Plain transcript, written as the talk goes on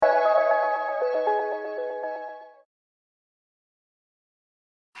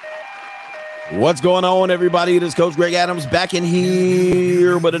What's going on, everybody? It is Coach Greg Adams back in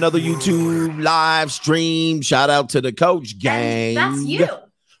here with another YouTube live stream. Shout out to the Coach Gang. That's you.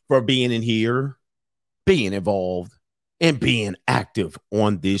 For being in here, being involved, and being active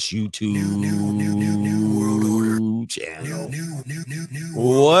on this YouTube channel.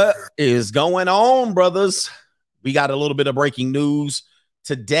 What is going on, brothers? We got a little bit of breaking news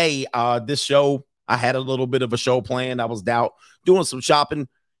today. This show, I had a little bit of a show planned. I was out doing some shopping,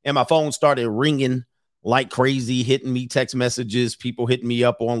 and my phone started ringing like crazy, hitting me text messages, people hitting me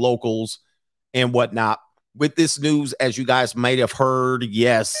up on locals and whatnot. With this news, as you guys might have heard,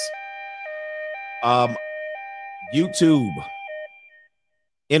 yes, YouTube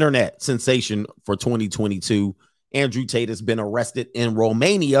internet sensation for 2022, Andrew Tate has been arrested in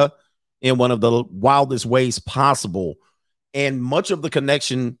Romania in one of the wildest ways possible. And much of the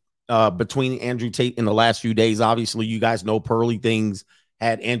connection between Andrew Tate in the last few days, obviously, you guys know Pearly Things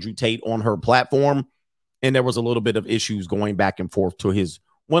had Andrew Tate on her platform, and there was a little bit of issues going back and forth to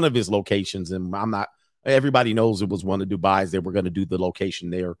one of his locations. And everybody knows it was one of Dubai's. They were going to do the location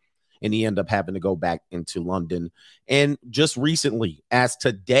there, and he ended up having to go back into London. And just recently, as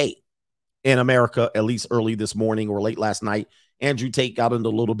today in America, at least early this morning or late last night, Andrew Tate got into a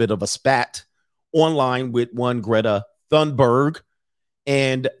little bit of a spat online with one Greta Thunberg.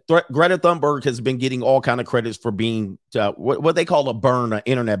 And Greta Thunberg has been getting all kind of credits for being what they call an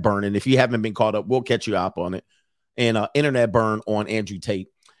internet burn. And if you haven't been caught up, we'll catch you up on it. And internet burn on Andrew Tate.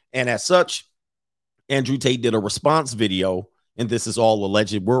 And as such, Andrew Tate did a response video, and this is all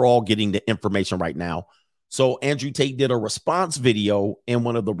alleged. We're all getting the information right now. So Andrew Tate did a response video, and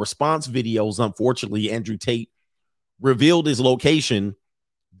one of the response videos, unfortunately, Andrew Tate revealed his location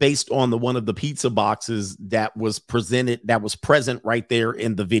based on one of the pizza boxes that was present right there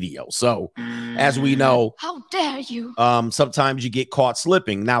in the video. So as we know, how dare you? Sometimes you get caught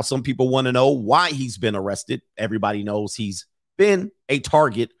slipping. Now, some people want to know why he's been arrested. Everybody knows he's been a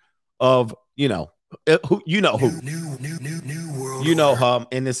target of, who.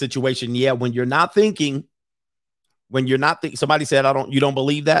 In this situation. Yeah, when you're not thinking, somebody said, you don't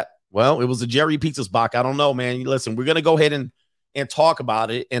believe that? Well, it was a Jerry Pizza's box. I don't know, man. Listen, we're going to go ahead and talk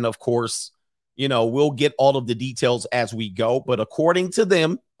about it. And of course, we'll get all of the details as we go. But according to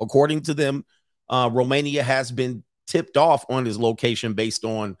them, Romania has been tipped off on his location based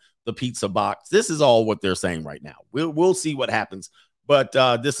on the pizza box. This is all what they're saying right now. We'll see what happens. But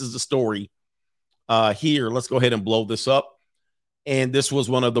this is the story here. Let's go ahead and blow this up. And this was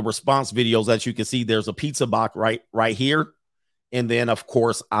one of the response videos that you can see. There's a pizza box right here. And then, of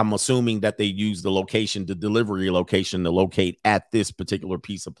course, I'm assuming that they use the delivery location to locate at this particular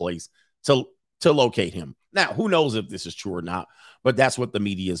pizza place to locate him. Now, who knows if this is true or not, but that's what the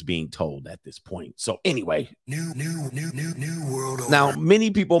media is being told at this point. So anyway, new world order. Now,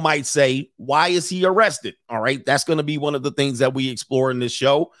 many people might say, why is he arrested? All right, that's going to be one of the things that we explore in this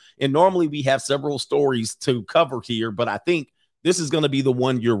show. And normally we have several stories to cover here, but I think this is going to be the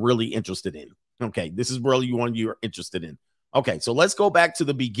one you're really interested in. Okay, this is really one you're interested in. Okay, so let's go back to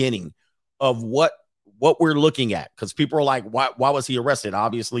the beginning of what we're looking at, because people are like, why was he arrested?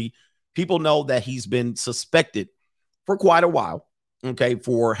 Obviously, people know that he's been suspected for quite a while, okay,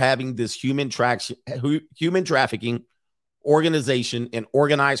 for having this human trafficking organization and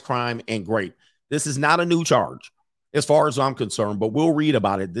organized crime and rape. This is not a new charge as far as I'm concerned, but we'll read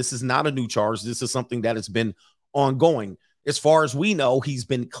about it. This is not a new charge. This is something that has been ongoing. As far as we know, he's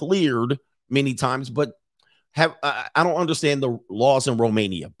been cleared many times, but I don't understand the laws in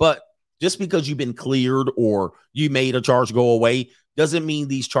Romania, but just because you've been cleared or you made a charge go away doesn't mean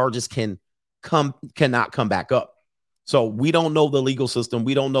these charges cannot come back up. So we don't know the legal system.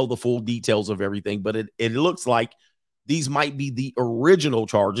 We don't know the full details of everything, but it looks like these might be the original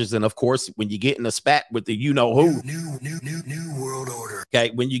charges. And of course, when you get in a spat with the who, new world order.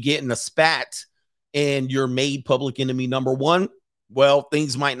 Okay, when you get in a spat and you're made public enemy number one, well,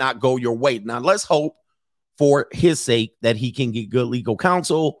 things might not go your way. Now, let's hope for his sake that he can get good legal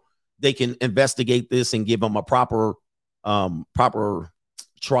counsel. They can investigate this and give him a proper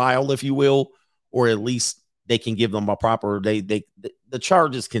trial, if you will, or at least they can give them a proper, the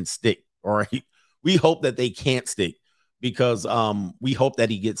charges can stick. All right. We hope that they can't stick, because we hope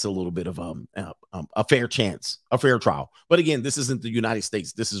that he gets a little bit of a fair chance, a fair trial. But again, this isn't the United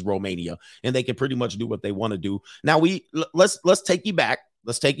States. This is Romania, and they can pretty much do what they want to do. Now let's take you back.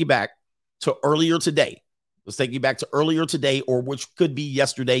 Let's take you back to earlier today. Let's take you back to earlier today, or which could be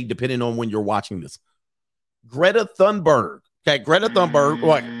yesterday, depending on when you're watching this. Greta Thunberg. Okay, Greta Thunberg,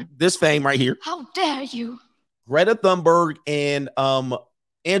 what? This fame right here. How dare you? Greta Thunberg and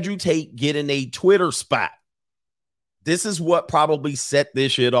Andrew Tate get in a Twitter spat. This is what probably set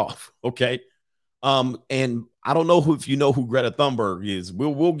this shit off, okay? And I don't know if you know who Greta Thunberg is.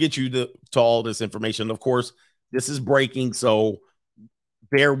 We'll get you to all this information. Of course, this is breaking, so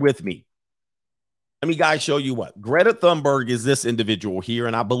bear with me. Let me guys show you what Greta Thunberg is. This individual here,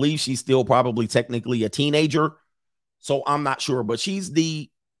 and I believe she's still probably technically a teenager, so I'm not sure, but she's the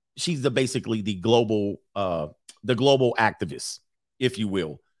basically the global activist, if you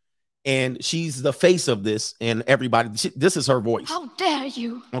will. And she's the face of this, and everybody, this is her voice. How dare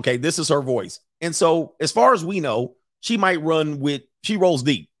you? Okay, this is her voice. And so, as far as we know, she might run with, she rolls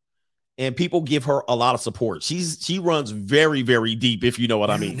deep, and people give her a lot of support. She runs very, very deep, if you know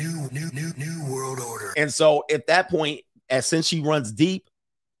what I mean. New world order. And so, at that point, since she runs deep,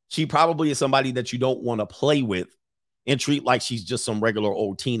 she probably is somebody that you don't want to play with and treat like she's just some regular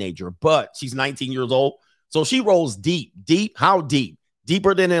old teenager. But she's 19 years old, so she rolls deep. Deep? How deep?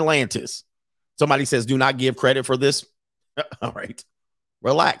 Deeper than Atlantis. Somebody says, do not give credit for this. All right.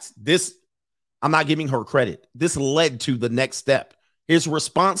 Relax. This, I'm not giving her credit. This led to the next step. His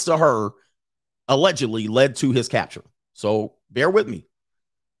response to her allegedly led to his capture. So bear with me.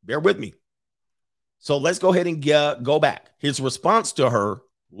 Bear with me. So let's go ahead and go back. His response to her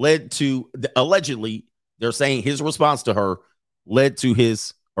led to, allegedly, they're saying his response to her led to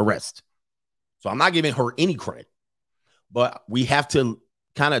his arrest. So I'm not giving her any credit. But we have to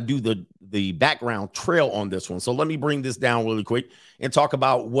kind of do the background trail on this one. So let me bring this down really quick and talk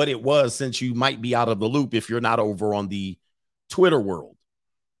about what it was, since you might be out of the loop if you're not over on the Twitter world.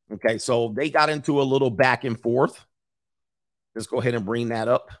 Okay, so they got into a little back and forth. Let's go ahead and bring that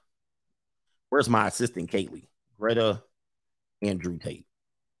up. Where's my assistant, Kaylee? Greta, Andrew Tate.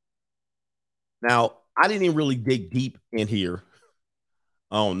 Now, I didn't even really dig deep in here.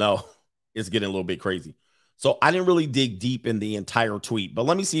 Oh, no. It's getting a little bit crazy. So I didn't really dig deep in the entire tweet, but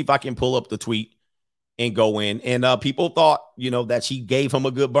let me see if I can pull up the tweet and go in. And people thought, that she gave him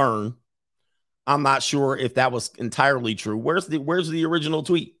a good burn. I'm not sure if that was entirely true. Where's the original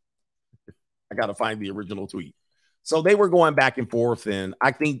tweet? I got to find the original tweet. So they were going back and forth, and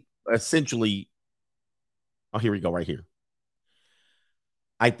I think essentially, oh, here we go, right here.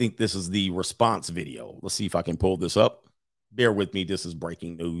 I think this is the response video. Let's see if I can pull this up. Bear with me. This is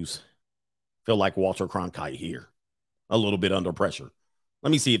breaking news. Feel like Walter Cronkite here. A little bit under pressure.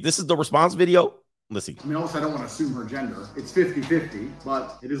 Let me see if this is the response video. Let's see. I mean, also, I don't want to assume her gender. It's 50-50,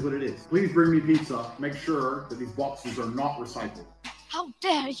 but it is what it is. Please bring me pizza. Make sure that these boxes are not recycled. How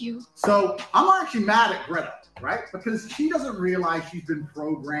dare you? So I'm actually mad at Greta, right? Because she doesn't realize she's been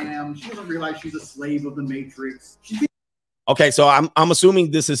programmed. She doesn't realize she's a slave of the Matrix. Okay, so I'm assuming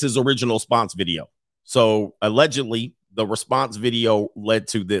this is his original response video. So allegedly, the response video led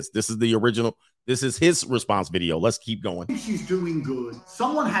to this. This is the original. This is his response video. Let's keep going. She's doing good.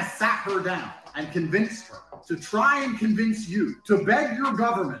 Someone has sat her down and convinced her to try and convince you to beg your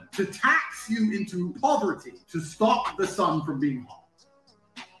government to tax you into poverty to stop the sun from being hot.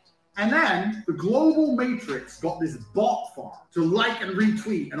 And then the global Matrix got this bot farm to like and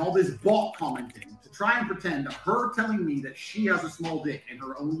retweet and all this bot commenting to try and pretend that her telling me that she has a small dick in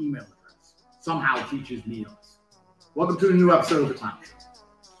her own email address somehow teaches me else. Welcome to a new episode of The Clown Show.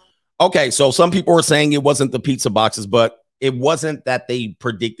 Okay, so some people are saying it wasn't the pizza boxes, but it wasn't that they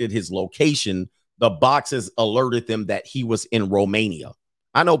predicted his location. The boxes alerted them that he was in Romania.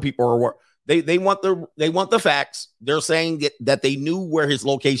 I know people are they want the facts. They're saying that they knew where his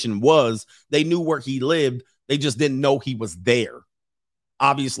location was. They knew where he lived. They just didn't know he was there.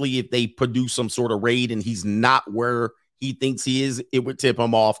 Obviously, if they produce some sort of raid and he's not where he thinks he is, it would tip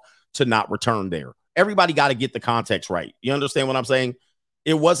him off to not return there. Everybody got to get the context right. You understand what I'm saying?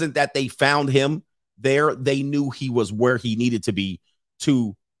 It wasn't that they found him there. They knew he was where he needed to be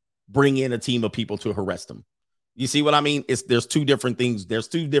to bring in a team of people to arrest him. You see what I mean? There's two different things. There's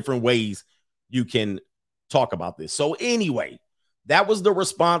two different ways you can talk about this. So anyway, that was the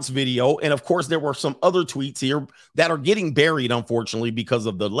response video. And of course, there were some other tweets here that are getting buried, unfortunately, because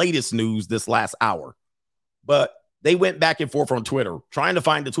of the latest news this last hour. But they went back and forth on Twitter trying to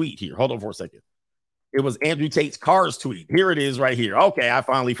find the tweet here. Hold on for a second. It was Andrew Tate's Cars tweet. Here it is right here. Okay, I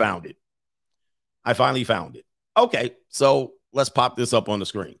finally found it. Okay, so let's pop this up on the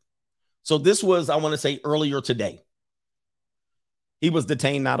screen. So this was, I want to say, earlier today. He was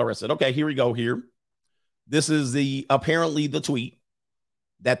detained, not arrested. Okay, here we go here. This is apparently the tweet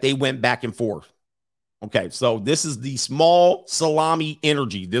that they went back and forth. Okay, so this is the small salami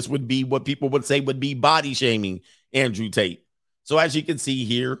energy. This would be what people would say would be body shaming Andrew Tate. So as you can see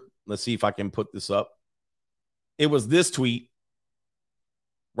here, let's see if I can put this up. It was this tweet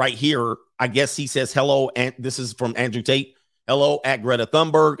right here. I guess he says, hello, and this is from Andrew Tate. Hello, at Greta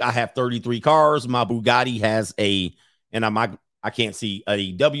Thunberg. I have 33 cars. My Bugatti has I can't see,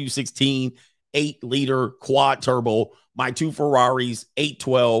 a W16 8-liter quad turbo. My 2 Ferraris,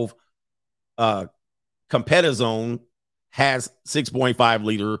 812 Competizione has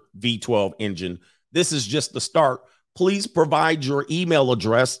 6.5-liter V12 engine. This is just the start. Please provide your email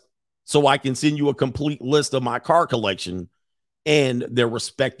address so I can send you a complete list of my car collection and their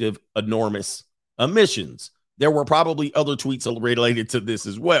respective enormous emissions. There were probably other tweets related to this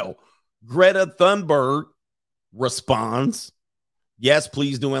as well. Greta Thunberg responds, yes,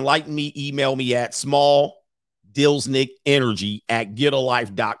 please do enlighten me. Email me at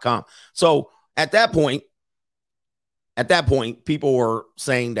smalldilsnickenergy@getalife.com. So at that point, people were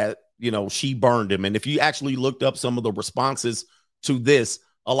saying that, she burned him. And if you actually looked up some of the responses to this,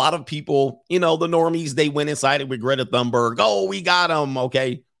 a lot of people, the normies, they went and sided with Greta Thunberg. Oh, we got him.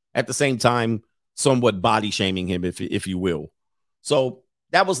 Okay. At the same time, somewhat body shaming him, if you will. So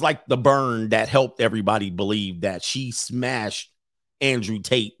that was like the burn that helped everybody believe that she smashed Andrew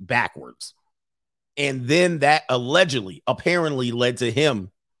Tate backwards. And then that apparently led to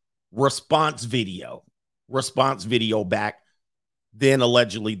him response video back. Then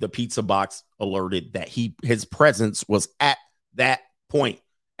allegedly the pizza box alerted that his presence was at that point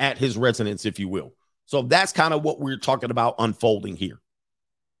at his residence, if you will. So that's kind of what we're talking about unfolding here.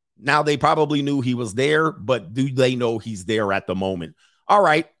 Now, they probably knew he was there, but do they know he's there at the moment? All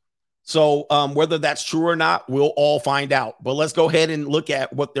right. So whether that's true or not, we'll all find out. But let's go ahead and look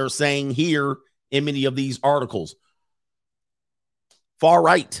at what they're saying here in many of these articles. Far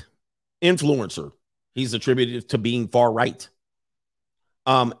right influencer. He's attributed to being far right.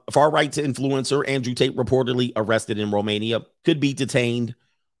 Far right influencer Andrew Tate reportedly arrested in Romania, could be detained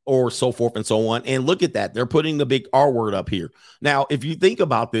or so forth and so on. And look at that. They're putting the big R word up here. Now, if you think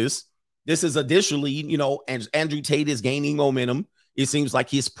about this is additionally, as Andrew Tate is gaining momentum. It seems like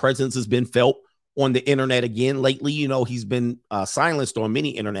his presence has been felt on the internet again lately. He's been silenced on many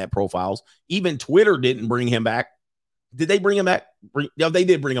internet profiles. Even Twitter didn't bring him back. Did they bring him back? No, they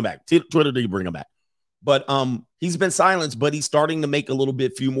did bring him back. Twitter did bring him back. But he's been silenced, but he's starting to make a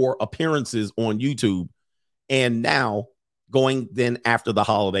few more appearances on YouTube. And now, going then after the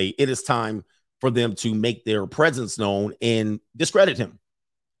holiday, it is time for them to make their presence known and discredit him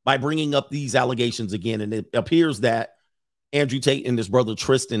by bringing up these allegations again. And it appears that Andrew Tate and his brother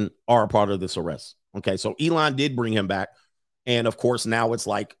Tristan are a part of this arrest. Okay, so Elon did bring him back. And of course, now it's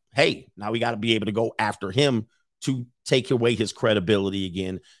like, hey, now we got to be able to go after him to take away his credibility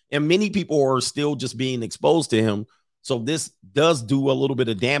again. And many people are still just being exposed to him. So this does do a little bit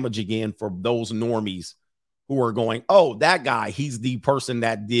of damage again for those normies who are going, oh, that guy, he's the person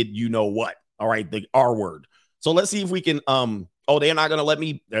that did what. All right, the R word. So let's see if we can they're not gonna let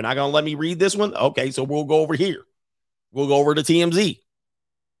me read this one. Okay, so we'll go over here. We'll go over to TMZ.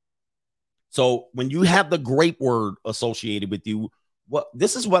 So when you have the grape word associated with you,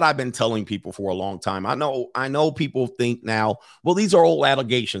 this is what I've been telling people for a long time. I know people think now, well, these are old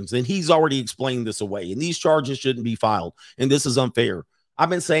allegations, and he's already explained this away, and these charges shouldn't be filed, and this is unfair. I've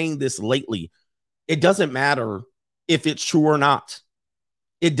been saying this lately. It doesn't matter if it's true or not.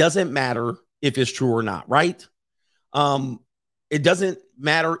 It doesn't matter if it's true or not, right? It doesn't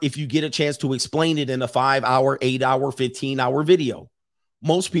matter if you get a chance to explain it in a 5-hour, 8-hour, 15-hour video.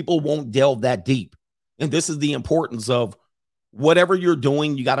 Most people won't delve that deep. And this is the importance of whatever you're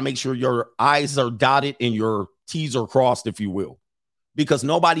doing. You got to make sure your I's are dotted and your T's are crossed, if you will, because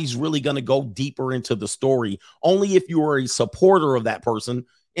nobody's really going to go deeper into the story. Only if you are a supporter of that person.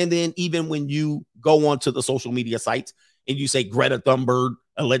 And then even when you go onto the social media sites and you say Greta Thunberg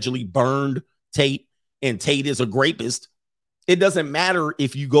allegedly burned Tate and Tate is a rapist, it doesn't matter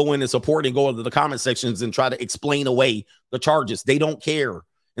if you go in and support and go into the comment sections and try to explain away the charges. They don't care.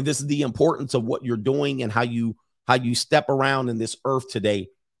 And this is the importance of what you're doing and how you step around in this earth today,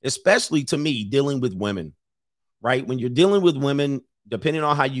 especially to me, dealing with women, right? When you're dealing with women, depending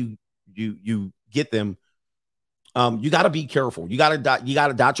on how you get them, you got to be careful. You got to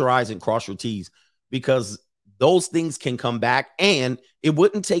dot your I's and cross your T's, because those things can come back, and it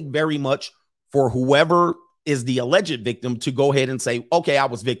wouldn't take very much for whoever is the alleged victim to go ahead and say, okay, I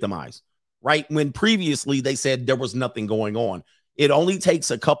was victimized, right? When previously they said there was nothing going on. It only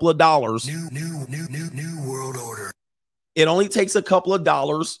takes a couple of dollars. New world order. It only takes a couple of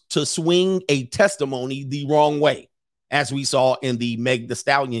dollars to swing a testimony the wrong way, as we saw in the Meg Thee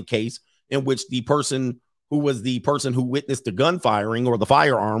Stallion case, in which the person who witnessed the gun firing or the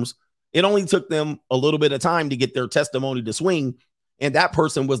firearms, it only took them a little bit of time to get their testimony to swing, and that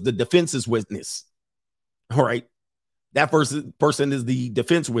person was the defense's witness. All right. That person is the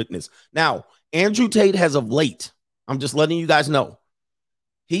defense witness. Now, Andrew Tate has of late, I'm just letting you guys know,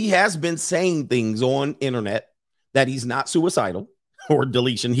 he has been saying things on internet that he's not suicidal or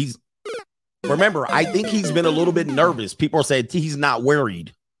deletion. Remember, I think he's been a little bit nervous. People are saying he's not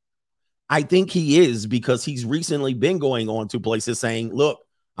worried. I think he is, because he's recently been going on to places saying, look,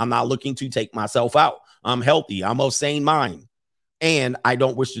 I'm not looking to take myself out. I'm healthy. I'm of sane mind. And I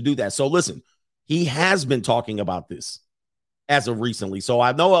don't wish to do that. So listen, he has been talking about this as of recently. So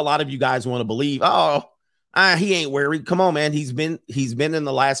I know a lot of you guys want to believe, he ain't worried. Come on, man. He's been in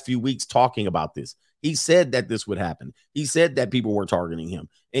the last few weeks talking about this. He said that this would happen. He said that people were targeting him.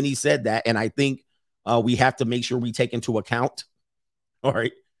 And he said that. And I think we have to make sure we take into account. All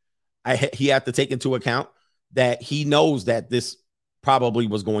right. He have to take into account that he knows that this probably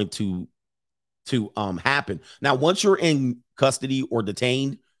was going to happen. Now, once you're in custody or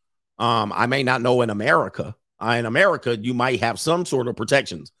detained, I may not know in America. In America, you might have some sort of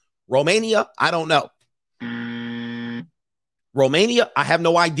protections. Romania, I don't know. Romania, I have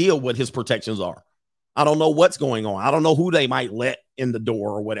no idea what his protections are. I don't know what's going on. I don't know who they might let in the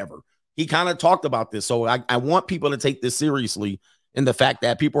door or whatever. He kind of talked about this. So I want people to take this seriously, in the fact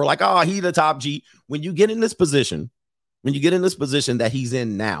that people are like, oh, he the top G. When you get in this position that he's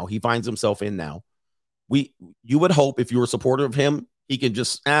in now, he finds himself in now, you would hope, if you were a supporter of him, he can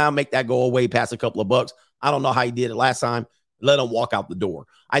just make that go away, pass a couple of bucks. I don't know how he did it last time. Let him walk out the door.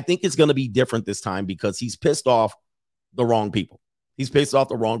 I think it's going to be different this time, because he's pissed off the wrong people. He's pissed off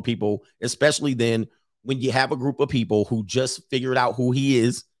the wrong people, especially then when you have a group of people who just figured out who he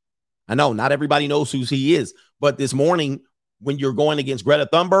is. I know not everybody knows who he is, but this morning, when you're going against Greta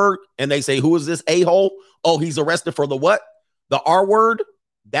Thunberg and they say, who is this a-hole? Oh, he's arrested for the what? The R word?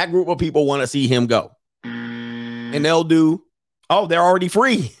 That group of people want to see him go. And they'll do, they're already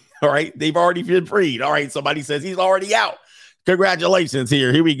free. All right. They've already been freed. All right. Somebody says he's already out. Congratulations.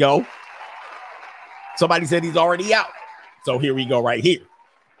 Here we go. Somebody said he's already out. So here we go right here.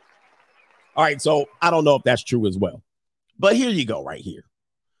 All right. So I don't know if that's true as well. But here you go right here.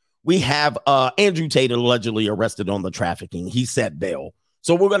 We have Andrew Tate allegedly arrested on the trafficking. He set bail.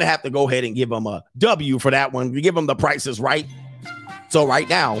 So we're going to have to go ahead and give him a W for that one. We give him the prices right. So right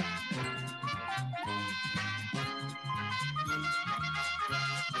now,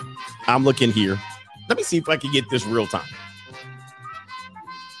 I'm looking here. Let me see if I can get this real time.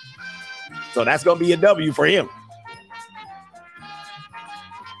 So that's going to be a W for him.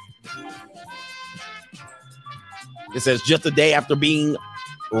 It says just a day after being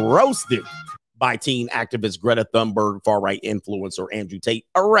roasted by teen activist Greta Thunberg, far-right influencer Andrew Tate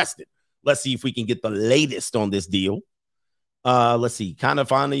arrested. Let's see if we can get the latest on this deal. Let's see. Kind of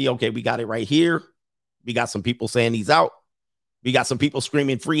finally. Okay, we got it right here. We got some people saying he's out. We got some people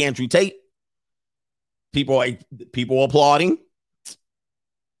screaming free Andrew Tate. People applauding.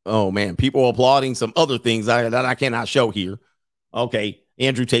 Oh, man. People applauding some other things that I cannot show here. Okay.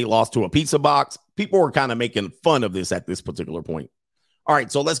 Andrew Tate lost to a pizza box. People are kind of making fun of this at this particular point. All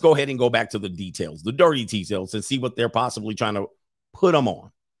right, so let's go ahead and go back to the details, the dirty details, and see what they're possibly trying to put them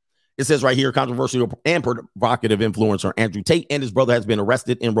on. It says right here, controversial and provocative influencer Andrew Tate and his brother has been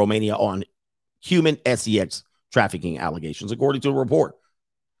arrested in Romania on human sex trafficking allegations, according to a report.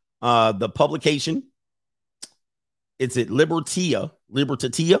 The publication, it's at Libertatia.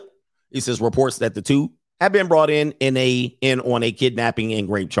 It says reports that the two have been brought in on a kidnapping and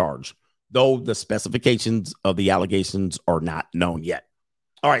rape charge, though the specifications of the allegations are not known yet.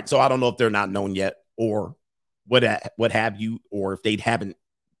 All right, so I don't know if they're not known yet or what have you, or if they haven't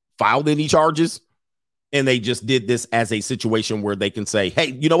filed any charges and they just did this as a situation where they can say,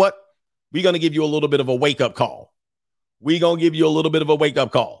 hey, you know what? We're going to give you a little bit of a wake-up call.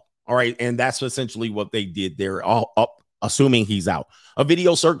 All right, and that's essentially what they did. They're all up, assuming he's out. A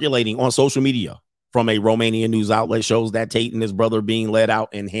video circulating on social media from a Romanian news outlet shows that Tate and his brother being led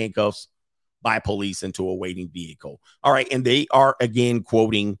out in handcuffs by police into a waiting vehicle. All right. And they are again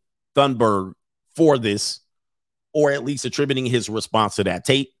quoting Thunberg for this, or at least attributing his response to that.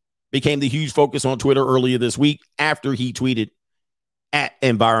 Tate became the huge focus on Twitter earlier this week after he tweeted at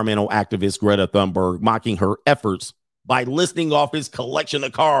environmental activist Greta Thunberg, mocking her efforts by listing off his collection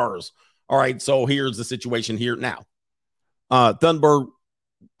of cars. All right. So here's the situation here now. Thunberg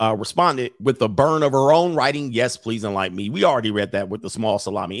responded with the burn of her own writing. Yes, please enlighten me. We already read that with the small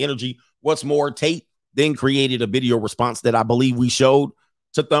salami energy. What's more, Tate then created a video response that I believe we showed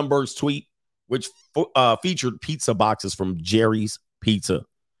to Thunberg's tweet, which featured pizza boxes from Jerry's Pizza.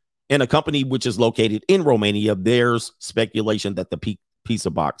 In a company which is located in Romania, there's speculation that the pizza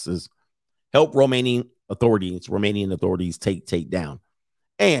boxes help Romanian authorities take Tate down.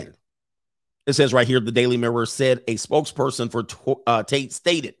 And it says right here, the Daily Mirror said a spokesperson for Tate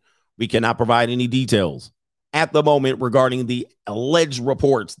stated, we cannot provide any details at the moment regarding the alleged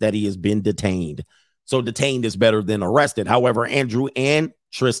reports that he has been detained. So detained is better than arrested. However, Andrew and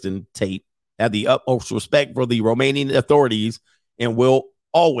Tristan Tate have the utmost respect for the Romanian authorities and will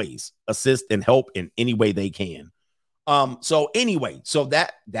always assist and help in any way they can. So anyway, so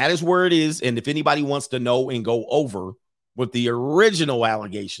that is where it is. And if anybody wants to know and go over what the original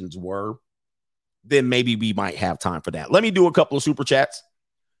allegations were, then maybe we might have time for that. Let me do a couple of super chats.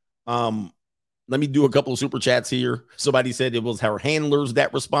 Here. Somebody said it was her handlers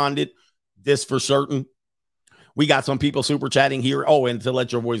that responded. This for certain. We got some people super chatting here. Oh, and to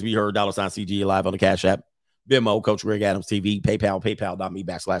let your voice be heard, $CG live on the Cash App, Venmo, Coach Greg Adams TV, PayPal,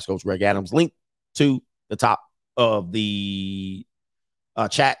 paypal.me/Coach Greg Adams. Link to the top of the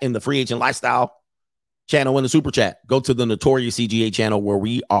chat in the Free Agent Lifestyle channel in the super chat. Go to the Notorious CGA channel where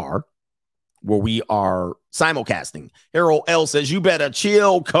we are simulcasting. Harold L says, you better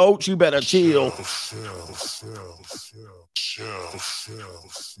chill, coach. You better chill.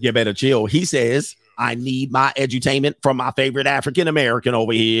 You better chill. He says, I need my edutainment from my favorite African-American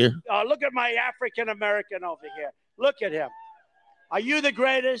over here. Look at my African-American over here. Look at him. Are you the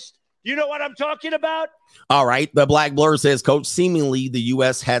greatest? You know what I'm talking about? All right. The Black Blur says, Coach, seemingly the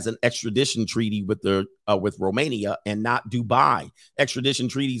U.S. has an extradition treaty with Romania and not Dubai. Extradition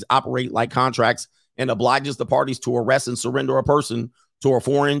treaties operate like contracts and obliges the parties to arrest and surrender a person to a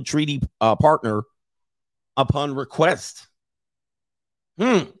foreign treaty partner upon request.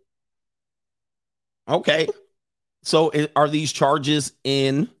 Okay. So are these charges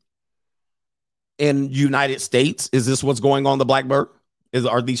in United States? Is this what's going on, the Black Blur?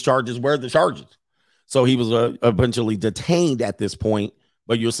 Are these charges? Where are the charges? So he was eventually detained at this point,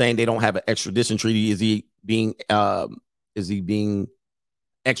 but you're saying they don't have an extradition treaty. Is he being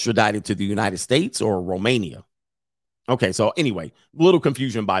extradited to the United States or Romania? Okay, so anyway, a little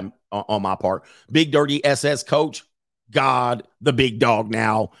confusion on my part. Big Dirty SS Coach, God, the big dog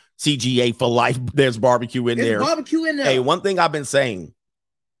now. CGA for life. There's barbecue in there. Barbecue in there. Hey, one thing I've been saying.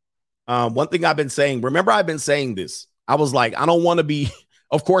 Remember, I've been saying this. I was like, I don't want to be.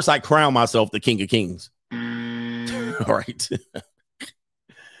 Of course, I crown myself the King of Kings. All right.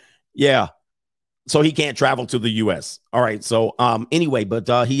 Yeah. So he can't travel to the U.S. All right. So anyway,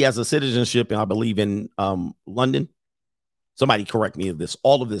 but he has a citizenship, I believe, in London. Somebody correct me of this.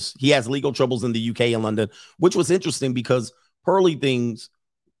 All of this. He has legal troubles in the UK and London, which was interesting because Pearly Things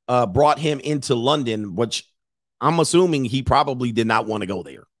brought him into London, which I'm assuming he probably did not want to go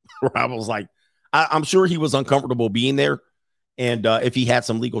there. I was like, I'm sure he was uncomfortable being there. And if he had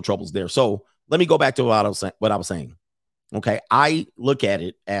some legal troubles there. So let me go back to what I was saying. Okay. I look at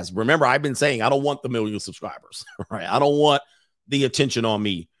it as, remember, I've been saying, I don't want the million subscribers, right? I don't want the attention on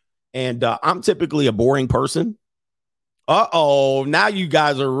me. And I'm typically a boring person. Now you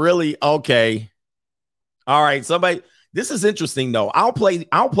guys are really okay. All right. Somebody, this is interesting though. I'll play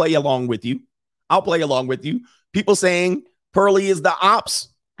along with you. People saying Pearly is the ops.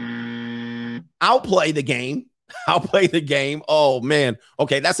 I'll play the game. Oh, man.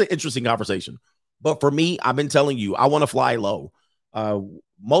 Okay, that's an interesting conversation. But for me, I've been telling you, I want to fly low.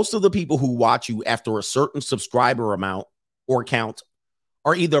 Most of the people who watch you after a certain subscriber amount or count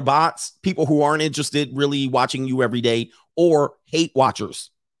are either bots, people who aren't interested really watching you every day, or hate watchers.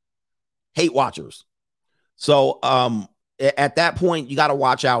 So at that point, you got to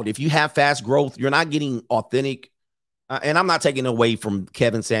watch out. If you have fast growth, you're not getting authentic. And I'm not taking away from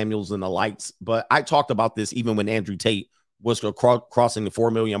Kevin Samuels and the lights, but I talked about this even when Andrew Tate was crossing the 4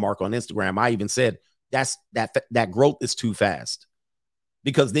 million mark on Instagram. I even said that growth is too fast,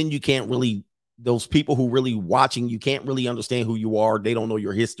 because then you can't really, those people who really watching, you can't really understand who you are. They don't know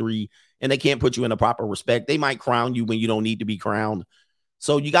your history and they can't put you in a proper respect. They might crown you when you don't need to be crowned.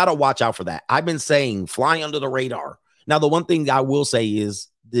 So you got to watch out for that. I've been saying fly under the radar. Now, the one thing I will say is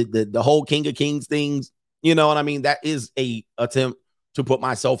the whole King of Kings things, you know what I mean? That is a attempt to put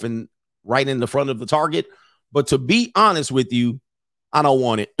myself right in the front of the target. But to be honest with you, I don't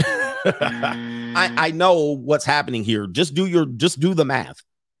want it. I know what's happening here. Just do the math.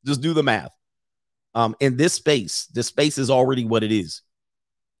 Just do the math. In this space is already what it is.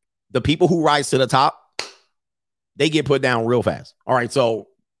 The people who rise to the top, they get put down real fast. All right. So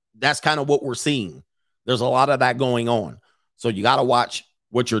that's kind of what we're seeing. There's a lot of that going on. So you got to watch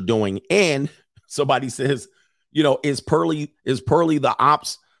what you're doing. And somebody says, is Pearly the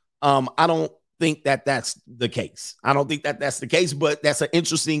ops? I don't think that's the case. But that's an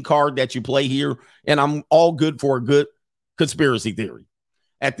interesting card that you play here. And I'm all good for a good conspiracy theory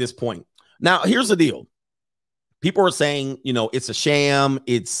at this point. Now, here's the deal. People are saying, it's a sham.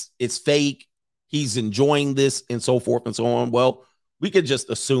 It's fake. He's enjoying this and so forth and so on. Well, we could just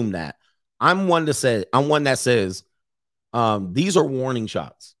assume that. I'm one that says these are warning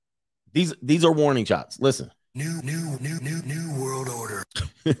shots. These are warning shots. Listen. New world order.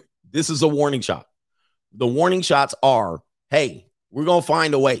 This is a warning shot. The warning shots are, hey, we're going to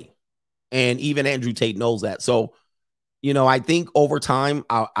find a way. And even Andrew Tate knows that. So, you know, I think over time,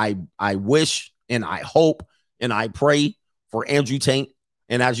 I wish and I hope and I pray for Andrew Tate.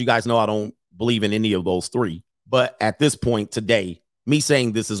 And as you guys know, I don't believe in any of those three. But at this point today, me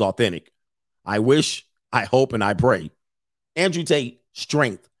saying this is authentic. I wish, I hope, and I pray Andrew Tate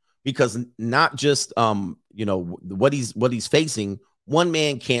strength, because not just you know, what he's facing. One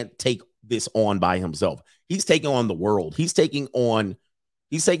man can't take this on by himself. He's taking on the world. He's taking on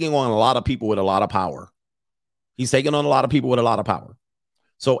a lot of people with a lot of power. He's taking on a lot of people with a lot of power.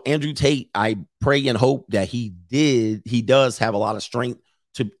 So Andrew Tate, I pray and hope that he does have a lot of strength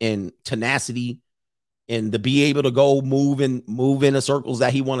and tenacity, and to be able to go move in the circles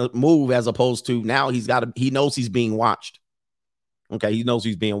that he want to move, as opposed to now he knows he's being watched. Okay, he knows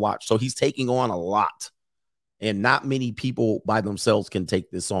he's being watched. So he's taking on a lot, and not many people by themselves can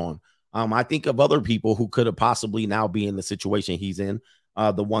take this on. I think of other people who could have possibly now be in the situation he's in.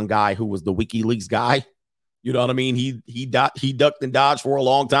 The one guy who was the WikiLeaks guy, you know what I mean? He ducked and dodged for a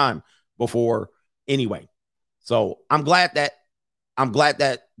long time before. Anyway, so I'm glad that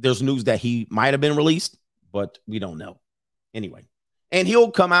there's news that he might have been released, but we don't know. Anyway, and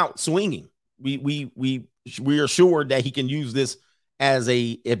he'll come out swinging. We are sure that he can use this as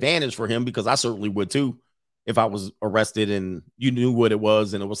a advantage for him, because I certainly would too if I was arrested and you knew what it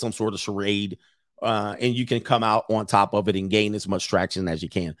was and it was some sort of charade, and you can come out on top of it and gain as much traction as you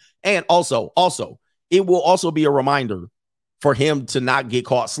can. And also it will also be a reminder for him to not get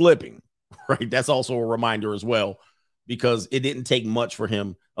caught slipping, right? That's also a reminder as well, because it didn't take much for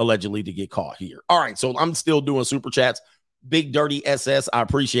him allegedly to get caught here. All right, so I'm still doing super chats. Big Dirty SS, I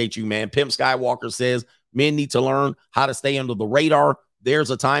appreciate you, man. Pimp Skywalker says men need to learn how to stay under the radar.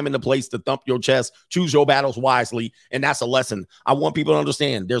 There's a time and a place to thump your chest. Choose your battles wisely, and that's a lesson. I want people to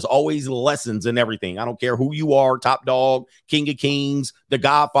understand there's always lessons in everything. I don't care who you are, Top Dog, King of Kings, the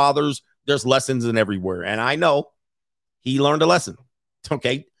Godfathers. There's lessons in everywhere, and I know he learned a lesson.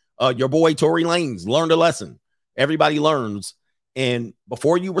 Okay, your boy Tory Lanez learned a lesson. Everybody learns, and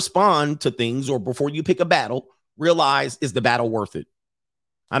before you respond to things or before you pick a battle, realize, is the battle worth it?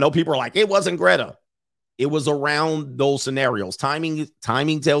 I know people are like, it wasn't Greta. It was around those scenarios.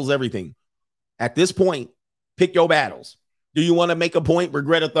 Timing tells everything. At this point, pick your battles. Do you want to make a point with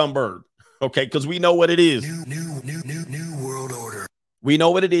Greta Thunberg? Okay, because we know what it is. New world order. We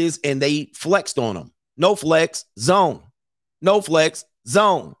know what it is, and they flexed on them. No flex, zone. No flex,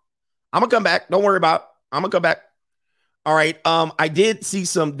 zone. I'm going to come back. Don't worry about it. I'm going to come back. All right. I did see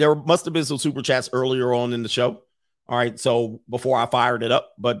there must have been some super chats earlier on in the show. All right. So before I fired it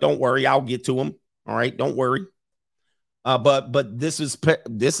up, but don't worry, I'll get to them. All right. Don't worry. But this is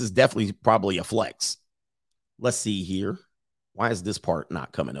definitely probably a flex. Let's see here. Why is this part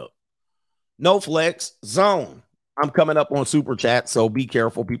not coming up? No flex, zone. I'm coming up on super chat, so be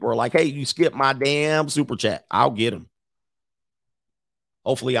careful. People are like, hey, you skipped my damn super chat. I'll get them.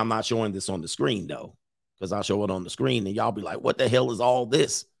 Hopefully I'm not showing this on the screen, though, because I'll show it on the screen and y'all be like, what the hell is all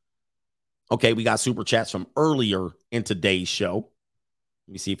this? Okay, we got super chats from earlier in today's show.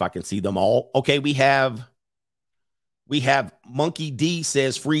 Let me see if I can see them all. Okay, we have Monkey D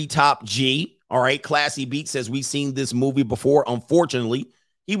says free Top G. All right, Classy Beat says we've seen this movie before. Unfortunately,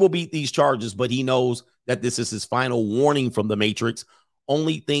 he will beat these charges, but he knows that this is his final warning from the Matrix.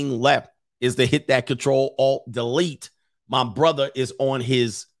 Only thing left is to hit that Control-Alt-Delete. My brother is on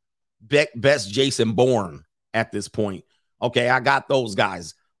his best Jason Bourne at this point. Okay, I got those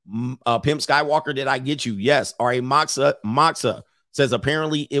guys. Pimp Skywalker, did I get you? Yes. All right, Moxa says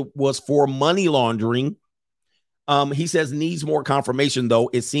apparently it was for money laundering. He says needs more confirmation, though.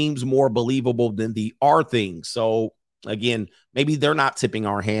 It seems more believable than the R thing. So, again, maybe they're not tipping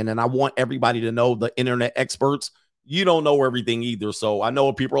our hand. And I want everybody to know, the internet experts, you don't know everything either. So I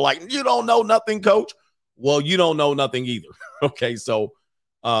know people are like, you don't know nothing, coach. Well, you don't know nothing either. Okay, so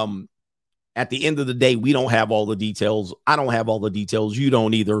at the end of the day, we don't have all the details. I don't have all the details. You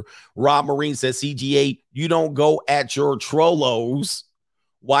don't either. Rob Marine says, CGA, you don't go at your trollos.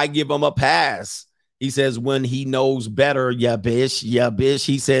 Why give them a pass? He says, when he knows better, yeah, bish.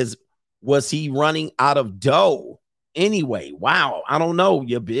 He says, was he running out of dough? Anyway, wow, I don't know,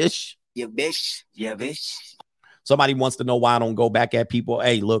 yeah, bish. Somebody wants to know why I don't go back at people.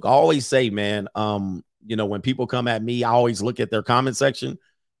 Hey, look, I always say, man, when people come at me, I always look at their comment section.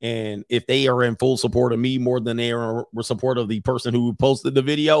 And if they are in full support of me more than they are in support of the person who posted the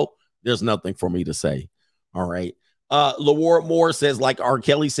video, there's nothing for me to say. All right. LaWard Moore says, like R.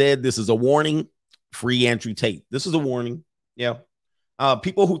 Kelly said, this is a warning. Free Andrew Tate. This is a warning. Yeah.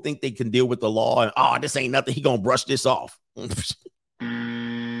 People who think they can deal with the law and, this ain't nothing, he gonna brush this off.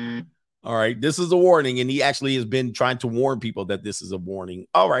 All right. This is a warning. And he actually has been trying to warn people that this is a warning.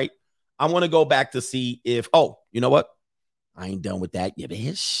 All right. I want to go back to see if, oh, you know what? I ain't done with that yet,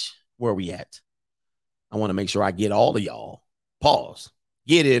 bitch. Where are we at? I want to make sure I get all of y'all. Pause.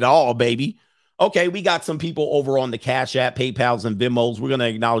 Get it all, baby. Okay, we got some people over on the Cash App, PayPals, and Venmos. We're going to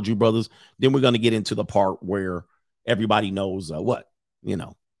acknowledge you, brothers. Then we're going to get into the part where everybody knows what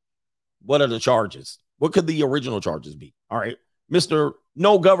are the charges? What could the original charges be? All right, Mr.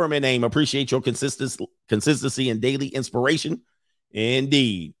 No Government Name, appreciate your consistency and daily inspiration.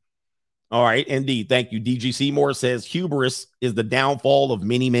 Indeed. All right, indeed. Thank you. DG Seymour says hubris is the downfall of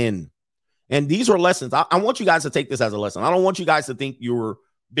many men. And these are lessons. I want you guys to take this as a lesson. I don't want you guys to think you're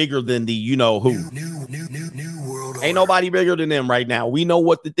bigger than the you-know-who. New world order. Ain't nobody bigger than them right now. We know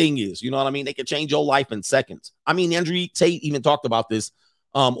what the thing is. You know what I mean? They can change your life in seconds. I mean, Andrew Tate even talked about this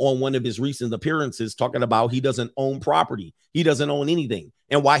on one of his recent appearances, talking about he doesn't own property. He doesn't own anything.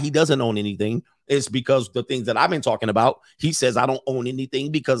 And why he doesn't own anything is because the things that I've been talking about, he says, I don't own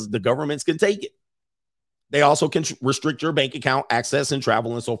anything because the governments can take it. They also can restrict your bank account access and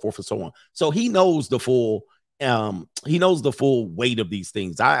travel and so forth and so on. So he knows the full weight of these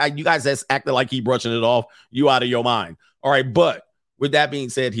things. You guys that's acting like he brushing it off. You out of your mind. All right. But with that being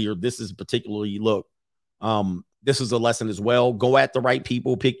said here, this is particularly, this is a lesson as well. Go at the right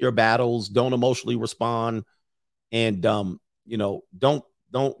people, pick your battles, don't emotionally respond. And, don't,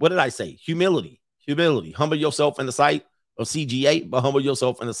 what did I say? Humility, humble yourself in the sight of CGA, but humble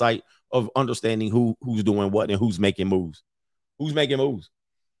yourself in the sight of understanding who's doing what and who's making moves.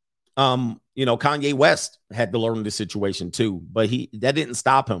 Kanye West had to learn this situation too, but that didn't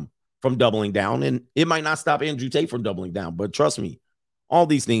stop him from doubling down, and it might not stop Andrew Tate from doubling down, but trust me, all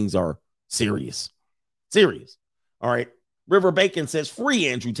these things are serious. All right. River Bacon says free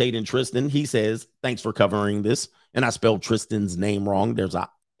Andrew Tate and Tristan. He says, thanks for covering this. And I spelled Tristan's name wrong. There's a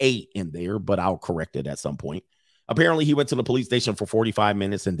A in there, but I'll correct it at some point. Apparently he went to the police station for 45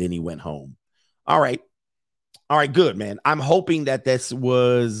 minutes and then he went home. All right, good, man. I'm hoping that this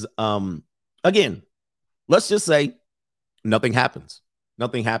was, again, let's just say nothing happens.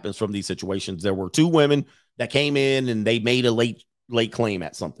 Nothing happens from these situations. There were two women that came in and they made a late claim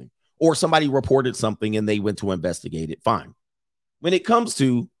at something, or somebody reported something and they went to investigate it. Fine. When it comes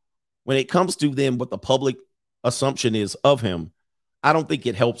to them, what the public assumption is of him, I don't think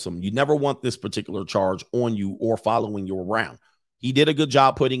it helps him. You never want this particular charge on you or following you around. He did a good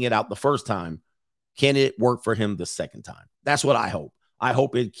job putting it out the first time. Can it work for him the second time? That's what I hope. I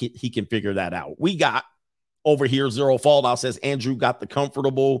hope he can figure that out. We got over here, Zero Fallout says Andrew got too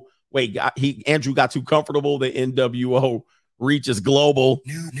comfortable. Andrew got too comfortable. The NWO reaches global.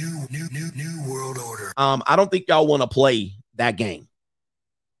 New world order. I don't think y'all want to play that game.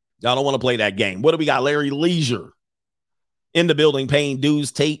 Y'all don't want to play that game. What do we got? Larry Leisure in the building, paying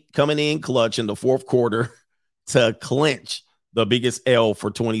dues. Tate coming in clutch in the fourth quarter to clinch the biggest L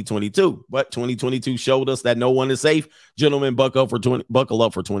for 2022. But 2022 showed us that no one is safe. Gentlemen, buckle up for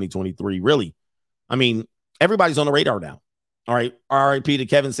 2023. Really. I mean, everybody's on the radar now. All right. RIP to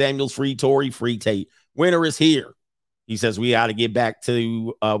Kevin Samuels, free Tory, free Tate. Winter is here. He says we got to get back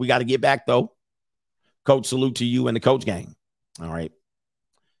though. Coach, salute to you and the coach gang. All right.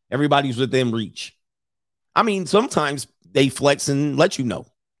 Everybody's within reach. I mean, sometimes they flex and let you know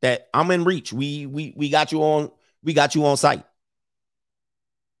that I'm in reach. We got you on site.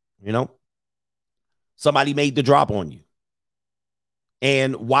 Somebody made the drop on you.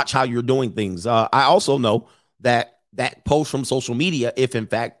 And watch how you're doing things. I also know that post from social media, if in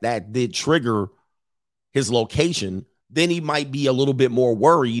fact that did trigger his location, then he might be a little bit more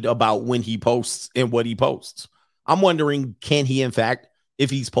worried about when he posts and what he posts. I'm wondering, can he in fact, if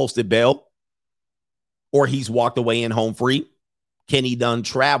he's posted bail or he's walked away and home free, can he done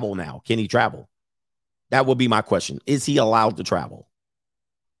travel now? Can he travel? That would be my question. Is he allowed to travel?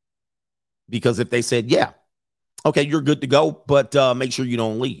 Because if they said, yeah, okay, you're good to go, but make sure you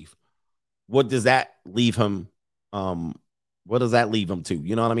don't leave. What does that leave him? What does that leave him to?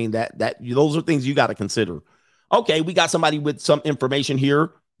 You know what I mean? Those are things you got to consider. Okay, we got somebody with some information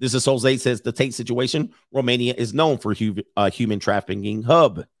here. This is Jose says the Tate situation. Romania is known for human trafficking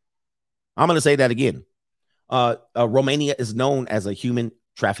hub. I'm going to say that again. Romania is known as a human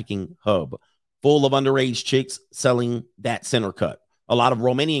trafficking hub, full of underage chicks selling that center cut. A lot of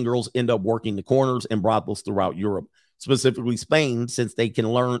Romanian girls end up working the corners and brothels throughout Europe, specifically Spain, since they can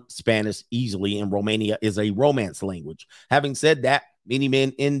learn Spanish easily, and Romania is a romance language. Having said that, many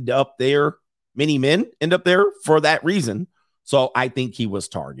men end up there for that reason. So I think he was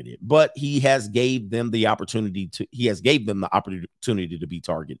targeted, but he has gave them the opportunity to be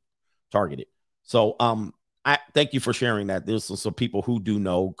targeted. So I thank you for sharing that. There's some people who do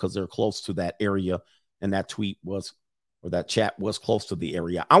know because they're close to that area, and that tweet was, or that chat was close to the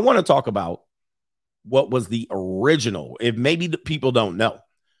area. I want to talk about what was the original. If maybe the people don't know.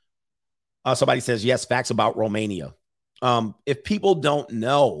 Somebody says, yes, facts about Romania. If people don't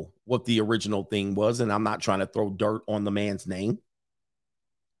know what the original thing was, and I'm not trying to throw dirt on the man's name,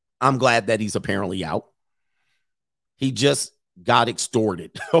 I'm glad that he's apparently out. He just got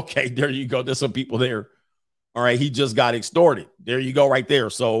extorted. Okay, there you go. There's some people there. All right, he just got extorted. There you go right there.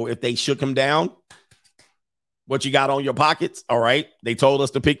 So if they shook him down, what you got on your pockets? All right, they told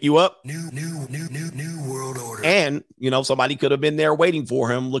us to pick you up. New world order. And, somebody could have been there waiting for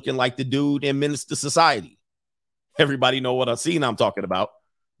him, looking like the dude in Menace to Society. Everybody know what a scene I'm talking about.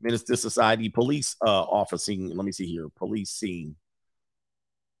 Menace to Society police office scene. Let me see here. Police scene.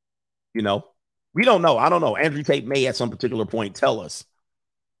 We don't know. I don't know. Andrew Tate may at some particular point tell us.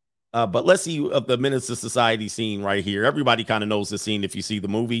 But let's see the Menace to Society scene right here. Everybody kind of knows the scene if you see the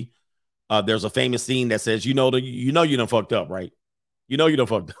movie. There's a famous scene that says, you done fucked up, right? You done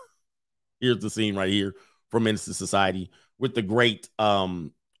fucked up. Here's the scene right here from Menace to Society with the great,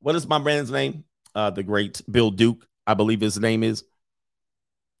 what is my man's name? The great Bill Duke, I believe his name is.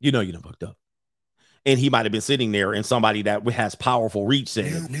 You done fucked up. And he might have been sitting there, and somebody that has powerful reach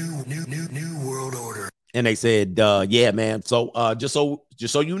said, New world order. And they said, yeah, man. So just so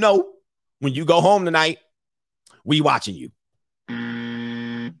you know, when you go home tonight, we watching you.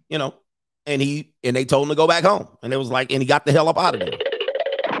 And they told him to go back home. And it was like, and he got the hell up out of there.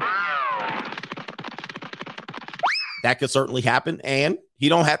 That could certainly happen. And he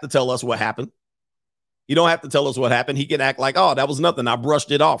don't have to tell us what happened. He don't have to tell us what happened. He can act like, oh, that was nothing. I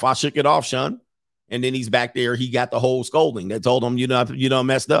brushed it off. I shook it off, son. And then he's back there. He got the whole scolding. They told him, you done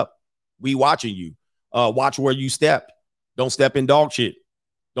messed up. We watching you. Watch where you step. Don't step in dog shit.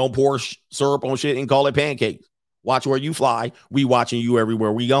 Don't pour syrup on shit and call it pancakes. Watch where you fly. We watching you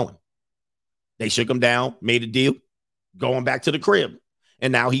everywhere we going. They shook him down, made a deal, going back to the crib.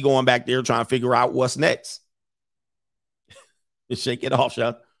 And now he going back there trying to figure out what's next. Just shake it off,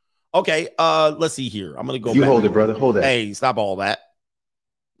 Sean. Okay, let's see here. I'm going to go You back. hold it, brother. Hold that. Hey, stop all that.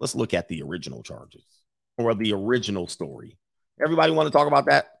 Let's look at the original charges or the original story. Everybody want to talk about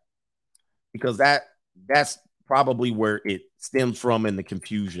that? Because that's probably where it stems from, and the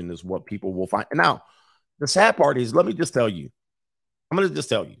confusion is what people will find. And now, the sad part is, let me just tell you. I'm going to just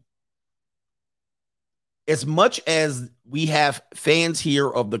tell you. As much as we have fans here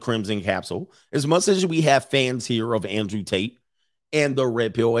of the Crimson Capsule, as much as we have fans here of Andrew Tate and the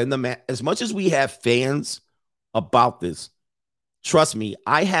Red Pill and as much as we have fans about this, trust me,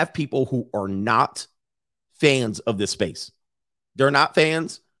 I have people who are not fans of this space. They're not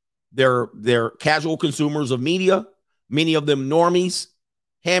fans. They're casual consumers of media, many of them normies,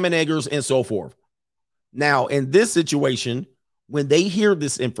 ham and eggers, and so forth. Now, in this situation, when they hear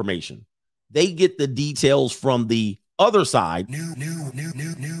this information, they get the details from the other side. New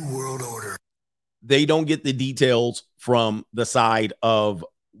world order. They don't get the details from the side of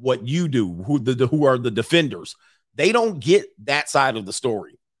what you do, who are the defenders. They don't get that side of the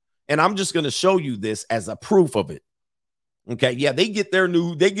story. And I'm just going to show you this as a proof of it. Okay, yeah, they get their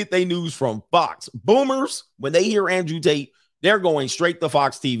news from Fox. Boomers, when they hear Andrew Tate, they're going straight to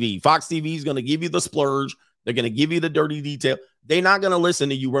Fox TV. Fox TV is going to give you the splurge. They're going to give you the dirty detail. They're not going to listen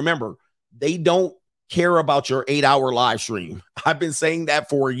to you. Remember, they don't care about your 8-hour live stream. I've been saying that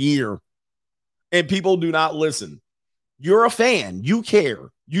for a year, and people do not listen. You're a fan. You care.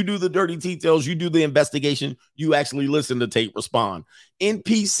 You do the dirty details. You do the investigation. You actually listen to Tate respond.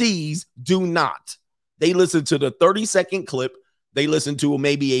 NPCs do not. They listen to the 30-second clip. They listen to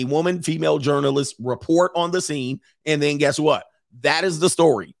maybe a woman, female journalist report on the scene. And then guess what? That is the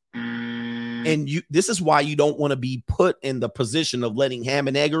story. And this is why you don't want to be put in the position of letting ham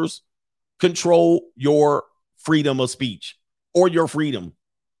and eggers control your freedom of speech or your freedom.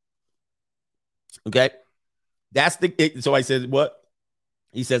 Okay. So I said, what?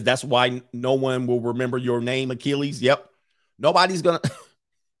 He says, that's why no one will remember your name, Achilles. Yep. Nobody's going to,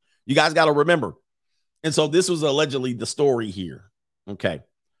 you guys got to remember. And so this was allegedly the story here. Okay.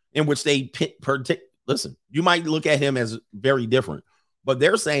 In which they listen, you might look at him as very different, but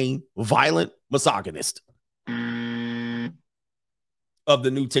they're saying violent misogynist of the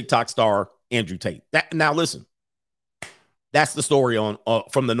new TikTok star, Andrew Tate. Now listen, that's the story on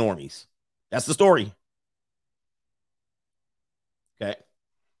from the normies. That's the story. Okay.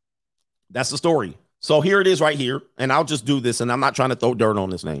 That's the story. So here it is right here. And I'll just do this. And I'm not trying to throw dirt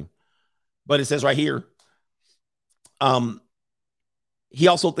on this name, but it says right here. He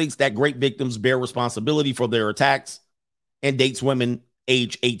also thinks that great victims bear responsibility for their attacks and dates women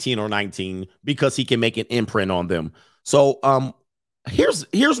age 18 or 19 because he can make an imprint on them. So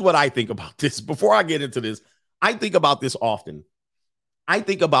here's what I think about this. Before I get into this, I think about this often. I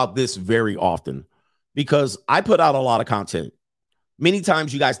think about this very often because I put out a lot of content. Many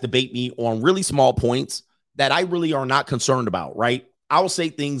times you guys debate me on really small points that I really are not concerned about, right? I'll say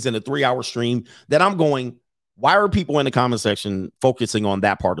things in a 3-hour stream that I'm going, why are people in the comment section focusing on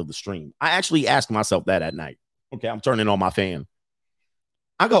that part of the stream? I actually ask myself that at night. Okay, I'm turning on my fan.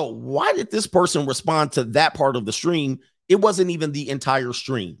 I go, why did this person respond to that part of the stream? It wasn't even the entire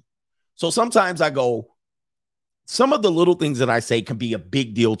stream. So sometimes I go, some of the little things that I say can be a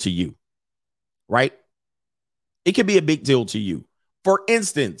big deal to you, right? It can be a big deal to you. For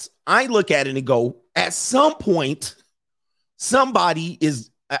instance, I look at it and go, at some point, somebody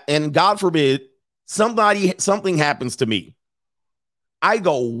is, and God forbid, something happens to me. I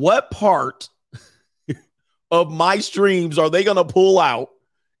go, what part of my streams are they going to pull out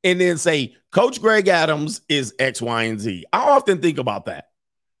and then say, Coach Greg Adams is X, Y, and Z? I often think about that.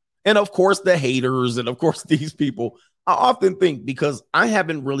 And of course, the haters and of course, these people, I often think because I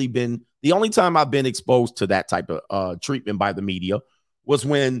haven't really been, the only time I've been exposed to that type of treatment by the media was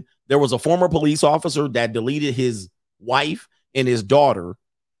when there was a former police officer that deleted his wife and his daughter,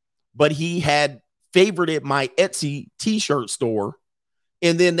 but he had favorited my Etsy t-shirt store.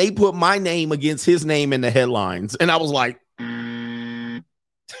 And then they put my name against his name in the headlines. And I was like, I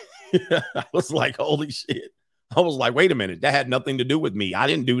was like, holy shit. I was like, wait a minute. That had nothing to do with me. I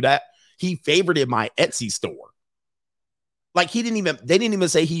didn't do that. He favorited my Etsy store. Like they didn't even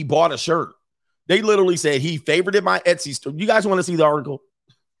say he bought a shirt. They literally said he favorited my Etsy store. You guys want to see the article?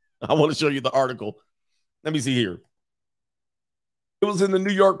 I want to show you the article. Let me see here. It was in the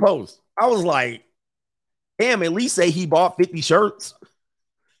New York Post. I was like, damn, at least say he bought 50 shirts.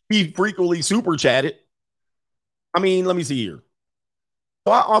 He frequently super chatted. I mean, let me see here.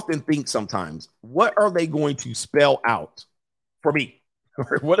 So I often think sometimes, what are they going to spell out for me?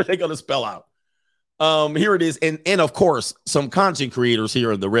 What are they going to spell out? Here it is. And of course, some content creators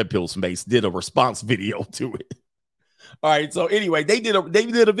here in the Red Pill space did a response video to it. All right. So anyway, they did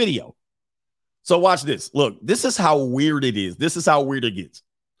a video. So watch this. Look, this is how weird it is. This is how weird it gets.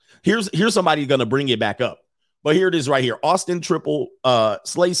 Here's somebody going to bring it back up. But here it is right here. Austin triple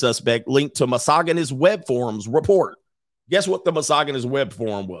slay suspect linked to misogynist web forums report. Guess what the misogynist web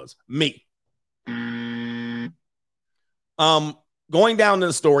forum was? Me. Going down to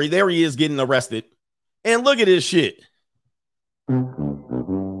the story, there he is getting arrested. And look at this shit.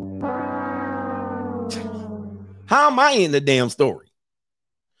 How am I in the damn story?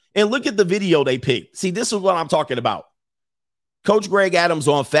 And look at the video they picked. See, this is what I'm talking about. Coach Greg Adams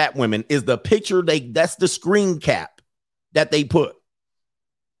on Fat Women is the picture that's the screen cap that they put.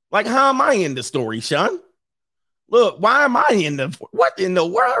 Like, how am I in the story, Sean? Look, why am I what in the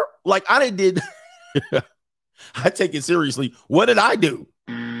world? Like, I did. I take it seriously. What did I do?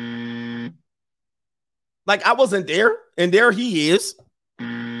 Like, I wasn't there, and there he is.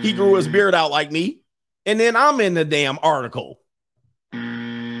 He grew his beard out like me, and then I'm in the damn article.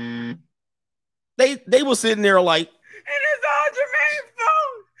 They were sitting there like, and it's all Jermaine's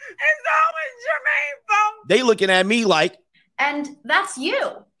fault. It's always Jermaine's fault. They looking at me like, and that's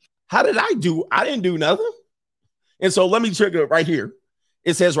you. How did I do? I didn't do nothing. And so let me trigger it right here.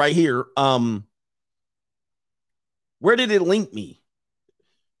 It says right here, where did it link me?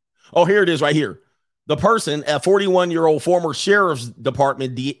 Oh, here it is right here. The person, a 41-year-old former sheriff's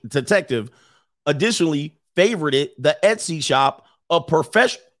department detective, additionally favorited the Etsy shop of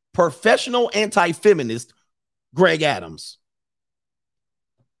professional anti-feminist Greg Adams.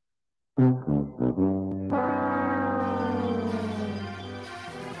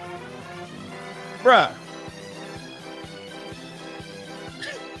 Bruh.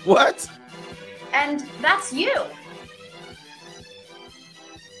 What? And that's you.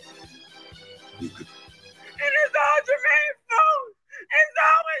 And it's all Jermaine's fault. It's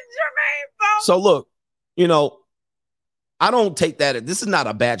always Jermaine's fault. So look, I don't take that. This is not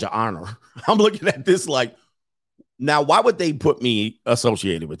a badge of honor. I'm looking at this like, now, why would they put me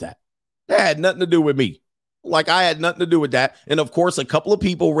associated with that? That had nothing to do with me. Like, I had nothing to do with that. And of course, a couple of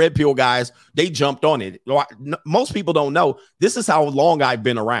people, Red Pill guys, they jumped on it. Most people don't know. This is how long I've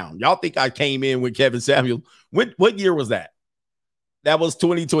been around. Y'all think I came in with Kevin Samuels. What year was that? That was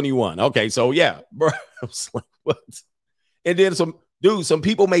 2021. Okay, so yeah, bro. I was like, what? And then some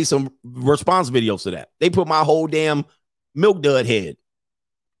people made some response videos to that. They put my whole damn milk dud head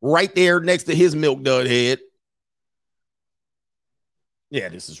right there next to his milk dud head. Yeah,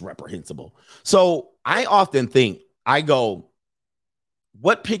 this is reprehensible. So I often think, I go,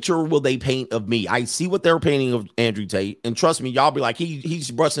 what picture will they paint of me? I see what they're painting of Andrew Tate, and trust me, y'all be like,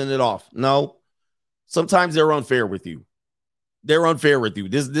 he's brushing it off. No, sometimes they're unfair with you. They're unfair with you.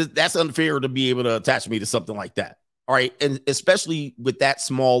 That's unfair to be able to attach me to something like that. All right, and especially with that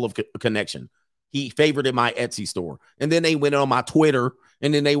small of a connection. He favorited my Etsy store, and then they went on my Twitter,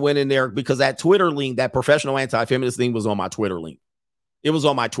 and then they went in there because that Twitter link, that professional anti-feminist thing, was on my Twitter link. It was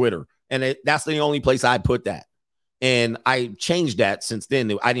on my Twitter, and that's the only place I put that. And I changed that since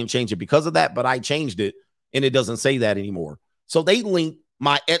then. I didn't change it because of that, but I changed it, and it doesn't say that anymore. So they linked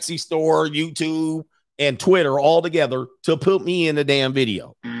my Etsy store, YouTube, and Twitter all together to put me in the damn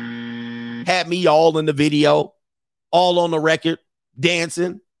video. Had me all in the video, all on the record,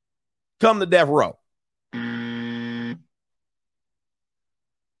 dancing. Come to death row.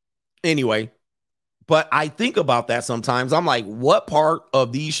 Anyway, but I think about that sometimes. I'm like, what part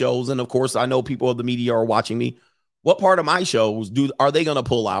of these shows, and of course, I know people of the media are watching me, what part of my shows are they going to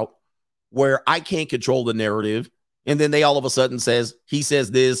pull out where I can't control the narrative? And then they all of a sudden he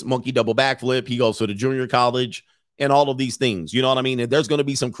says this, monkey double backflip, he goes to the junior college, and all of these things. You know what I mean? And there's going to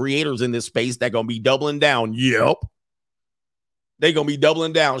be some creators in this space that are going to be doubling down. Yep. They're going to be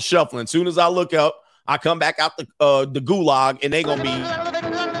doubling down, shuffling. As soon as I look up, I come back out the gulag, and they're going to be...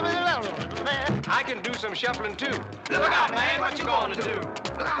 I can do some shuffling, too. Look out, man. What you going to do?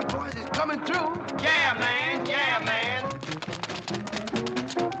 Look out, boys. It's coming through. Yeah, man. Yeah, man.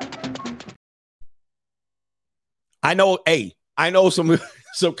 I know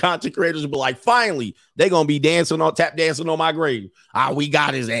some content creators will be like, finally, they're going to be tap dancing on my grave. We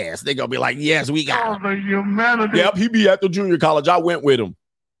got his ass. They're going to be like, yes, we got him. Humanity. Yep, he be at the junior college. I went with him.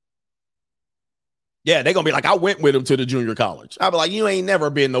 Yeah, they're going to be like, I went with him to the junior college. I'll be like, you ain't never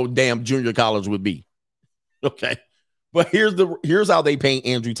been no damn junior college with me. Okay. But here's how they paint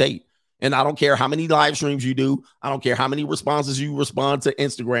Andrew Tate. And I don't care how many live streams you do. I don't care how many responses you respond to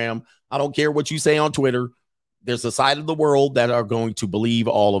Instagram. I don't care what you say on Twitter. There's a side of the world that are going to believe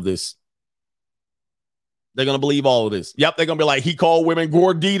all of this. They're going to believe all of this. Yep, they're going to be like, he called women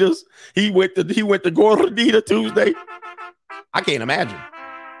gorditas. He went to Gordita Tuesday. I can't imagine.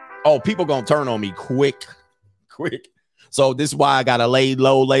 Oh, people going to turn on me quick. So this is why I got to lay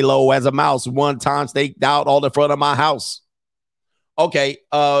low as a mouse. One time staked out all the front of my house. Okay,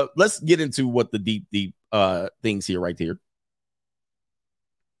 let's get into what the deep things here right here.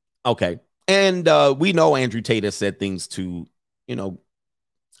 Okay. And we know Andrew Tate has said things to,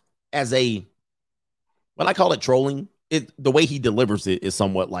 as a, what I call it, trolling. The way he delivers it is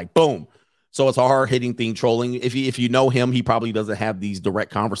somewhat like boom. So it's a hard-hitting thing, trolling. If you know him, he probably doesn't have these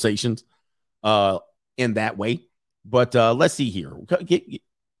direct conversations in that way. But let's see here.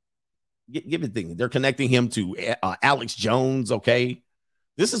 Give it thing. They're connecting him to Alex Jones. Okay,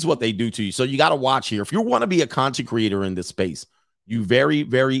 this is what they do to you. So you got to watch here. If you want to be a content creator in this space, you very,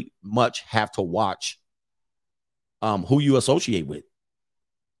 very much have to watch who you associate with.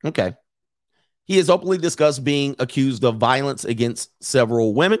 Okay. He has openly discussed being accused of violence against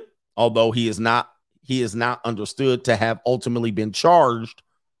several women, although he is not understood to have ultimately been charged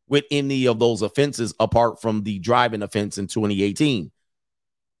with any of those offenses apart from the driving offense in 2018.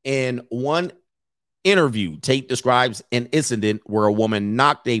 In one interview, Tate describes an incident where a woman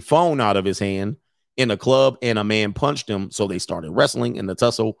knocked a phone out of his hand in a club and a man punched him, so they started wrestling. In the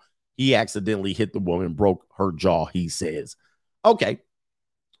tussle, he accidentally hit the woman, broke her jaw, he says. Okay.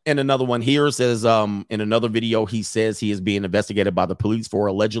 And another one here says, in another video, he says he is being investigated by the police for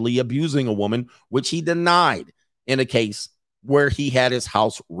allegedly abusing a woman, which he denied in a case where he had his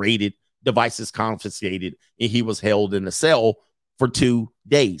house raided, devices confiscated, and he was held in a cell for 2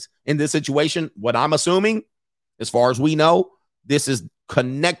 days. In this situation, what I'm assuming, as far as we know, this is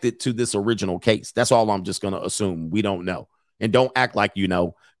connected to this original case. That's all I'm just going to assume. We don't know. And don't act like you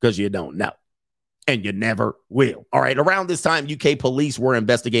know, because you don't know. And you never will. All right. Around this time, UK police were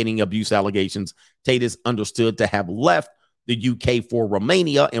investigating abuse allegations. Tate is understood to have left the UK for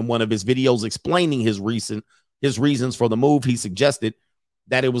Romania. In one of his videos explaining his reasons for the move, he suggested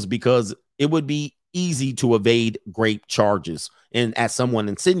that it was because it would be easy to evade rape charges. And as someone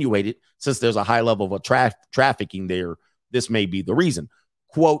insinuated, since there's a high level of trafficking there, this may be the reason.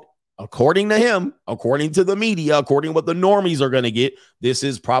 Quote, according to him, according to the media, according to what the normies are going to get, this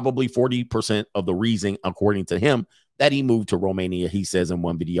is probably 40% of the reason, according to him, that he moved to Romania, he says in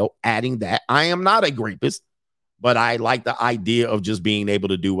one video, adding that I am not a rapist, but I like the idea of just being able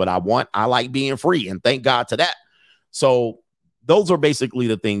to do what I want. I like being free, and thank God to that. So those are basically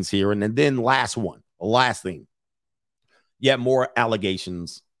the things here. And then last thing, yet more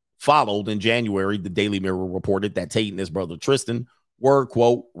allegations followed. In January, the Daily Mirror reported that Tate and his brother Tristan were,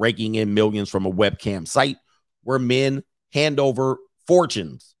 quote, raking in millions from a webcam site where men hand over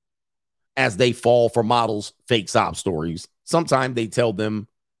fortunes as they fall for models' fake sob stories. Sometimes they tell them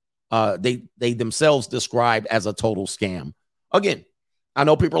they themselves describe as a total scam. Again, I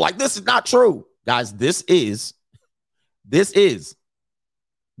know people are like, this is not true. Guys, this is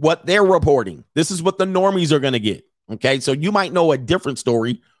what they're reporting. This is what the normies are going to get. Okay, so you might know a different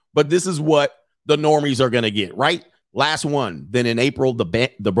story, but this is what the normies are going to get, right? Last one. Then in April,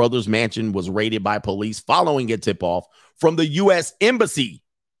 the brothers' mansion was raided by police following a tip-off from the U.S. Embassy.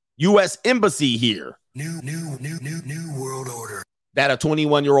 U.S. Embassy here. New world order. That a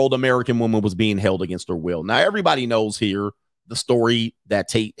 21-year-old American woman was being held against her will. Now, everybody knows here the story that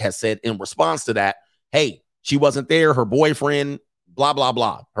Tate has said in response to that. Hey, she wasn't there. Her boyfriend, blah, blah,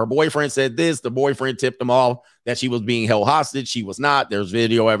 blah. Her boyfriend said this. The boyfriend tipped him off that she was being held hostage. She was not. There's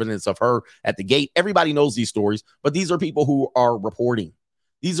video evidence of her at the gate. Everybody knows these stories, but these are people who are reporting.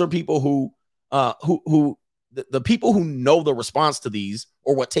 These are people who the people who know the response to these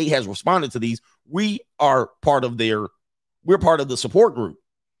or what Tate has responded to these. We are part of we're part of the support group,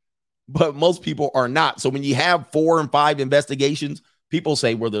 but most people are not. So when you have 4 and 5 investigations, people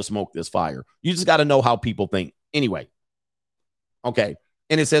say, where there's smoke, there's fire. You just got to know how people think. Anyway. Okay.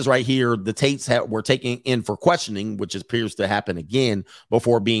 And it says right here, the Tates were taken in for questioning, which appears to happen again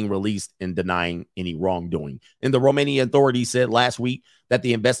before being released and denying any wrongdoing. And the Romanian authorities said last week that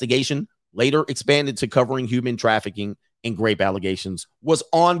the investigation, later expanded to covering human trafficking and rape allegations, was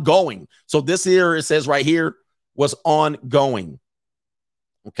ongoing. So this here, it says right here, was ongoing.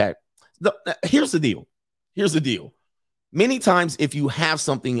 Okay. Here's the deal. Here's the deal. Many times, if you have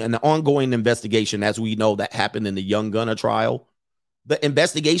something, an ongoing investigation, as we know that happened in the Young Gunna trial, the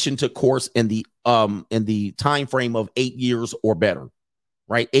investigation took course in the time frame of 8 years or better,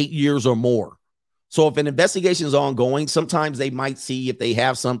 right? 8 years or more. So if an investigation is ongoing, sometimes they might see if they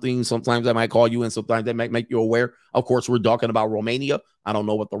have something. Sometimes they might call you and sometimes they might make you aware. Of course, we're talking about Romania. I don't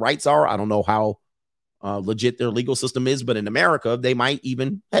know what the rights are. I don't know how legit their legal system is. But in America, they might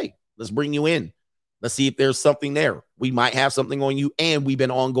even, hey, let's bring you in. Let's see if there's something there. We might have something on you, and we've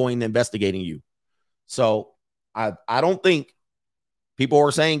been ongoing investigating you. So I don't think people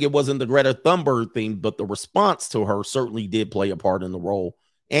are saying it wasn't the Greta Thunberg thing, but the response to her certainly did play a part in the role.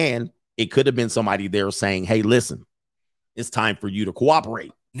 And it could have been somebody there saying, hey, listen, it's time for you to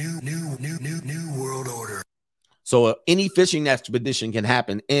cooperate. New world order. So any fishing expedition can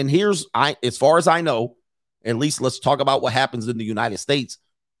happen. And as far as I know, at least let's talk about what happens in the United States.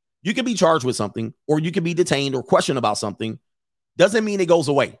 You can be charged with something, or you can be detained or questioned about something. Doesn't mean it goes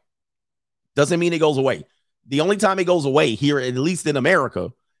away. Doesn't mean it goes away. The only time it goes away here, at least in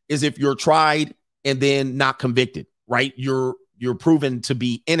America, is if you're tried and then not convicted, right? You're proven to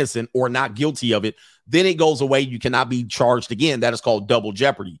be innocent or not guilty of it. Then it goes away. You cannot be charged again. That is called double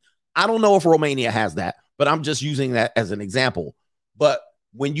jeopardy. I don't know if Romania has that, but I'm just using that as an example. But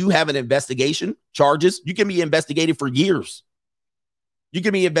when you have an investigation, charges, you can be investigated for years. You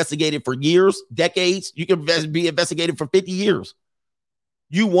can be investigated for years, decades. You can be investigated for 50 years.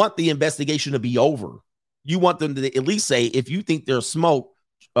 You want the investigation to be over. You want them to at least say, if you think there's smoke,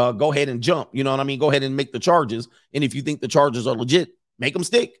 go ahead and jump. You know what I mean? Go ahead and make the charges. And if you think the charges are legit, make them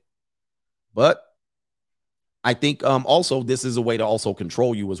stick. But I think also this is a way to also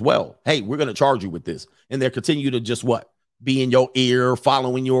control you as well. Hey, we're going to charge you with this. And they'll continue to just what? Be in your ear,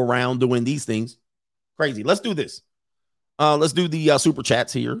 following you around, doing these things. Crazy. Let's do this. Let's do the super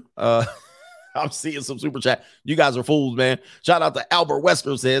chats here. I'm seeing some super chat. You guys are fools, man. Shout out to Albert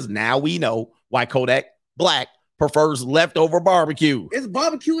Wesker says, now we know why Kodak Black prefers leftover barbecue. It's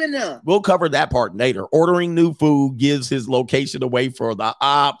barbecue in there. We'll cover that part later. Ordering new food gives his location away for the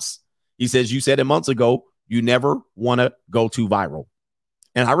ops. He says, you said it months ago, you never want to go too viral.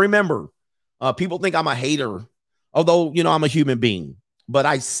 And I remember people think I'm a hater, although, you know, I'm a human being. But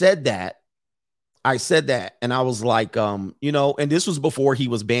I said that. And I was like, you know, and this was before he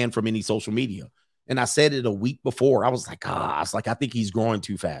was banned from any social media. And I said it a week before. I was like, I think he's growing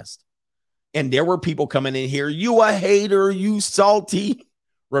too fast. And there were people coming in here, you a hater, you salty.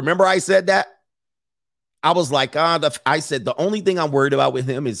 Remember I said that? I was like, I said the only thing I'm worried about with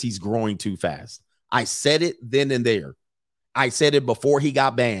him is he's growing too fast. I said it then and there. I said it before he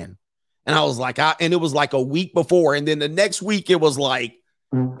got banned. And I was like, and it was like a week before. And then the next week it was like,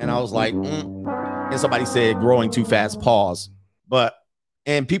 and I was like, And somebody said growing too fast, pause.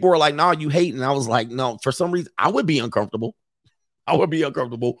 And people were like, no, you hate. And I was like, no, for some reason, I would be uncomfortable. I would be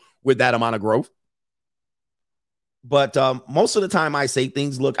uncomfortable with that amount of growth. But most of the time I say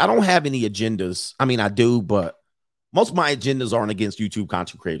things, look, I don't have any agendas. I mean, I do, but most of my agendas aren't against YouTube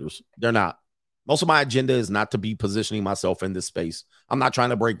content creators. They're not. Most of my agenda is not to be positioning myself in this space. I'm not trying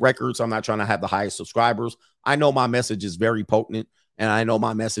to break records. I'm not trying to have the highest subscribers. I know my message is very potent. and I know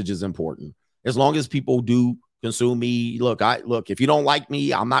my message is important. As long as people do consume me, look, if you don't like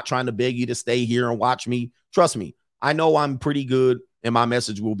me, I'm not trying to beg you to stay here and watch me. Trust me, I know I'm pretty good and my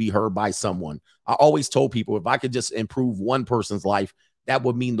message will be heard by someone. I always told people if I could just improve one person's life, that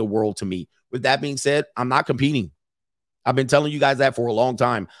would mean the world to me. With that being said, I'm not competing. I've been telling you guys that for a long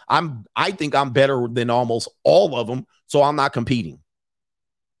time. I think I'm better than almost all of them, so I'm not competing.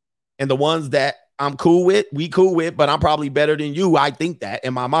 And the ones that I'm cool with, but I'm probably better than you. I think that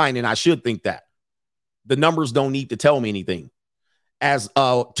in my mind, and I should think that. The numbers don't need to tell me anything. As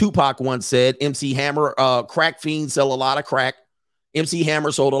Tupac once said, MC Hammer, crack fiends sell a lot of crack. MC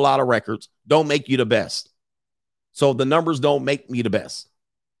Hammer sold a lot of records. Don't make you the best. So the numbers don't make me the best.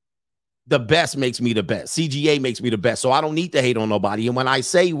 The best makes me the best. CGA makes me the best. So I don't need to hate on nobody. And when I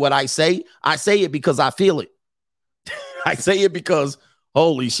say what I say it because I feel it. I say it because,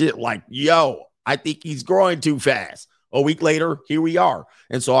 holy shit, like, yo, I think he's growing too fast. A week later, here we are.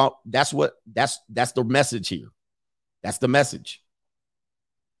 And so that's the message here. That's the message.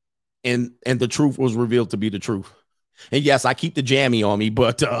 And the truth was revealed to be the truth. And yes, I keep the jammy on me,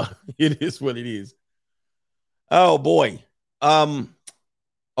 but it is what it is. Oh boy. I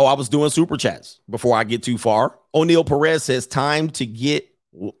was doing super chats before I get too far. O'Neal Perez says time to get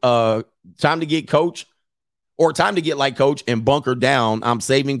coach or time to get like coach and bunker down. I'm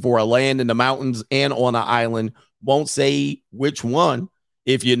saving for a land in the mountains and on an island. Won't say which one.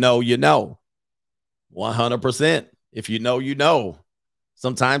 If you know, you know. 100%. If you know, you know.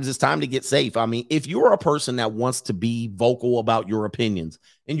 Sometimes it's time to get safe. I mean, if you're a person that wants to be vocal about your opinions,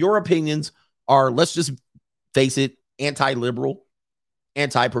 and your opinions are, let's just face it, anti-liberal,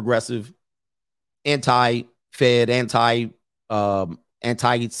 anti-progressive, anti-Fed,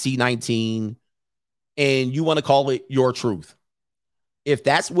 anti-C19, and you want to call it your truth. If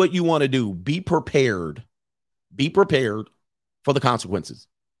that's what you want to do, be prepared. Be prepared for the consequences.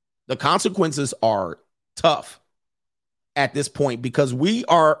 The consequences are tough at this point because we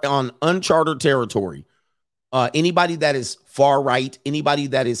are on uncharted territory. Anybody that is far right, anybody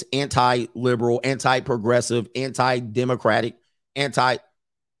that is anti-liberal, anti-progressive, anti-democratic,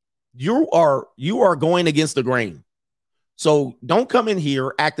 you are going against the grain. So don't come in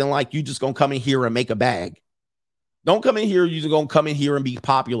here acting like you just gonna come in here and make a bag. Don't come in here, you're just gonna come in here and be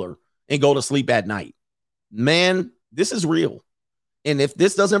popular and go to sleep at night. Man, this is real. And if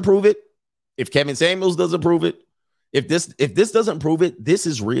this doesn't prove it, if Kevin Samuels doesn't prove it, if this doesn't prove it, this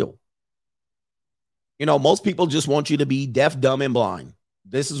is real. You know, most people just want you to be deaf, dumb, and blind.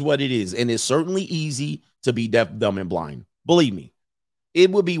 This is what it is. And it's certainly easy to be deaf, dumb, and blind. Believe me,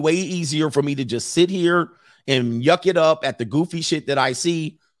 it would be way easier for me to just sit here and yuck it up at the goofy shit that I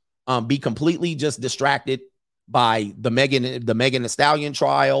see, be completely just distracted by the Megan Thee Stallion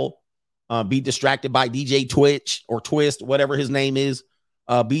trial, be distracted by DJ Twitch or Twist, whatever his name is,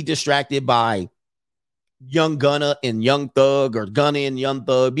 be distracted by Young Gunna and Young Thug or Gunna and Young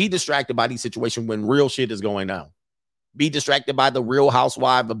Thug, be distracted by these situations when real shit is going down. Be distracted by the Real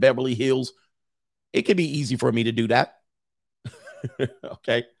Housewife of Beverly Hills. It could be easy for me to do that.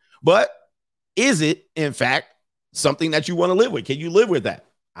 Okay. But is it, in fact, something that you want to live with? Can you live with that?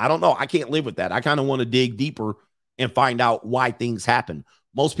 I don't know. I can't live with that. I kind of want to dig deeper and find out why things happen.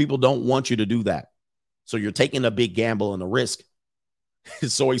 Most people don't want you to do that. So you're taking a big gamble and a risk.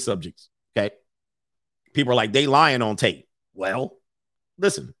 Soy subjects. Okay. People are like, they lying on tape. Well,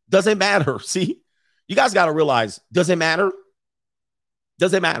 listen, doesn't matter. See, you guys got to realize, does it matter?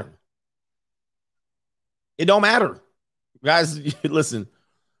 Does it matter? It don't matter. Guys, listen,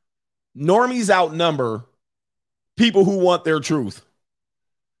 normies outnumber people who want their truth.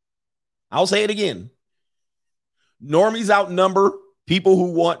 I'll say it again. Normies outnumber people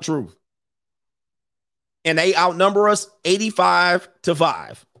who want truth. And they outnumber us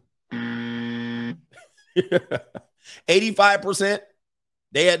 85-5. 85%.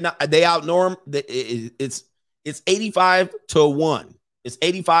 They outnorm. It's 85-1. It's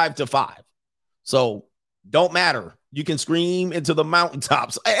 85-5. So don't matter. You can scream into the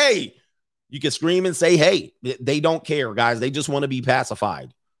mountaintops. Hey, you can scream and say, hey, they don't care, guys. They just want to be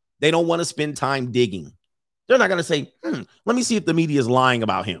pacified. They don't want to spend time digging. They're not going to say, let me see if the media is lying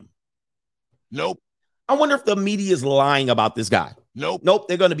about him. Nope. I wonder if the media is lying about this guy. Nope.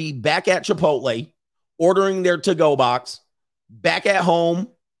 They're going to be back at Chipotle, ordering their to-go box, back at home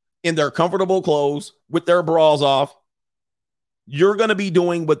in their comfortable clothes with their bras off. You're going to be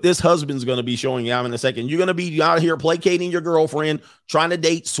doing what this husband's going to be showing you out in a second. You're going to be out here placating your girlfriend, trying to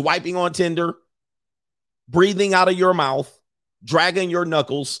date, swiping on Tinder, breathing out of your mouth, dragging your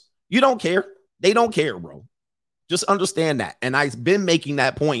knuckles. You don't care. They don't care, bro. Just understand that. And I've been making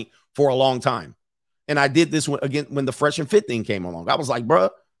that point for a long time. And I did this when the Fresh and Fit thing came along. I was like, bruh,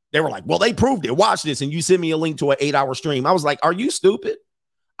 they were like, well, they proved it. Watch this. And you send me a link to an 8-hour stream. I was like, are you stupid?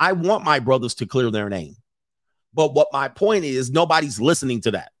 I want my brothers to clear their name. But what my point is, nobody's listening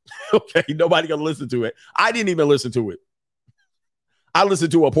to that. Okay, nobody gonna listen to it. I didn't even listen to it. I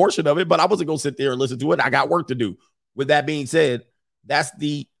listened to a portion of it, but I wasn't gonna sit there and listen to it. I got work to do. With that being said,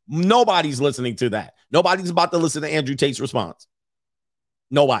 nobody's listening to that. Nobody's about to listen to Andrew Tate's response.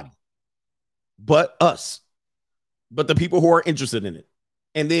 Nobody. But us. But the people who are interested in it.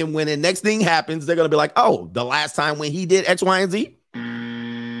 And then when the next thing happens, they're gonna be like, oh, the last time when he did X, Y, and Z.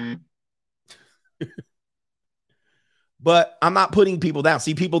 But I'm not putting people down.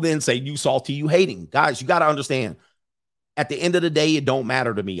 See, people then say, you salty, you hating. Guys, you got to understand. At the end of the day, it don't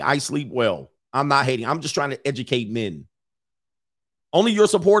matter to me. I sleep well. I'm not hating. I'm just trying to educate men. Only your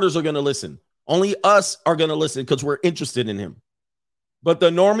supporters are going to listen. Only us are going to listen because we're interested in him. But the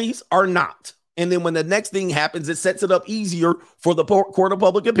normies are not. And then when the next thing happens, it sets it up easier for the court of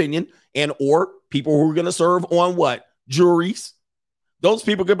public opinion and or people who are going to serve on what? Juries. Those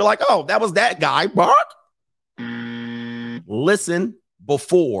people could be like, oh, that was that guy, Mark. Listen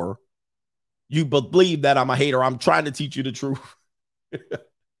before you believe that I'm a hater. I'm trying to teach you the truth.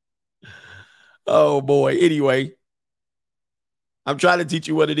 Oh, boy. Anyway, I'm trying to teach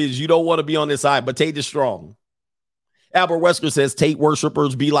you what it is. You don't want to be on this side, but Tate is strong. Albert Wesker says Tate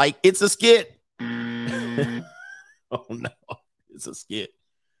worshipers be like, it's a skit. Oh, no. It's a skit.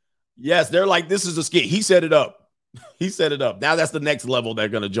 Yes, they're like, this is a skit. He set it up. He set it up. Now that's the next level they're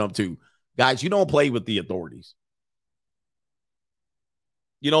going to jump to. Guys, you don't play with the authorities.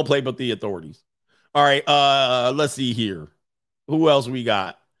 You don't play with the authorities. All right, let's see here. Who else we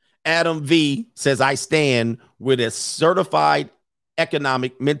got? Adam V says, I stand with a certified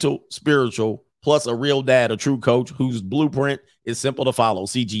economic, mental, spiritual, plus a real dad, a true coach whose blueprint is simple to follow.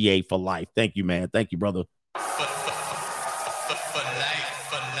 CGA for life. Thank you, man. Thank you, brother. For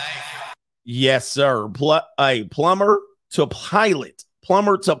life. Yes, sir. Plumber to pilot.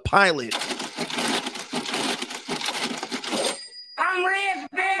 Plumber to pilot.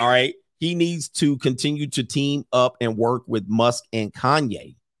 All right. He needs to continue to team up and work with Musk and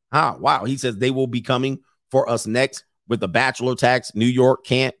Kanye. Wow. He says they will be coming for us next with the bachelor tax. New York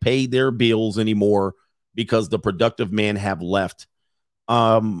can't pay their bills anymore because the productive men have left.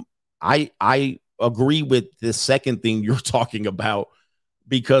 I agree with the second thing you're talking about,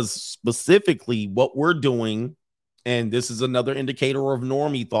 because specifically what we're doing, and this is another indicator of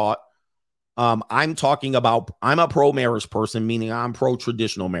normie thought. I'm talking about, I'm a pro-marriage person, meaning I'm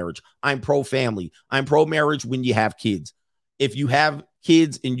pro-traditional marriage. I'm pro-family. I'm pro-marriage when you have kids. If you have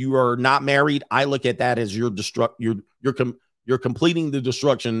kids and you are not married, I look at that as you're completing the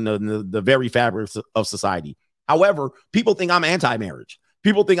destruction of the very fabric of society. However, people think I'm anti-marriage.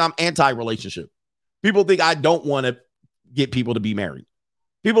 People think I'm anti-relationship. People think I don't want to get people to be married.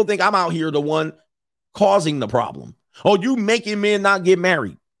 People think I'm out here the one causing the problem. Oh, you making men not get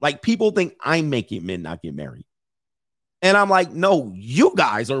married. Like, people think I'm making men not get married. And I'm like, no, you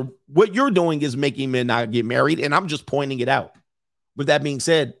guys are, what you're doing is making men not get married. And I'm just pointing it out. With that being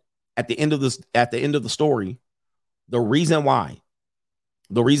said, at the end of the story, the reason why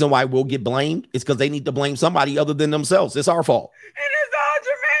we'll get blamed is because they need to blame somebody other than themselves. It's our fault. And it's all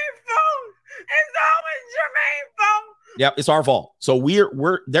Jermaine's fault. It's always Jermaine's fault. Yep, it's our fault. So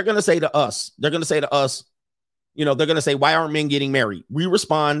they're going to say to us, you know, they're going to say, why aren't men getting married? We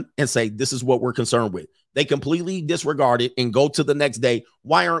respond and say, this is what we're concerned with. They completely disregard it and go to the next day.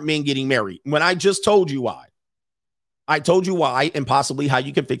 Why aren't men getting married? When I just told you why. I told you why and possibly how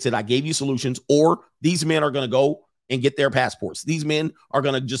you can fix it. I gave you solutions. Or these men are going to go and get their passports. These men are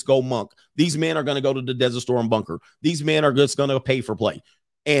going to just go monk. These men are going to go to the Desert Storm bunker. These men are just going to pay for play.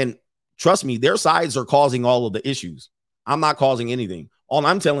 And trust me, their sides are causing all of the issues. I'm not causing anything. All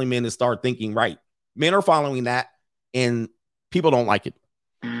I'm telling men is start thinking right. Men are following that, and people don't like it.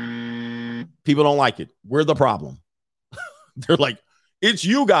 People don't like it. We're the problem. They're like, it's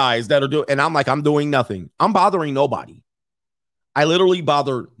you guys that are doing, and I'm like, I'm doing nothing. I'm bothering nobody. I literally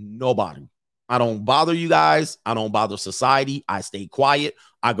bother nobody. I don't bother you guys. I don't bother society. I stay quiet.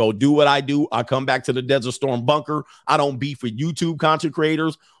 I go do what I do. I come back to the Desert Storm bunker. I don't beef with YouTube content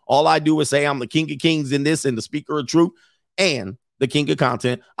creators. All I do is say I'm the king of kings in this and the speaker of truth and the king of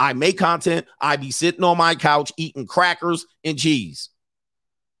content. I make content. I be sitting on my couch eating crackers and cheese.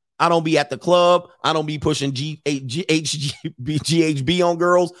 I don't be at the club. I don't be pushing GHB on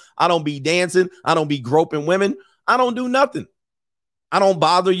girls. I don't be dancing. I don't be groping women. I don't do nothing. I don't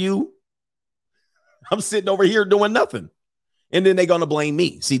bother you. I'm sitting over here doing nothing. And then they're going to blame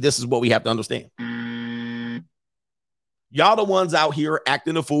me. See, this is what we have to understand. Y'all the ones out here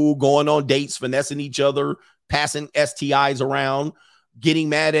acting a fool, going on dates, finessing each other, passing STIs around, getting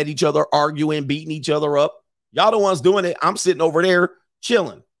mad at each other, arguing, beating each other up. Y'all the ones doing it. I'm sitting over there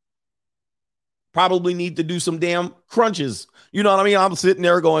chilling. Probably need to do some damn crunches. You know what I mean? I'm sitting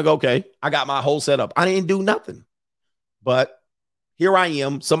there going, okay, I got my whole setup. I didn't do nothing. But here I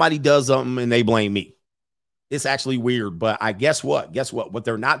am. Somebody does something and they blame me. It's actually weird. But I guess what? Guess what? What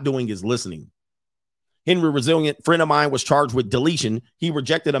they're not doing is listening. Henry Resilient, friend of mine, was charged with deletion. He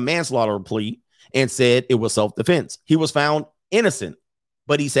rejected a manslaughter plea and said it was self-defense. He was found innocent,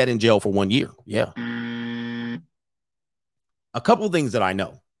 but he sat in jail for 1 year. Yeah. A couple of things that I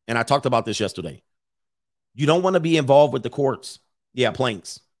know, and I talked about this yesterday. You don't want to be involved with the courts. Yeah,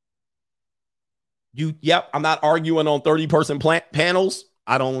 planks. I'm not arguing on 30-person panels.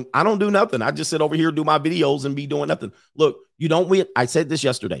 I don't do nothing. I just sit over here, do my videos, and be doing nothing. Look, I said this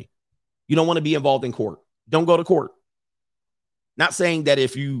yesterday. You don't want to be involved in court. Don't go to court. Not saying that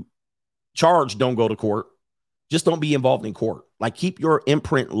if you charge, don't go to court. Just don't be involved in court. Like, keep your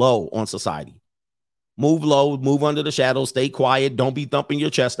imprint low on society. Move low, move under the shadows, stay quiet. Don't be thumping your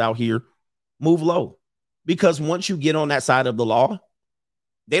chest out here. Move low. Because once you get on that side of the law,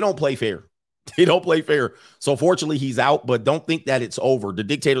 they don't play fair. They don't play fair. So fortunately, he's out, but don't think that it's over. The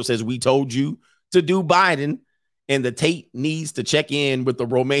dictator says, we told you to do Biden, and the Tate needs to check in with the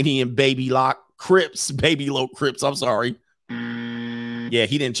Romanian baby lock Crips, I'm sorry. Yeah,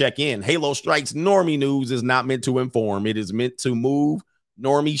 he didn't check in. Halo Strikes Normie News is not meant to inform. It is meant to move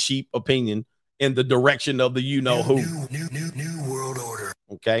Normie sheep opinion in the direction of the you-know-who. New world order.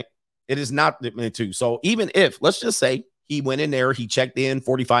 Okay? It is not meant to. So even if, let's just say, he went in there, he checked in,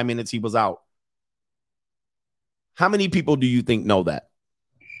 45 minutes, he was out. How many people do you think know that?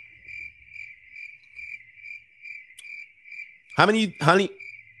 How many, honey?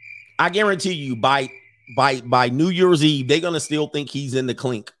 I guarantee you by New Year's Eve, they're going to still think he's in the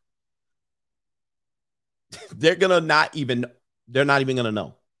clink. They're not even going to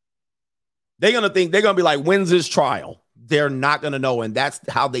know. They're going to be like, when's this trial? They're not going to know. And that's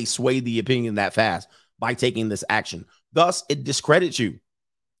how they sway the opinion that fast, by taking this action. Thus, it discredits you.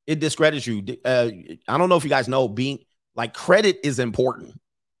 It discredits you. I don't know if you guys know, being like, credit is important.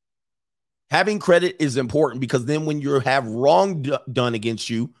 Having credit is important, because then when you have wrong done against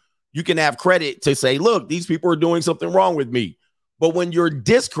you, you can have credit to say, look, these people are doing something wrong with me. But when you're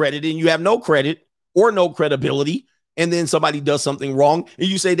discredited and you have no credit or no credibility, and then somebody does something wrong and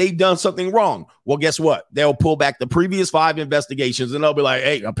you say they've done something wrong, well, guess what? They'll pull back the previous 5 investigations and they'll be like,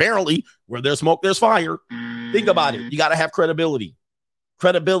 hey, apparently where there's smoke, there's fire. Think about it. You got to have credibility.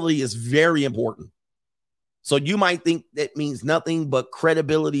 Credibility is very important. So you might think that means nothing, but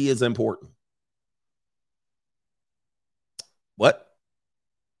credibility is important. What?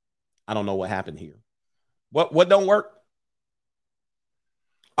 I don't know what happened here. What don't work?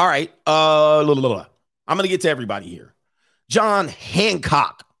 All right. I'm going to get to everybody here. John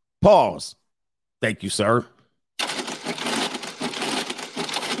Hancock. Pause. Thank you, sir.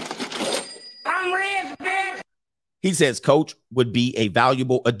 I'm rich, bitch. He says Coach would be a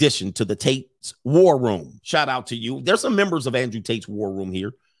valuable addition to the Tate's War Room. Shout out to you. There's some members of Andrew Tate's War Room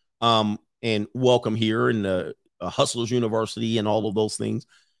here. And welcome here in the Hustlers University and all of those things.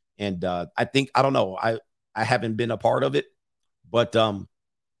 And I don't know. I haven't been a part of it, but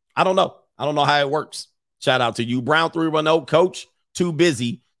I don't know. I don't know how it works. Shout out to you. Brown 310, Coach, too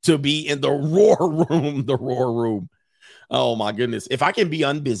busy to be in the Roar Room. The Roar Room. Oh, my goodness. If I can be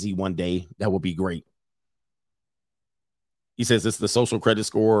unbusy one day, that would be great. He says it's the social credit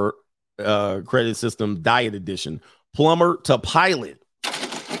score credit system diet edition. Plumber to pilot.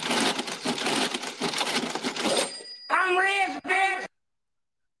 I'm rich,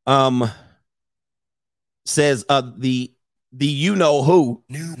 bitch. Says the you-know-who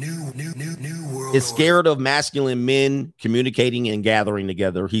New world is scared of masculine men communicating and gathering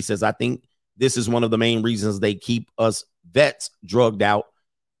together. He says, I think this is one of the main reasons they keep us vets drugged out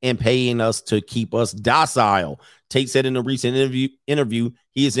and paying us to keep us docile. Tate said in a recent interview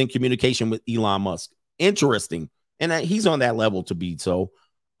he is in communication with Elon Musk. Interesting. And he's on that level to be. So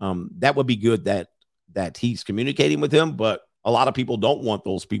that would be good that he's communicating with him. But a lot of people don't want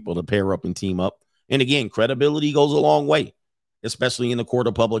those people to pair up and team up. And again, credibility goes a long way, especially in the court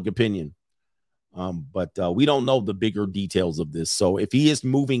of public opinion. But we don't know the bigger details of this. So if he is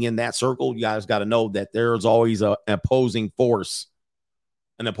moving in that circle, you guys got to know that there's always an opposing force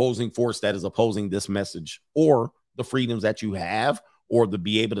that is opposing this message or the freedoms that you have, or to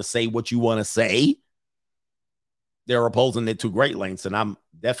be able to say what you want to say. They're opposing it to great lengths. And I'm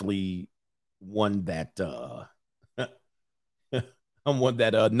definitely one that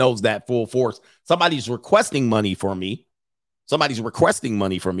knows that full force. Somebody's requesting money for me. Somebody's requesting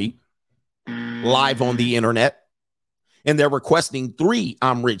money from me live on the internet. And they're requesting 3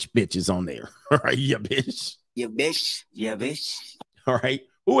 I'm rich bitches on there. All right, yeah, bitch. Yeah, bitch. Yeah, bitch. All right.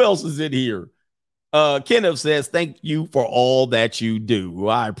 Who else is in here? Kenneth says, thank you for all that you do.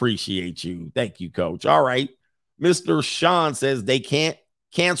 I appreciate you. Thank you, coach. All right. Mr. Sean says they can't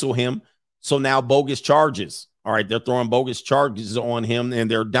cancel him. So now bogus charges. All right. They're throwing bogus charges on him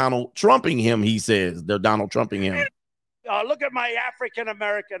and they're Donald Trumping him. He says they're Donald Trumping him. Look at my African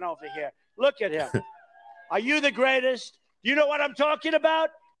American over here. Look at him. Are you the greatest? You know what I'm talking about?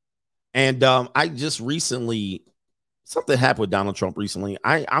 And I just recently, something happened with Donald Trump recently.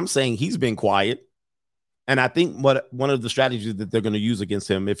 I'm saying he's been quiet. And I think one of the strategies that they're going to use against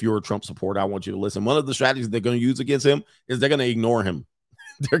him, if you're a Trump supporter, I want you to listen. One of the strategies they're going to use against him is they're going to ignore him.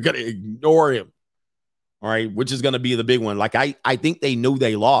 They're going to ignore him. All right, which is going to be the big one. Like, I think they knew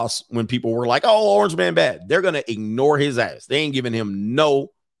they lost when people were like, oh, Orange Man bad. They're going to ignore his ass. They ain't giving him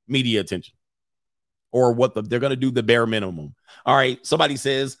no media attention. Or they're going to do the bare minimum. All right. Somebody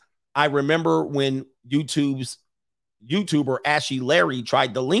says, I remember when YouTuber Ashy Larry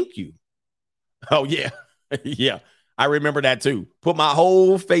tried to link you. Oh, yeah. Yeah. I remember that too. Put my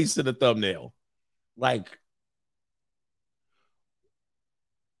whole face in the thumbnail. Like,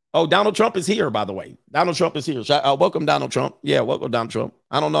 oh, Donald Trump is here, by the way. Donald Trump is here. Welcome, Donald Trump. Yeah, welcome, Donald Trump.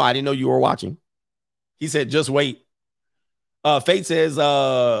 I don't know. I didn't know you were watching. He said, just wait. Fate says,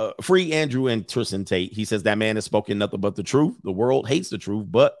 free Andrew and Tristan Tate. He says that man has spoken nothing but the truth. The world hates the truth,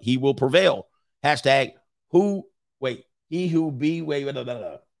 but he will prevail. Hashtag he who be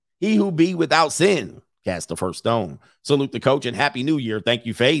without sin cast the first stone. Salute the coach and happy new year. Thank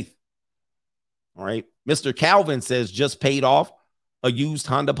you, Faith. All right. Mr. Calvin says just paid off a used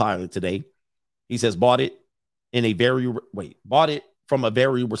Honda Pilot today. He says bought it from a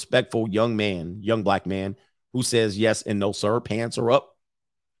very respectful young black man who says yes and no, sir. Pants are up.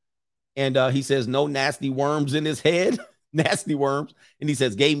 And he says no nasty worms in his head. Nasty worms. And he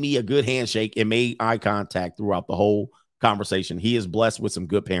says gave me a good handshake and made eye contact throughout the whole conversation. He is blessed with some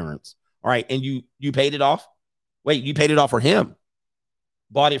good parents. All right. And you paid it off? Wait, you paid it off for him.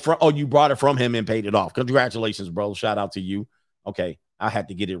 You brought it from him and paid it off. Congratulations, bro. Shout out to you. Okay. I had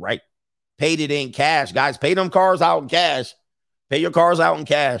to get it right. Paid it in cash. Guys, pay them cars out in cash. Pay your cars out in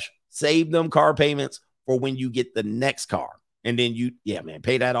cash. Save them car payments for when you get the next car. And then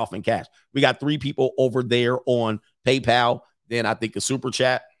pay that off in cash. We got 3 people over there on PayPal. Then I think a super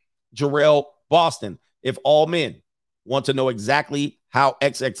chat. Jarrell Boston. If all men want to know exactly how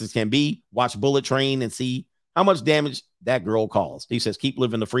XXs can be, watch Bullet Train and see how much damage that girl caused. He says, keep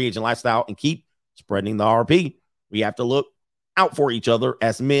living the free agent lifestyle and keep spreading the RP. We have to look out for each other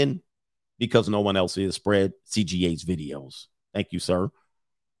as men because no one else is. Spread CGA's videos. Thank you, sir.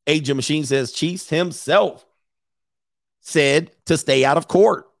 Agent Machine says Chiefs himself said to stay out of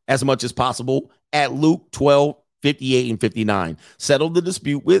court as much as possible at Luke 12:58-59. Settle the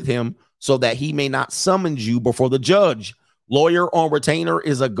dispute with him so that he may not summons you before the judge. Lawyer on retainer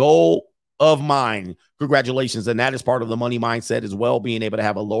is a goal of mine. Congratulations. And that is part of the money mindset as well, being able to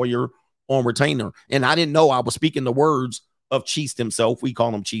have a lawyer on retainer. And I didn't know I was speaking the words of Chiefs himself. We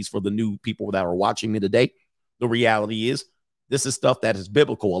call him Chiefs for the new people that are watching me today. The reality is this is stuff that is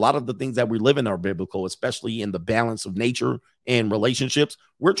biblical. A lot of the things that we live in are biblical, especially in the balance of nature and relationships.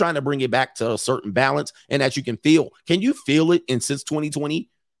 We're trying to bring it back to a certain balance. And as you can you feel it? And since 2020,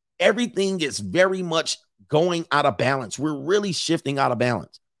 everything is very much going out of balance. We're really shifting out of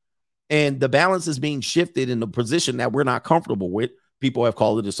balance. And the balance is being shifted in the position that we're not comfortable with. People have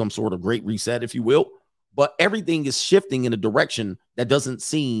called it as some sort of great reset, if you will. But everything is shifting in a direction that doesn't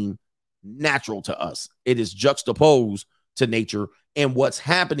seem natural to us. It is juxtaposed to nature. And what's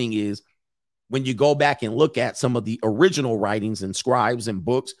happening is when you go back and look at some of the original writings and scribes and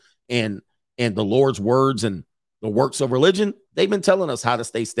books and the Lord's words and the works of religion, they've been telling us how to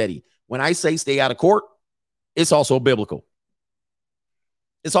stay steady. When I say stay out of court, it's also biblical.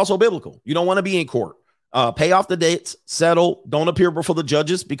 It's also biblical. You don't want to be in court. Pay off the debts, settle, don't appear before the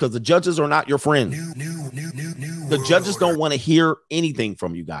judges because the judges are not your friends. The judges don't want to hear anything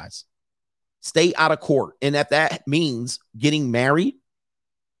from you guys. Stay out of court. And if that means getting married,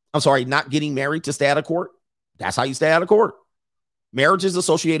 not getting married to stay out of court, that's how you stay out of court. Marriage is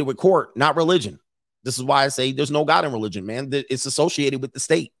associated with court, not religion. This is why I say there's no God in religion, man. It's associated with the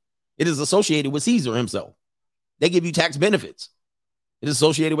state. It is associated with Caesar himself. They give you tax benefits. It is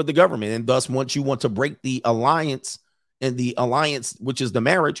associated with the government. And thus, once you want to break the alliance and the alliance, which is the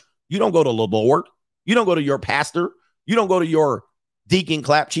marriage, you don't go to the Lord. You don't go to your pastor. You don't go to your deacon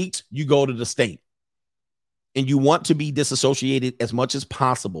clap cheeks. You go to the state. And you want to be disassociated as much as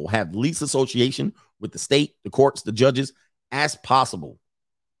possible. Have least association with the state, the courts, the judges, as possible.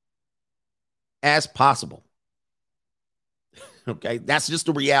 As possible. Okay, that's just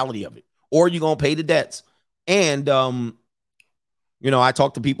the reality of it. Or you're going to pay the debts. And, I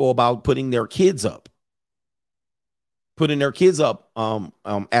talk to people about putting their kids up.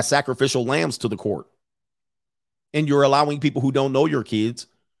 As sacrificial lambs to the court. And you're allowing people who don't know your kids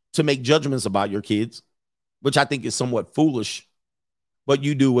to make judgments about your kids, which I think is somewhat foolish. But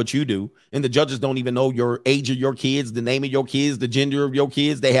you do what you do. And the judges don't even know your age of your kids, the name of your kids, the gender of your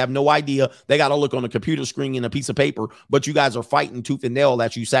kids. They have no idea. They got to look on a computer screen and a piece of paper. But you guys are fighting tooth and nail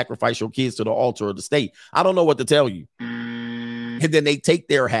that you sacrifice your kids to the altar of the state. I don't know what to tell you. And then they take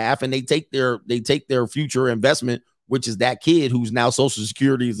their half and they take their future investment, which is that kid who's now Social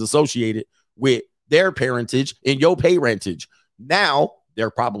Security is associated with their parentage and your parentage. Now they're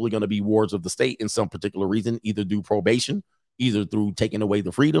probably going to be wards of the state in some particular reason, either through probation, either through taking away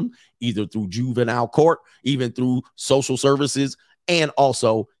the freedom, either through juvenile court, even through social services, and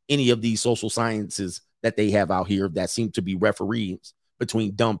also any of these social sciences that they have out here that seem to be referees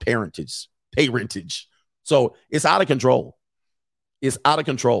between dumb parentage. So it's out of control. It's out of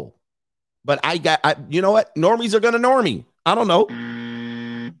control. But you know what? Normies are going to normie. I don't know.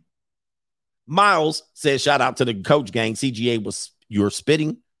 Miles says, shout out to the coach gang. CGA you're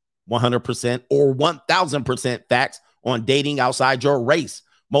spitting 100% or 1000% facts on dating outside your race.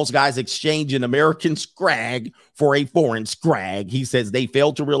 Most guys exchange an American scrag for a foreign scrag. He says they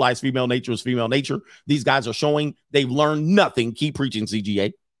failed to realize female nature is female nature. These guys are showing they've learned nothing. Keep preaching,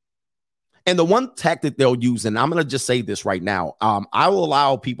 CGA. And the one tactic they'll use, and I'm going to just say this right now, I will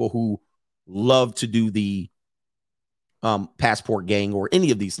allow people who love to do the passport gang or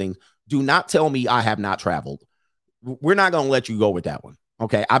any of these things, do not tell me I have not traveled. We're not going to let you go with that one.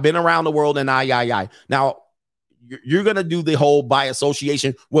 Okay, I've been around the world and Now, you're going to do the whole by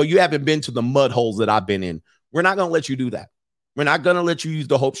association. Well, you haven't been to the mud holes that I've been in. We're not going to let you do that. We're not going to let you use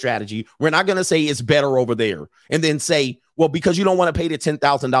the hope strategy. We're not going to say it's better over there and then say, well, because you don't want to pay the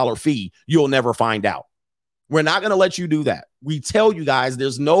 $10,000 fee, you'll never find out. We're not going to let you do that. We tell you guys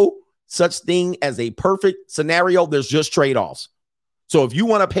there's no such thing as a perfect scenario. There's just trade-offs. So if you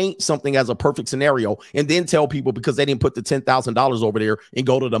want to paint something as a perfect scenario and then tell people because they didn't put the $10,000 over there and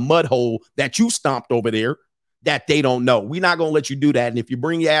go to the mud hole that you stomped over there, that they don't know. We're not going to let you do that. And if you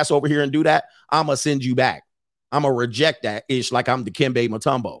bring your ass over here and do that, I'm going to send you back. I'm going to reject that ish like I'm Dikembe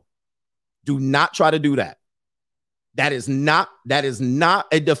Mutombo. Do not try to do that. That is not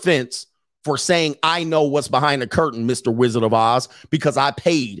a defense for saying I know what's behind the curtain, Mr. Wizard of Oz, because I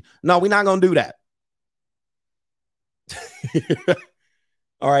paid. No, we're not going to do that.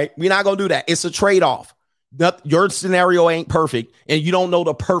 All right. We're not going to do that. It's a trade-off. Your scenario ain't perfect, and you don't know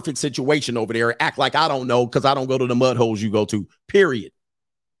the perfect situation over there. Act like I don't know because I don't go to the mud holes you go to, period.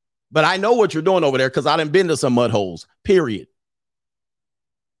 But I know what you're doing over there because I done been to some mud holes, period.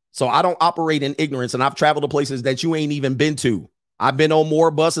 So I don't operate in ignorance, and I've traveled to places that you ain't even been to. I've been on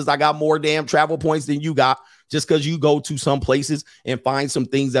more buses. I got more damn travel points than you got just because you go to some places and find some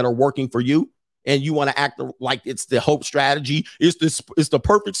things that are working for you. And you want to act like it's the hope strategy. It's the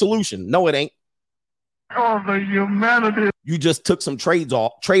perfect solution. No, it ain't. Oh, the humanity. You just took some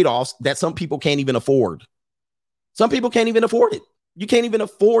trade-offs that some people can't even afford. Some people can't even afford it. You can't even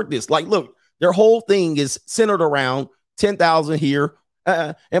afford this. Like, look, their whole thing is centered around 10,000 here.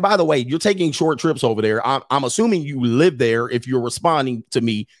 And by the way, you're taking short trips over there. I'm assuming you live there if you're responding to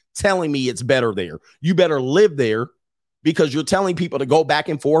me, telling me it's better there. You better live there because you're telling people to go back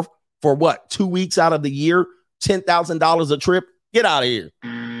and forth for what? 2 weeks out of the year, $10,000 a trip. Get out of here.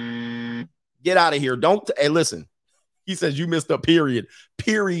 Get out of here. Hey, listen, he says you missed a period.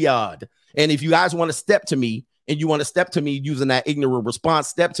 And if you guys want to step to me and you want to step to me using that ignorant response,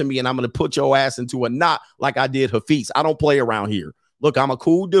 step to me and I'm going to put your ass into a knot like I did Hafiz. I don't play around here. Look, I'm a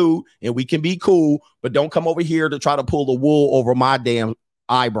cool dude and we can be cool, but don't come over here to try to pull the wool over my damn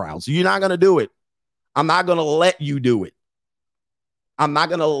eyebrows. You're not going to do it. I'm not going to let you do it. I'm not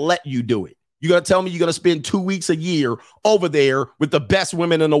going to let you do it. You're going to tell me you're going to spend 2 weeks a year over there with the best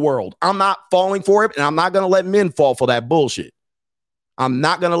women in the world. I'm not falling for it, and I'm not going to let men fall for that bullshit. I'm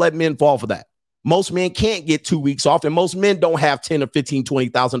not going to let men fall for that. Most men can't get 2 weeks off, and most men don't have $10,000 or $15,000,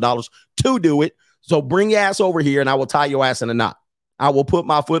 $20,000 to do it. So bring your ass over here, and I will tie your ass in a knot. I will put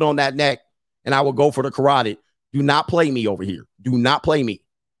my foot on that neck, and I will go for the karate. Do not play me over here. Do not play me.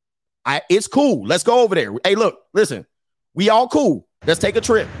 It's cool. Let's go over there. Hey, look, listen. We all cool. Let's take a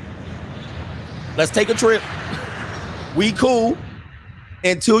trip. Let's take a trip. We cool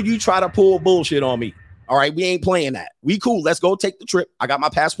until you try to pull bullshit on me. All right, we ain't playing that. We cool. Let's go take the trip. I got my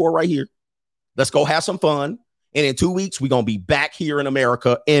passport right here. Let's go have some fun. And in 2 weeks, we're going to be back here in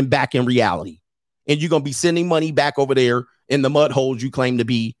America and back in reality. And you're going to be sending money back over there in the mud holes you claim to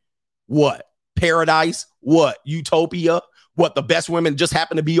be what? Paradise? What? Utopia? What? The best women just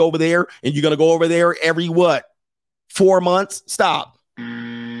happen to be over there and you're going to go over there every what? 4 months? Stop.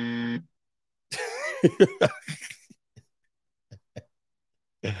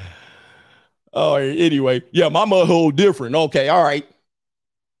 Oh, anyway. Yeah, my mud hole different. Okay, all right.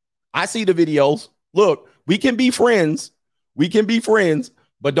 I see the videos. Look, we can be friends. We can be friends,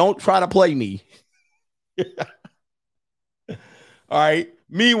 but don't try to play me. All right.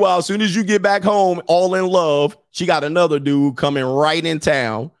 Meanwhile, as soon as you get back home, all in love, she got another dude coming right in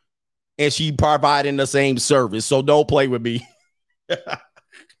town and she providing the same service. So don't play with me.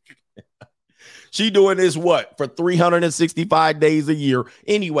 She doing this what? For 365 days a year.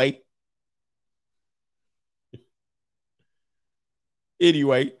 Anyway,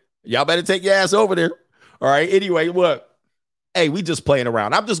 y'all better take your ass over there. All right. Anyway, what? Hey, we just playing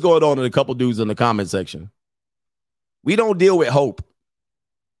around. I'm just going on to a couple dudes in the comment section. We don't deal with hope.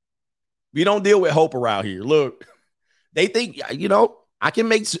 We don't deal with hope around here. Look, they think, I can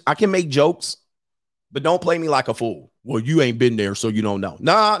make jokes, but don't play me like a fool. Well, you ain't been there, so you don't know.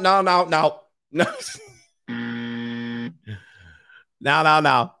 No. No.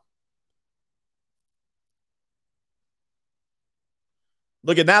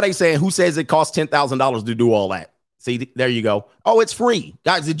 Look at now they saying, who says it costs $10,000 to do all that? See, there you go. Oh, it's free.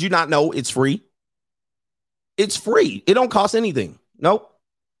 Guys, did you not know it's free? It's free. It don't cost anything. Nope.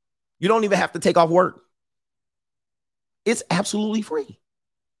 You don't even have to take off work. It's absolutely free.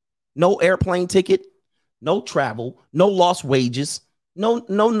 No airplane ticket, no travel, no lost wages, no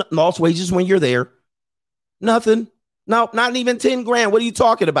lost wages when you're there. Nothing. No, not even 10 grand. What are you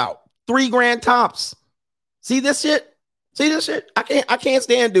talking about? 3 grand tops. See this shit? I can't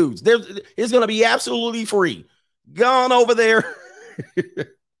stand dudes. It's going to be absolutely free. Gone over there.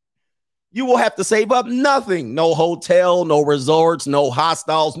 You will have to save up nothing. No hotel, no resorts, no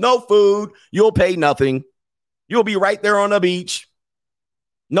hostels, no food. You'll pay nothing. You'll be right there on the beach.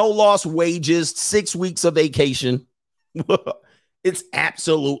 No lost wages, 6 weeks of vacation. It's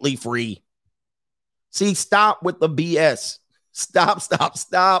absolutely free. See, stop with the BS. Stop.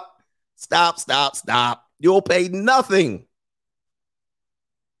 You'll pay nothing.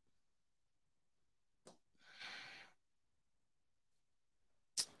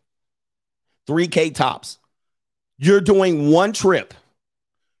 $3K tops. You're doing one trip.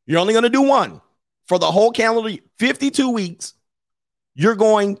 You're only going to do one for the whole calendar, 52 weeks. You're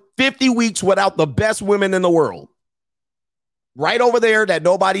going 50 weeks without the best women in the world. Right over there that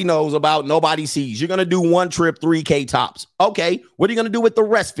nobody knows about, nobody sees. You're going to do one trip, 3K tops. Okay, what are you going to do with the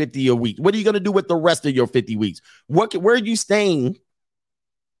rest 50 a week? What are you going to do with the rest of your 50 weeks? Where are you staying?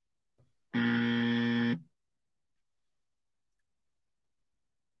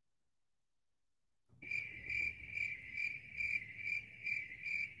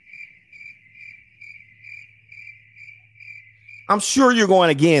 I'm sure you're going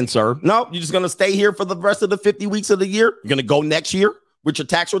again, sir. No, you're just going to stay here for the rest of the 50 weeks of the year. You're going to go next year with your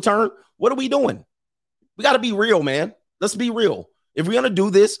tax return. What are we doing? We got to be real, man. Let's be real. If we're going to do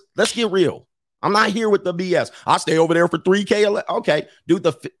this, let's get real. I'm not here with the BS. I'll stay over there for 3K. Okay, dude.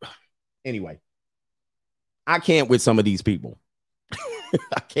 Anyway, I can't with some of these people.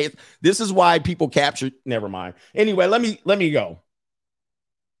 I can't. This is why people capture. Never mind. Anyway, let me go.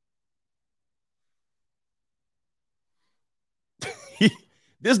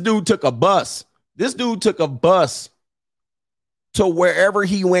 This dude took a bus. To wherever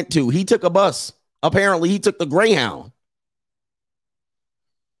he went to. He took a bus. Apparently, he took the Greyhound.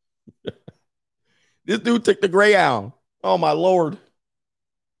 This dude took the Greyhound. Oh, my Lord.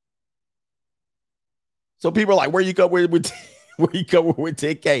 So people are like, where you go with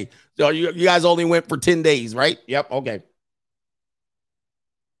 10K? So you guys only went for 10 days, right? Yep. Okay.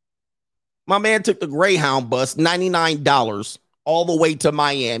 My man took the Greyhound bus, $99. All the way to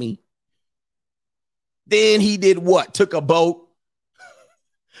Miami. Then he did what? Took a boat.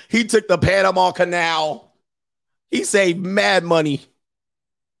 He took the Panama Canal. He saved mad money.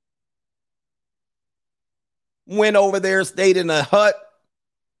 Went over there, stayed in a hut.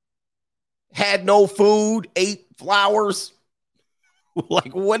 Had no food, ate flowers.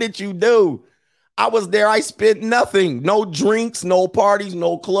 Like, what did you do? I was there. I spent nothing. No drinks, no parties,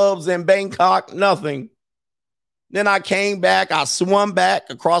 no clubs in Bangkok, nothing. Then I came back. I swam back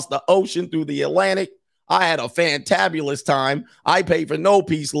across the ocean through the Atlantic. I had a fantabulous time. I paid for no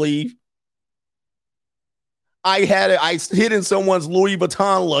peace leave. I hid in someone's Louis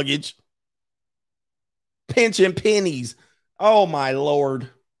Vuitton luggage. Pinching pennies. Oh, my Lord.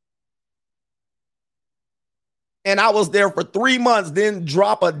 And I was there for 3 months, didn't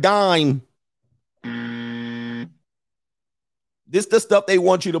drop a dime. This the stuff they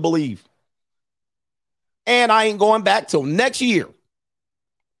want you to believe. And I ain't going back till next year.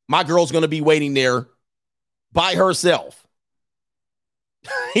 My girl's going to be waiting there by herself.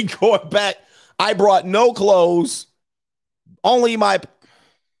 I ain't going back. I brought no clothes. Only my...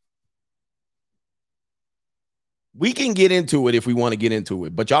 We can get into it if we want to get into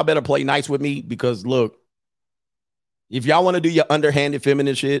it. But y'all better play nice with me because, look, if y'all want to do your underhanded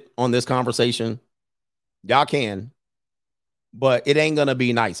feminine shit on this conversation, y'all can. But it ain't going to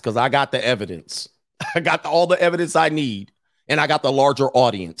be nice because I got the evidence. I got all the evidence I need. And I got the larger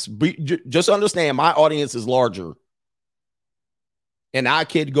audience. Just understand, my audience is larger. And I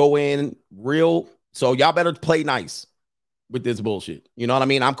could go in real. So y'all better play nice with this bullshit. You know what I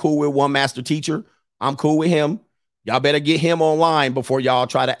mean? I'm cool with one master teacher. I'm cool with him. Y'all better get him online before y'all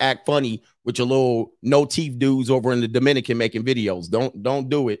try to act funny with your little no teeth dudes over in the Dominican making videos. Don't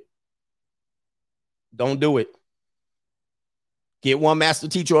do it. Don't do it. Get one master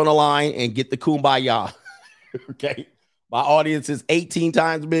teacher on the line and get the kumbaya. Okay. My audience is 18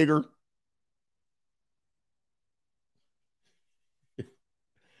 times bigger.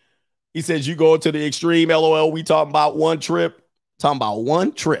 He says, you go to the extreme, LOL. We talking about one trip. Talking about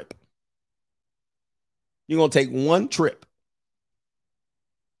one trip. You're going to take one trip.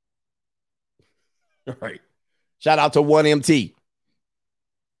 All right. Shout out to 1MT.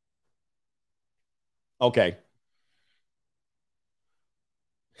 Okay.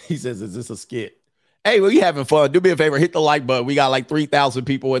 He says, is this a skit? Hey, well, you having fun. Do me a favor. Hit the like button. We got like 3,000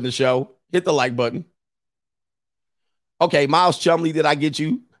 people in the show. Hit the like button. Okay, Miles Chumley, did I get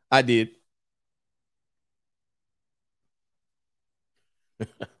you? I did.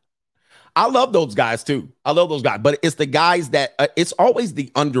 I love those guys too. I love those guys. But it's the guys that, it's always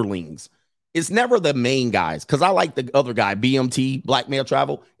the underlings. It's never the main guys. Because I like the other guy, BMT, Black Male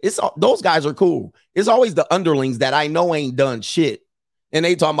Travel. Those guys are cool. It's always the underlings that I know ain't done shit. And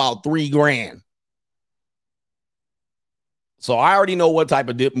they talking about $3,000. So I already know what type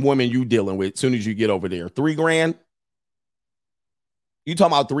of women you dealing with as soon as you get over there. $3,000. You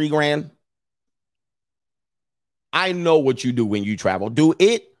talking about $3,000? I know what you do when you travel.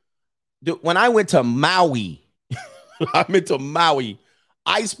 When I went to Maui, I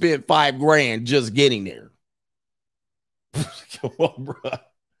spent $5,000 just getting there. Come on, bro.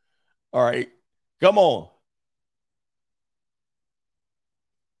 All right. Come on.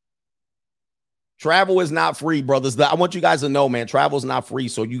 Travel is not free, brothers. I want you guys to know, man, travel is not free.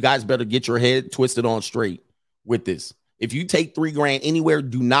 So you guys better get your head twisted on straight with this. If you take $3,000 anywhere,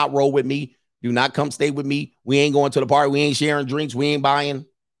 do not roll with me. Do not come stay with me. We ain't going to the party. We ain't sharing drinks. We ain't buying.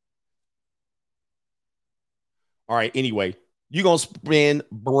 All right. Anyway, you're going to spend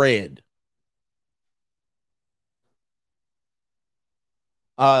bread.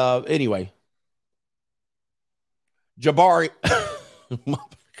 Anyway. Jabari.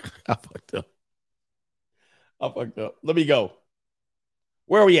 I fucked up. Let me go.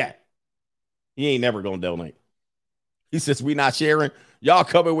 Where are we at? He ain't never going to donate. He says, we not sharing. Y'all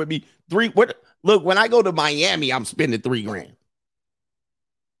coming with me. Look, when I go to Miami, I'm spending $3,000.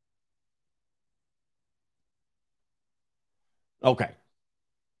 Okay.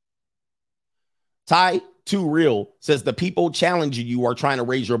 Ty Too Real says the people challenging you are trying to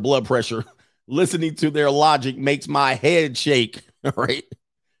raise your blood pressure. Listening to their logic makes my head shake. All right.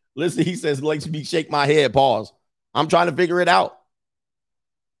 Listen, he says, makes me shake my head. Pause. I'm trying to figure it out.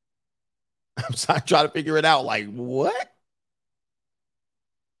 I'm trying to figure it out. Like, what?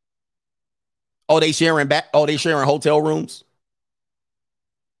 Oh, they sharing hotel rooms?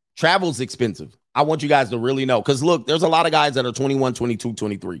 Travel's expensive. I want you guys to really know. Because look, there's a lot of guys that are 21, 22,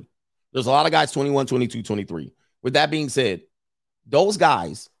 23. There's a lot of guys 21, 22, 23. With that being said, those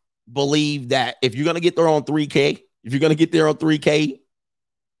guys believe that if you're going to get there on 3K,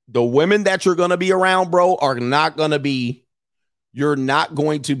 the women that you're going to be around, bro, you're not going to be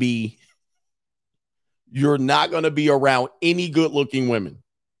around any good looking women.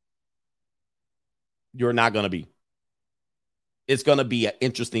 You're not going to be. It's going to be an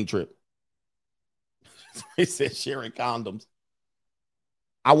interesting trip. He said sharing condoms.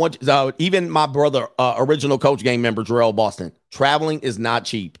 I want even my brother, original Coach Game member, Jarrell Boston. Traveling is not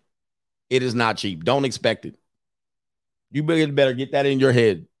cheap. It is not cheap. Don't expect it. You better get that in your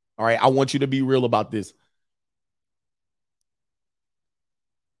head. All right. I want you to be real about this.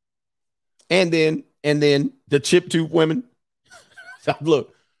 And then the chip tube women.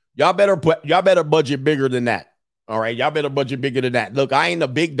 Look, y'all better budget bigger than that. All right. Y'all better budget bigger than that. Look, I ain't a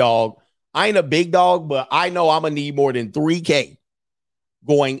big dog, but I know I'm going to need more than $3K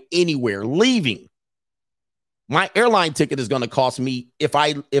going anywhere, leaving. My airline ticket is going to cost me if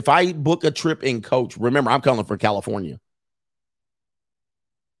I book a trip in coach. Remember, I'm coming from California.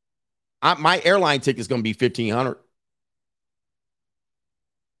 My airline ticket is going to be $1,500.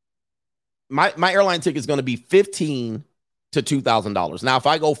 My airline ticket is going to be $1,500 to $2,000. Now, if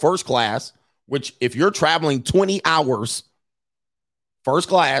I go first class, which if you're traveling 20 hours first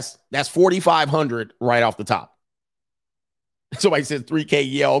class, that's $4,500 right off the top. Somebody said $3,000.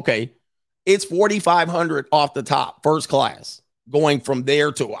 Yeah, okay. It's $4,500 off the top, first class. Going from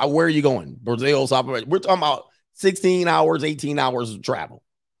there to where are you going? Brazil, South America. We're talking about 16 hours, 18 hours of travel.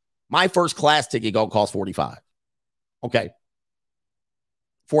 My first class ticket gonna cost $45,000. Okay,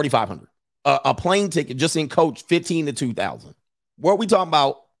 $4,500. A plane ticket just in coach $15,000 to $2,000. What we talking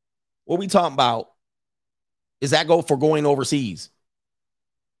about? What we talking about? Is that go for going overseas?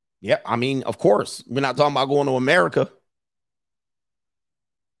 Yeah, I mean, of course, we're not talking about going to America.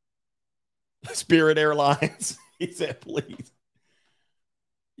 Spirit Airlines. He said, please.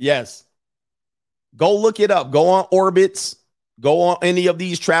 Yes. Go look it up. Go on Orbitz. Go on any of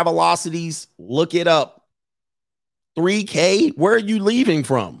these Travelocities. Look it up. $3,000. Where are you leaving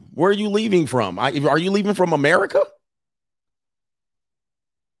from? Where are you leaving from? Are you leaving from America?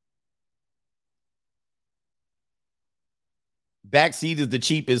 Backseat is the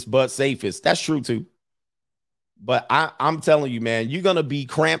cheapest but safest. That's true too. But I'm telling you, man, you're going to be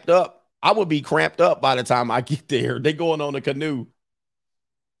cramped up. I would be cramped up by the time I get there. They going on a canoe.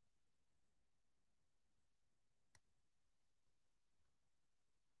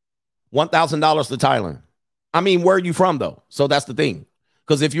 $1,000 to Thailand. I mean, where are you from, though? So that's the thing.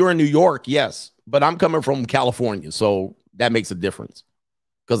 Because if you're in New York, yes. But I'm coming from California, so that makes a difference.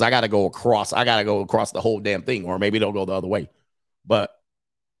 Because I got to go across. I got to go across the whole damn thing. Or maybe they'll go the other way. But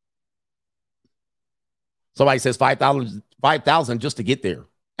somebody says $5,000 just to get there.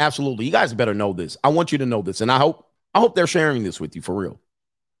 Absolutely. You guys better know this. I want you to know this. And I hope they're sharing this with you for real.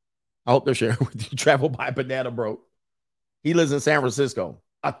 I hope they're sharing with you. Travel by Banana Bro. He lives in San Francisco.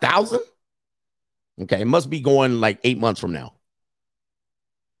 1,000? Okay. It must be going like 8 months from now.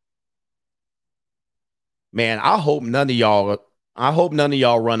 Man, I hope none of y'all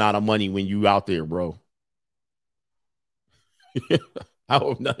run out of money when you out there, bro. I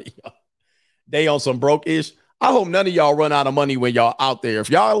hope none of y'all. They on some broke-ish. I hope none of y'all run out of money when y'all out there.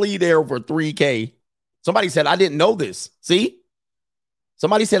 If y'all leave there for $3,000, somebody said, I didn't know this. See?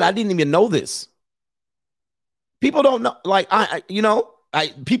 Somebody said, I didn't even know this. People don't know. Like,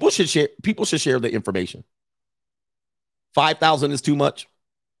 people should share the information. 5,000 is too much.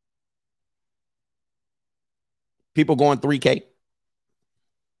 People going $3,000.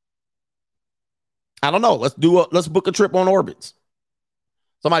 I don't know. Let's book a trip on Orbitz.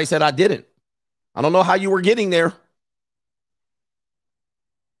 Somebody said I didn't. I don't know how you were getting there.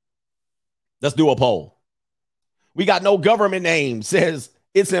 Let's do a poll. We got no government name. Says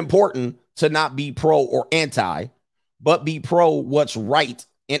it's important to not be pro or anti, but be pro what's right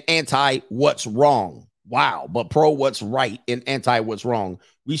and anti what's wrong. Wow. But pro what's right and anti what's wrong.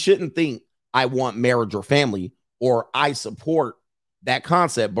 We shouldn't think I want marriage or family or I support that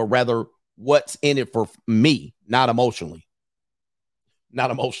concept, but rather what's in it for me, not emotionally.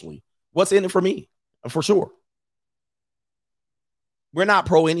 Not emotionally. What's in it for me? For sure. We're not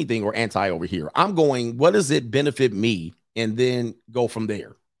pro anything or anti over here. I'm going, what does it benefit me? And then go from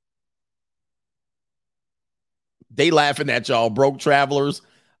there. They laughing at y'all, broke travelers.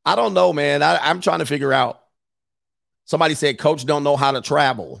 I don't know, man. I'm trying to figure out. Somebody said, Coach don't know how to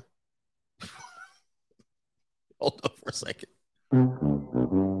travel. Hold on for a second.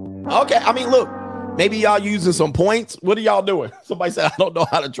 Okay, I mean, look. Maybe y'all using some points. What are y'all doing? Somebody said, I don't know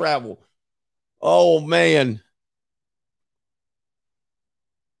how to travel. Oh, man.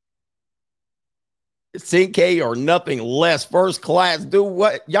 It's $10K or nothing less. First class. Do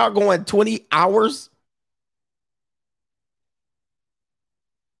what? Y'all going 20 hours?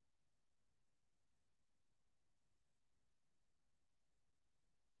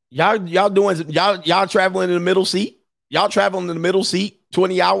 Y'all traveling in the middle seat? Y'all traveling in the middle seat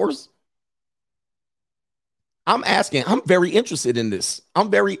 20 hours? I'm asking. I'm very interested in this.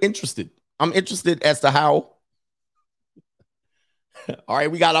 I'm very interested. I'm interested as to how. All right,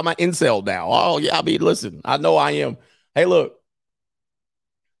 we got on my incel now. Oh, yeah. I mean, listen, I know I am. Hey, look.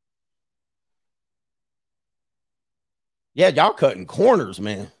 Yeah, y'all cutting corners,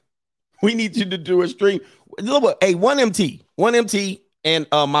 man. We need you to do a stream. Hey, 1MT, and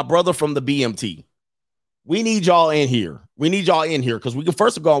my brother from the BMT. We need y'all in here. We need y'all in here because we can,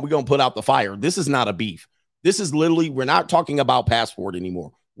 first of all, we're going to put out the fire. This is not a beef. This is literally, we're not talking about passport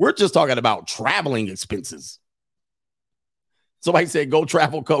anymore. We're just talking about traveling expenses. Somebody said, go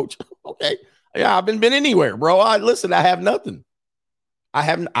travel, coach. Okay. Yeah, I haven't been anywhere, bro. Listen, I have nothing. I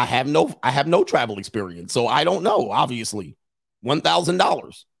have no travel experience. So I don't know, obviously.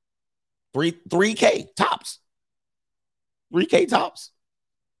 $1,000. 3K tops. 3K tops.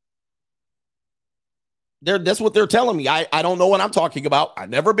 That's what they're telling me. I don't know what I'm talking about. I've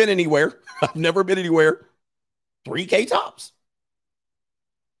never been anywhere. I've never been anywhere. 3K tops.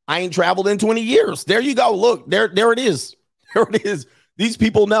 I ain't traveled in 20 years. There you go. Look, there it is. There it is. These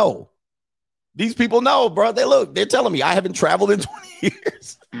people know. These people know, bro. They're telling me I haven't traveled in 20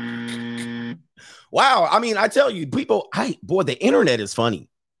 years. Wow. I mean, I tell you, people, the internet is funny.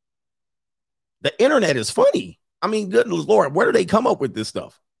 The internet is funny. I mean, goodness Lord, where do they come up with this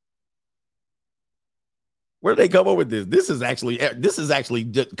stuff? Where do they come up with this? This is actually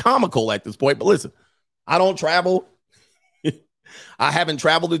just comical at this point. But listen, I don't travel. I haven't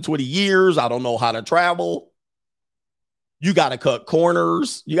traveled in 20 years. I don't know how to travel. You got to cut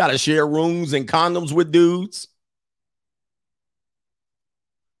corners. You got to share rooms and condoms with dudes.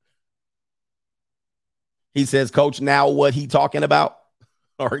 He says, Coach, now what he talking about?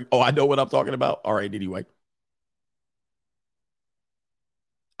 All right. Oh, I know what I'm talking about. All right. Anyway,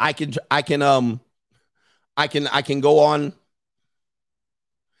 I can go on.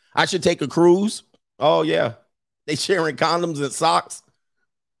 I should take a cruise. Oh yeah. They sharing condoms and socks.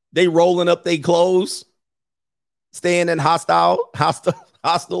 They rolling up their clothes, staying in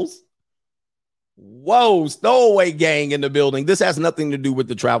hostels. Whoa, stowaway gang in the building. This has nothing to do with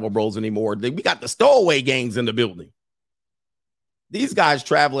the travel bros anymore. We got the stowaway gangs in the building. These guys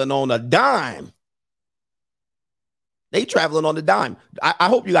traveling on a dime. They traveling on a dime. I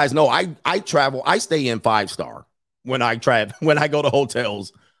hope you guys know I travel. I stay in 5-star when I travel. When I go to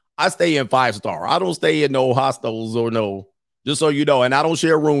hotels, I stay in 5-star. I don't stay in no hostels or no. Just so you know, and I don't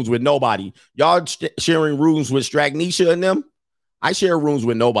share rooms with nobody. Y'all sharing rooms with Stragnisha and them. I share rooms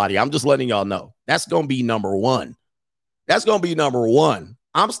with nobody. I'm just letting y'all know. That's gonna be number one. That's gonna be number one.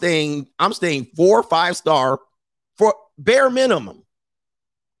 I'm staying 4 or 5-star for bare minimum.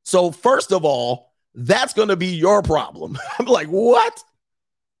 So first of all, that's gonna be your problem. I'm like, what?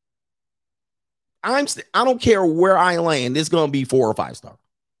 I don't care where I land. It's gonna be 4 or 5-star.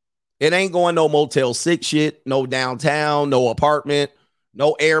 It ain't going no Motel 6 shit, no downtown, no apartment,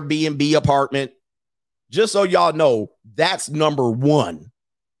 no Airbnb apartment. Just so y'all know, that's number one.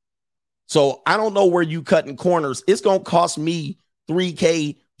 So I don't know where you cutting corners. It's going to cost me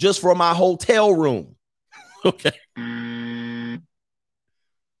 $3K just for my hotel room. Okay.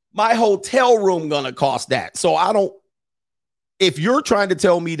 My hotel room going to cost that. So if you're trying to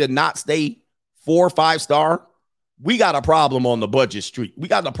tell me to not stay 4 or 5-star, we got a problem on the budget street. We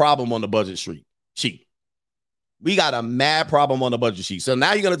got a problem on the budget sheet. We got a mad problem on the budget sheet. So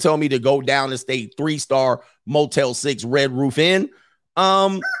now you're going to tell me to go down and stay 3-star Motel 6 Red Roof Inn.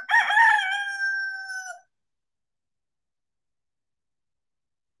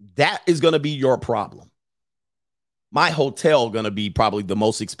 That is going to be your problem. My hotel going to be probably the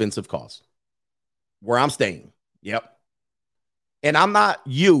most expensive cost where I'm staying. Yep. And I'm not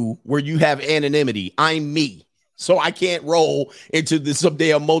you where you have anonymity. I'm me. So I can't roll into some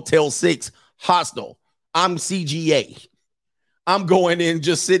damn Motel 6 hostel. I'm CGA. I'm going in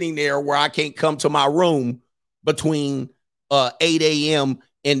just sitting there where I can't come to my room between 8 a.m.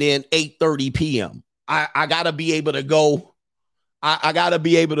 and then 8:30 p.m. I got to be able to go. I got to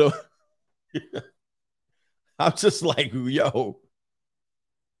be able to. I'm just like, yo.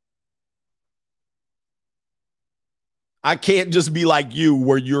 I can't just be like you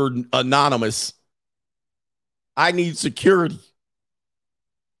where you're anonymous. I need security.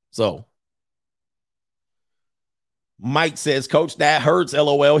 So Mike says, Coach, that hurts.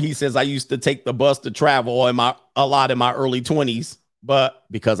 LOL. He says, I used to take the bus to travel a lot in my early 20s, but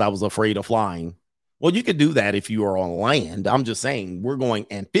because I was afraid of flying. Well, you could do that if you are on land. I'm just saying we're going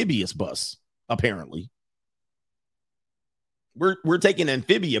amphibious bus, apparently. We're taking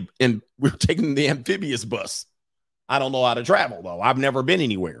amphibious and we're taking the amphibious bus. I don't know how to travel, though. I've never been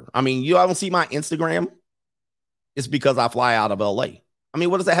anywhere. I mean, you don't see my Instagram. It's because I fly out of LA. I mean,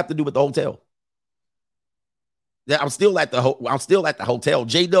 what does that have to do with the hotel? I'm still at the hotel,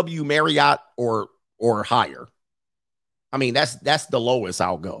 JW Marriott or higher. I mean, that's the lowest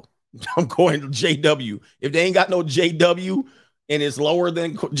I'll go. I'm going to JW. If they ain't got no JW and it's lower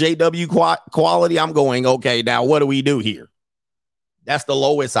than JW quality, I'm going, okay, now what do we do here? That's the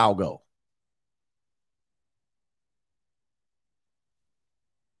lowest I'll go.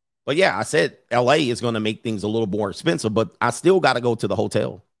 But yeah, I said LA is going to make things a little more expensive, but I still got to go to the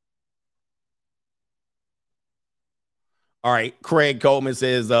hotel. All right. Craig Coleman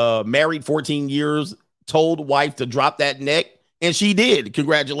says, married 14 years, told wife to drop that neck, and she did.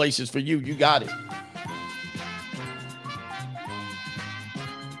 Congratulations for you. You got it.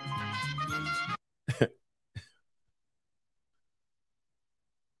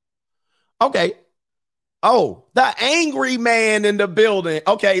 Okay. Oh, the angry man in the building.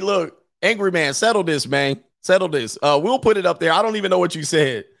 Okay, look, angry man, settle this, man. Settle this. We'll put it up there. I don't even know what you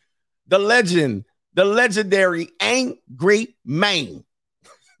said. The legend, the legendary angry man.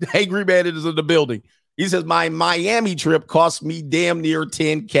 The angry man is in the building. He says, my Miami trip cost me damn near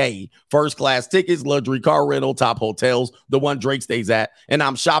 $10K. First class tickets, luxury car rental, top hotels, the one Drake stays at, and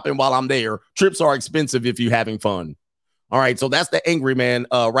I'm shopping while I'm there. Trips are expensive if you're having fun. All right, so that's the angry man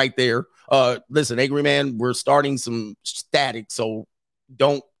right there. Listen, angry man, we're starting some static, so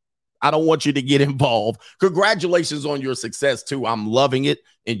I don't want you to get involved. Congratulations on your success, too. I'm loving it,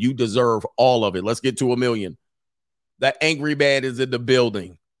 and you deserve all of it. Let's get to 1 million. That angry man is in the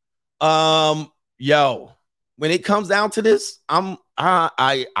building. Yo, when it comes down to this,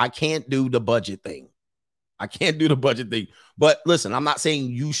 I can't do the budget thing. I can't do the budget thing. But listen, I'm not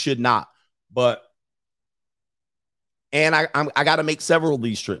saying you should not, but and I got to make several of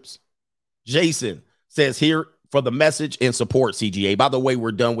these trips. Jason says here for the message and support, CGA. By the way,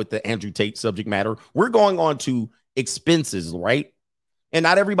 we're done with the Andrew Tate subject matter. We're going on to expenses, right? And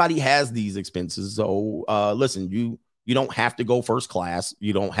not everybody has these expenses. So listen, you don't have to go first class.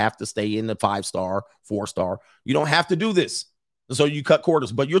 You don't have to stay in the 5-star, 4-star. You don't have to do this. So you cut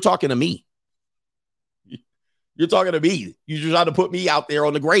quarters, but you're talking to me. You're talking to me. You're trying to put me out there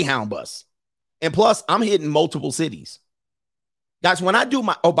on the Greyhound bus. And plus, I'm hitting multiple cities. Guys, when I do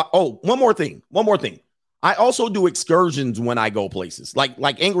my, one more thing. I also do excursions when I go places.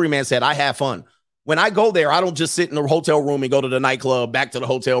 Like Angry Man said, I have fun. When I go there, I don't just sit in the hotel room and go to the nightclub, back to the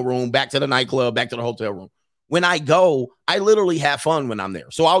hotel room, back to the nightclub, back to the hotel room. When I go, I literally have fun when I'm there.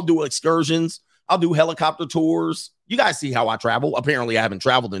 So I'll do excursions. I'll do helicopter tours. You guys see how I travel. Apparently, I haven't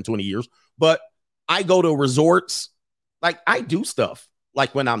traveled in 20 years, but I go to resorts. Like, I do stuff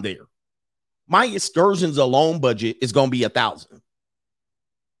like when I'm there. My excursions alone budget is going to be $1,000.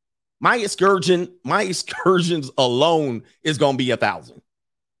 My excursions alone is going to be $1,000.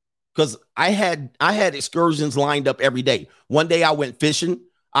 Because I had excursions lined up every day. One day I went fishing.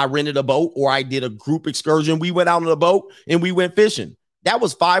 I rented a boat, or I did a group excursion. We went out on a boat and we went fishing. That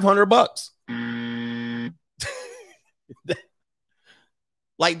was $500.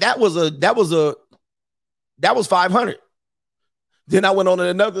 Like that was 500. Then I went on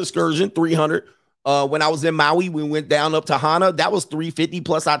another excursion, 300. When I was in Maui, we went down up to Hana. That was 350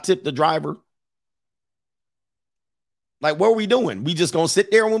 plus I tipped the driver. Like, what are we doing? We just gonna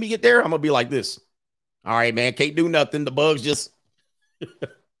sit there when we get there? I'm gonna be like this. All right, man, can't do nothing. The bugs just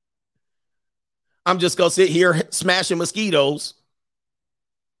I'm just gonna sit here smashing mosquitoes.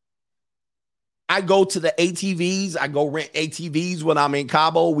 I go to the ATVs. I go rent ATVs when I'm in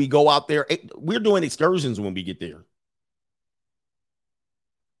Cabo. We go out there. We're doing excursions when we get there.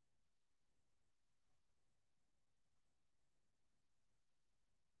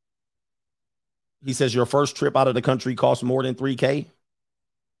 He says your first trip out of the country costs more than $3K.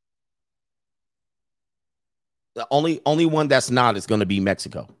 The only one that's not is going to be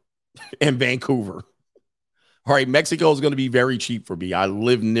Mexico and Vancouver. All right, Mexico is going to be very cheap for me. I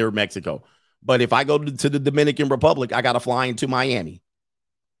live near Mexico. But if I go to the Dominican Republic, I got to fly into Miami.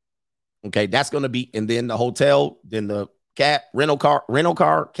 Okay, that's going to be, and then the hotel, then the cab, rental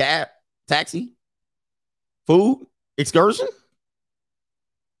car, cab, taxi, food, excursion.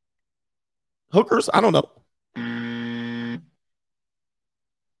 Hookers? I don't know.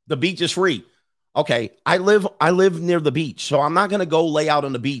 The beach is free. Okay, I live near the beach, so I'm not going to go lay out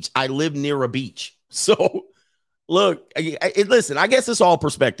on the beach. I live near a beach. So, look, listen, I guess it's all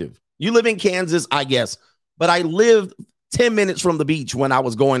perspective. You live in Kansas, I guess, but I live 10 minutes from the beach when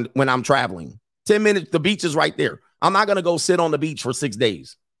I'm traveling. 10 minutes, the beach is right there. I'm not going to go sit on the beach for 6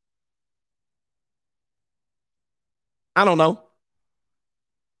 days. I don't know.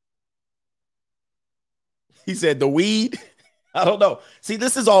 He said the weed. I don't know. See,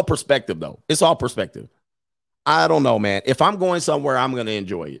 this is all perspective, though. It's all perspective. I don't know, man. If I'm going somewhere, I'm going to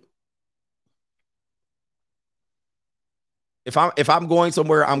enjoy it. If I'm going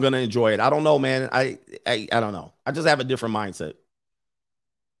somewhere, I'm going to enjoy it. I don't know, man. I don't know. I just have a different mindset.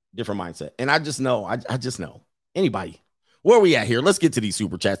 And I just know. I just know. Anybody. Where are we at here? Let's get to these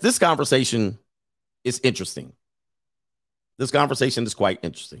super chats. This conversation is interesting. This conversation is quite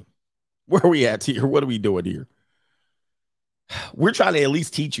interesting. Where are we at here? What are we doing here? We're trying to at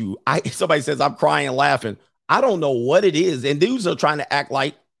least teach you. Somebody says I'm crying and laughing. I don't know what it is. And dudes are trying to act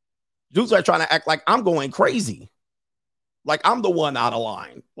like I'm going crazy. Like I'm the one out of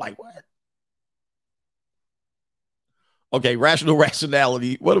line. Like what? Okay,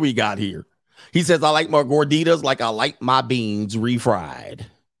 rationality. What do we got here? He says, I like my gorditas like I like my beans refried.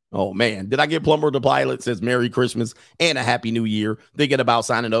 Oh, man. Did I get Plumber the Pilot? Says Merry Christmas and a Happy New Year. Thinking about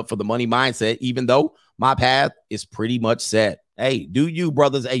signing up for the money mindset, even though my path is pretty much set. Hey, do you,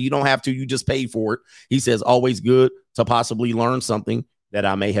 brothers? Hey, you don't have to. You just paid for it. He says, always good to possibly learn something that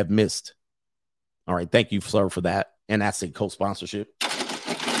I may have missed. All right. Thank you, sir, for that. And that's a co-sponsorship.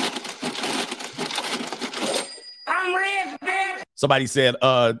 I'm rich, bitch. Somebody said,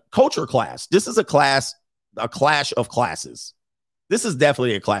 culture clash. This is a clash of classes. This is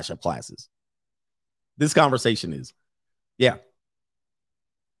definitely a clash of classes. This conversation is. Yeah.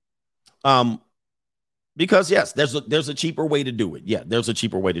 Because yes, there's a cheaper way to do it. Yeah, there's a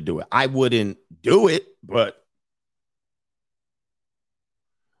cheaper way to do it. I wouldn't do it, but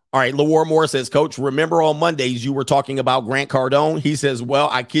all right. LaWar Moore says, Coach, remember on Mondays you were talking about Grant Cardone? He says, well,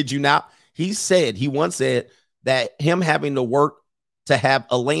 I kid you not. He once said that him having to work to have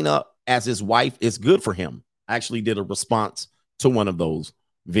Elena as his wife is good for him. I actually did a response to one of those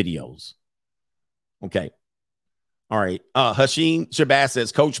videos. Okay. All right. Hashim Shabazz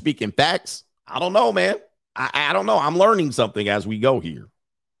says, Coach, speaking facts. I don't know, man. I don't know. I'm learning something as we go here.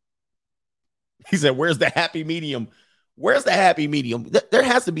 He said, where's the happy medium? Where's the happy medium? There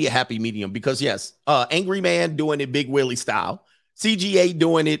has to be a happy medium because, yes, Angry Man doing it Big Willie style. CGA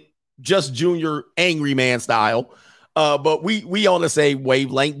doing it just Junior Angry Man style. But we on the same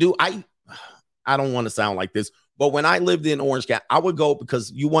wavelength. I don't want to sound like this, but when I lived in Orange County, I would go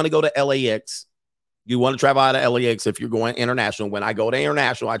because you want to go to LAX. You want to travel out of LAX if you're going international. When I go to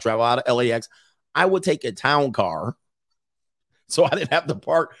international, I travel out of LAX. I would take a town car so I didn't have to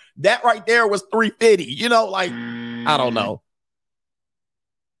park. That right there was $350. You know, like, I don't know.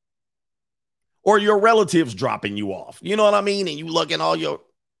 Or your relatives dropping you off. You know what I mean? And you look at all your,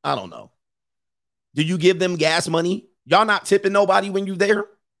 I don't know. Do you give them gas money? Y'all not tipping nobody when you there?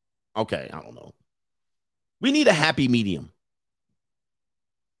 Okay, I don't know. We need a happy medium.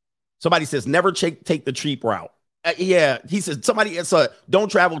 Somebody says, never take the cheap route. Yeah, he says,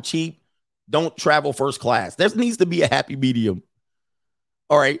 don't travel cheap. Don't travel first class. There needs to be a happy medium.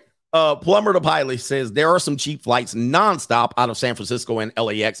 All right. Plumber the Pilot says, there are some cheap flights nonstop out of San Francisco and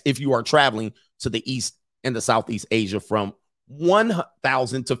LAX if you are traveling to the East and the Southeast Asia from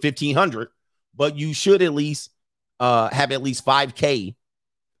 1,000 to 1,500, but you should at least have at least 5K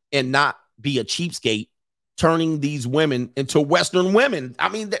and not be a cheapskate turning these women into Western women. I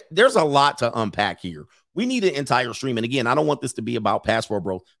mean, there's a lot to unpack here. We need an entire stream. And again, I don't want this to be about Passport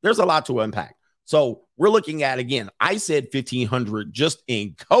Bro. There's a lot to unpack. So we're looking at, again, I said 1,500 just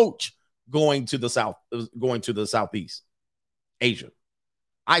in coach going to the Southeast Asia.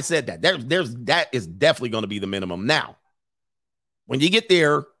 I said that. That is definitely going to be the minimum. Now, when you get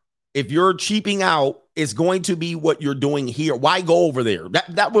there, if you're cheaping out, it's going to be what you're doing here. Why go over there?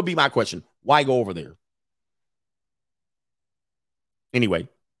 That would be my question. Why go over there? Anyway,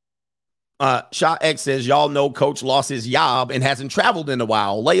 Shot X says, y'all know Coach lost his job and hasn't traveled in a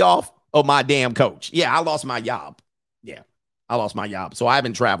while. Layoff of my damn coach. Yeah, I lost my job. Yeah, I lost my job. So I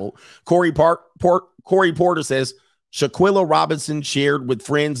haven't traveled. Corey Porter says, Shaquilla Robinson shared with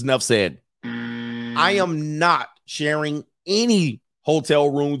friends. Enough said. I am not sharing any hotel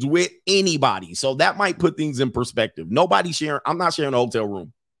rooms with anybody. So that might put things in perspective. Nobody sharing. I'm not sharing a hotel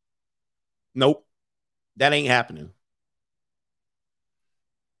room. Nope. That ain't happening.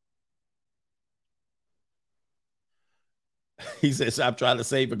 He says, I'm trying to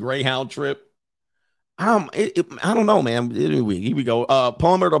save a Greyhound trip. I don't know, man. Here we go.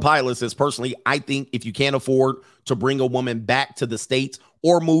 Plumber the Pilot says, personally, I think if you can't afford to bring a woman back to the States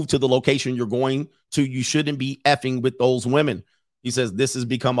or move to the location you're going to, you shouldn't be effing with those women. He says, this has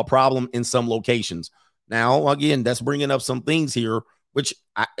become a problem in some locations. Now, again, that's bringing up some things here, which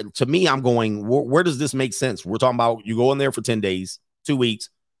to me, I'm going, where does this make sense? We're talking about you go in there for 10 days, 2 weeks.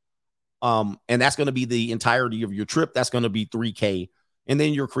 And that's going to be the entirety of your trip. That's going to be $3K. And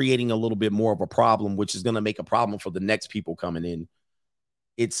then you're creating a little bit more of a problem, which is going to make a problem for the next people coming in.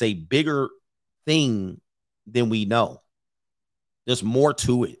 It's a bigger thing than we know. There's more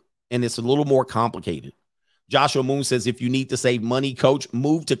to it, and it's a little more complicated. Joshua Moon says, if you need to save money, Coach,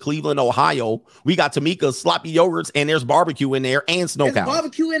 move to Cleveland, Ohio. We got Tamika's sloppy yogurts, and there's barbecue in there and snow cows.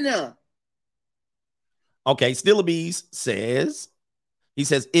 Barbecue in there. Okay, Stillabees says, he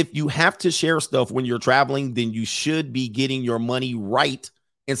says, if you have to share stuff when you're traveling, then you should be getting your money right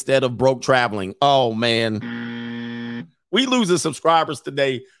instead of broke traveling. Oh, man. We losing subscribers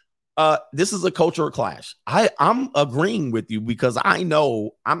today. This is a cultural clash. I'm agreeing with you because I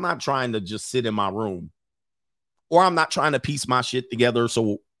know I'm not trying to just sit in my room, or I'm not trying to piece my shit together.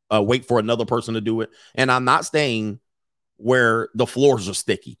 So wait for another person to do it. And I'm not staying where the floors are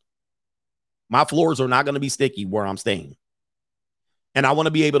sticky. My floors are not going to be sticky where I'm staying. and I want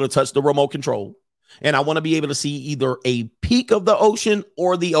to be able to touch the remote control, and I want to be able to see either a peak of the ocean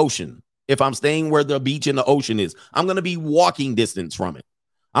or the ocean. If I'm staying where the beach and the ocean is, I'm going to be walking distance from it.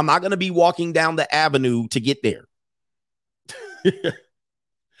 I'm not going to be walking down the avenue to get there.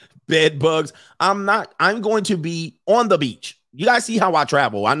 Bed bugs. I'm going to be on the beach. You guys see how I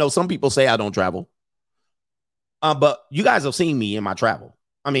travel. I know some people say I don't travel. But you guys have seen me in my travel.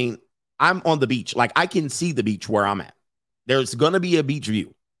 I mean, I'm on the beach. Like, I can see the beach where I'm at. There's going to be a beach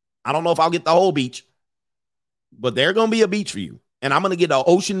view. I don't know if I'll get the whole beach, but there's going to be a beach view. And I'm going to get an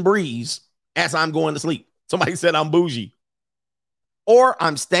ocean breeze as I'm going to sleep. Somebody said I'm bougie. Or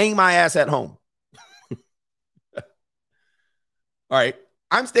I'm staying my ass at home. All right.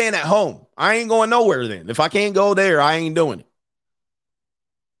 I'm staying at home. I ain't going nowhere then. If I can't go there, I ain't doing it.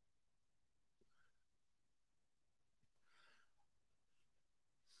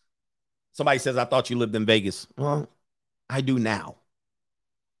 Somebody says, I thought you lived in Vegas. Well, I do now.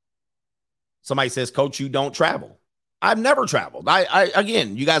 Somebody says, Coach, you don't travel. I've never traveled.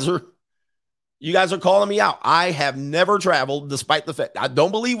 Again, you guys are calling me out. I have never traveled, despite the fact I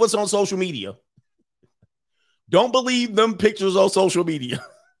don't believe what's on social media. Don't believe them pictures on social media.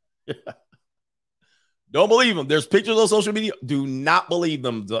 Don't believe them. There's pictures on social media. Do not believe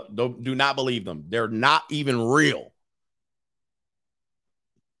them. Do not believe them. They're not even real.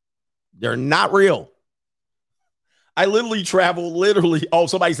 They're not real. I literally travel, Oh,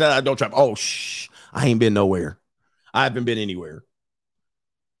 somebody said I don't travel. Oh, shh. I ain't been nowhere. I haven't been anywhere.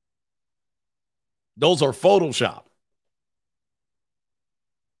 Those are Photoshop.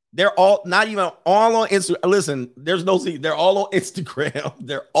 They're all not even all on Instagram. Listen, there's no see. They're all on Instagram.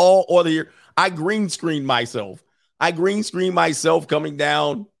 They're all on here. I green screen myself. Coming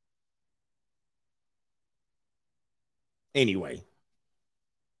down. Anyway.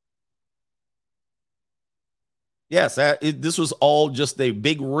 Yes, this was all just a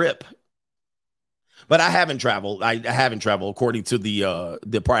big rip. But I haven't traveled. I haven't traveled according to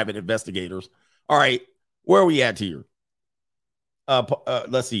the private investigators. All right, where are we at here?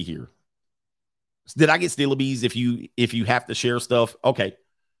 Let's see here. Did I get Steelabees if you have to share stuff? Okay.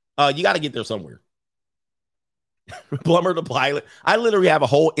 You got to get there somewhere. Plumber the Pilot. I literally have a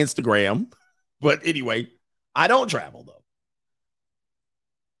whole Instagram. But anyway, I don't travel though.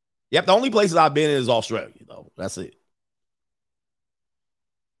 Yep, the only places I've been in is Australia, though. That's it.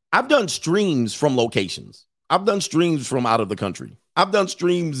 I've done streams from locations. I've done streams from out of the country. I've done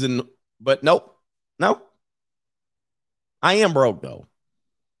streams but nope. No. I am broke, though.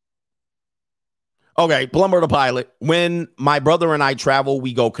 Okay, Plumber the Pilot. When my brother and I travel,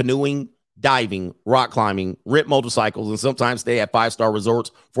 we go canoeing, diving, rock climbing, rent motorcycles, and sometimes stay at 5-star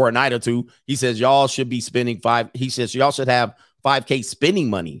resorts for a night or two. He says y'all should be spending y'all should have $5,000 spending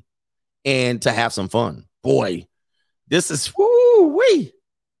money and to have some fun. Boy, this is woo-wee.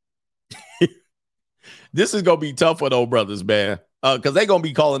 This is going to be tough for those brothers, man. Because they're going to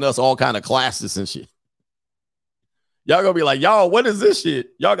be calling us all kind of classes and shit. Y'all going to be like, y'all, what is this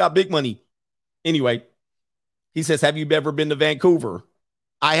shit? Y'all got big money. Anyway, he says, have you ever been to Vancouver?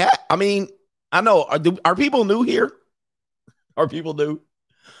 I mean, I know. Are people new here? Are people new?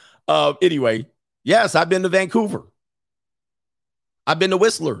 Anyway, yes, I've been to Vancouver. I've been to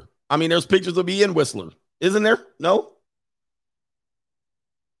Whistler. I mean, there's pictures of me in Whistler. Isn't there? No?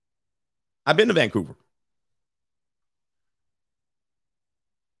 I've been to Vancouver.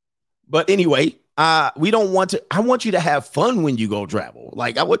 But anyway, we don't want to. I want you to have fun when you go travel.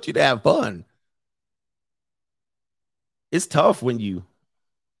 Like, I want you to have fun. It's tough when you.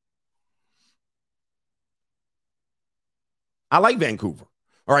 I like Vancouver.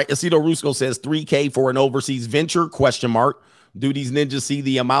 All right. Aceto Rusco says $3,000 for an overseas venture? ? Do these ninjas see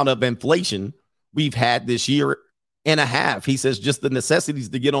the amount of inflation we've had this year and a half? He says just the necessities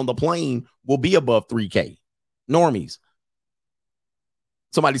to get on the plane will be above $3,000. Normies.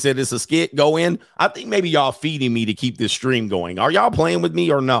 Somebody said it's a skit. Go in. I think maybe y'all feeding me to keep this stream going. Are y'all playing with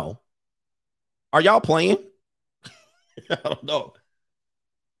me or no? Are y'all playing? I don't know.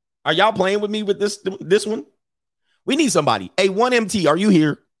 Are y'all playing with me with this one? We need somebody. Hey, 1MT, are you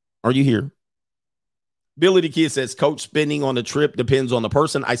here? Are you here? Billy the Kid says, Coach, spending on the trip depends on the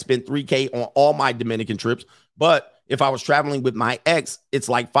person. I spent $3,000 on all my Dominican trips, but if I was traveling with my ex, it's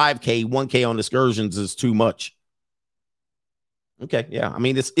like $5,000. $1,000 on excursions is too much. Okay, yeah. I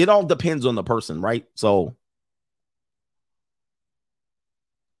mean, it all depends on the person, right? So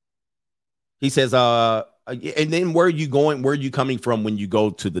he says, and then where are you going? Where are you coming from when you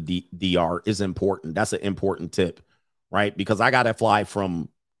go to the DR is important. That's an important tip, right? Because I got to fly from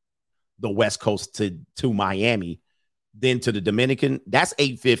the West Coast to Miami, then to the Dominican. That's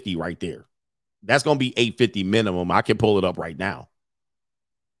 $850 right there. That's going to be $850 minimum. I can pull it up right now.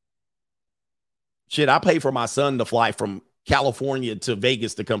 Shit, I pay for my son to fly from California to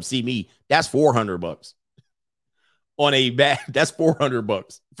Vegas to come see me. That's $400 on a bag. That's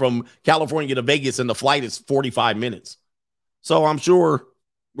 $400 from California to Vegas, and the flight is 45 minutes. So I'm sure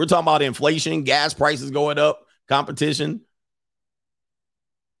we're talking about inflation, gas prices going up, competition.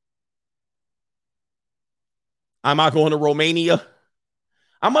 I'm not going to Romania.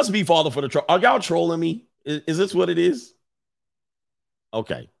 I must be falling for the troll. Are y'all trolling me? Is this what it is?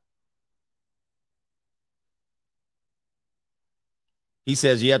 Okay. He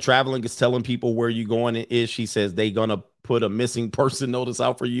says, yeah, traveling is telling people where you're going is. She says they going to put a missing person notice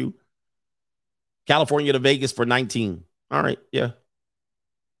out for you. California to Vegas for 19. All right. Yeah.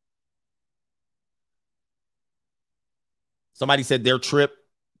 Somebody said their trip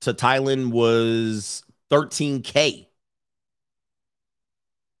to Thailand was $13K.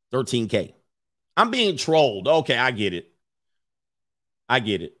 $13K. I'm being trolled. Okay, I get it.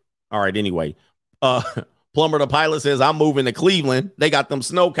 All right, anyway. Plumber the Pilot says, I'm moving to Cleveland. They got them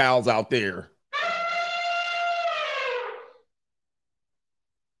snow cows out there.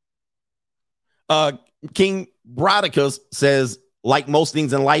 King Brodicus says, like most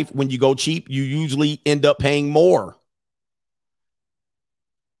things in life, when you go cheap, you usually end up paying more.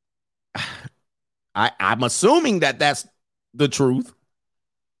 I'm assuming that that's the truth,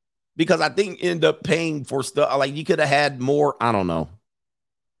 because I think end up paying for stuff like you could have had more. I don't know.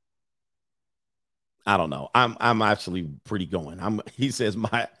 I'm actually pretty going. He says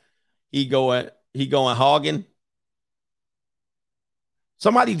he going hogging.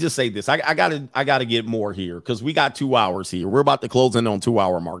 Somebody just say this. I gotta get more here because we got 2 hours here. We're about to close in on 2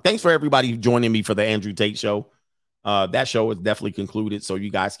 hour mark. Thanks for everybody joining me for the Andrew Tate show. That show is definitely concluded, so you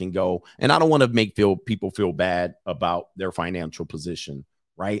guys can go. And I don't want to make people feel bad about their financial position,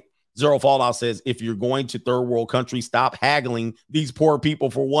 right? Zero Fallout says, if you're going to third world countries, stop haggling these poor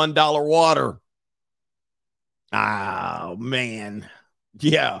people for $1 water. Oh, man.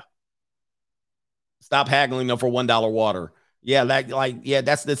 Yeah. Stop haggling them for $1 water. Yeah,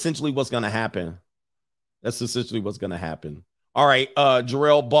 that's essentially what's going to happen. That's essentially what's going to happen. All right,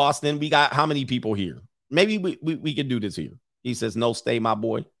 Jarrell Boston, we got how many people here? Maybe we can do this here. He says, no, stay, my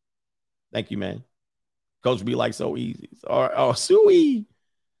boy. Thank you, man. Coach be like, so easy. Oh, Suey.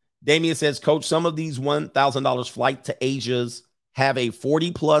 Damien says, Coach, some of these $1,000 flight to Asia's have a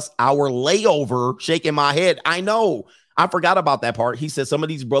 40+ hour layover. Shaking my head. I know. I forgot about that part. He says some of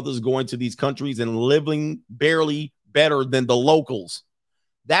these brothers going to these countries and living barely better than the locals.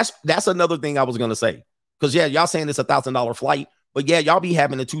 That's another thing I was going to say. Because, yeah, y'all saying it's $1,000 flight. But, yeah, y'all be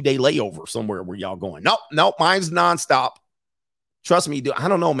having a 2-day layover somewhere where y'all going. Nope, mine's nonstop. Trust me, dude. I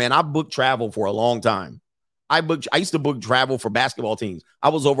don't know, man. I booked travel for a long time. I used to book travel for basketball teams. I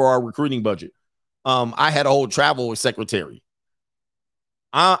was over our recruiting budget. I had a whole travel secretary.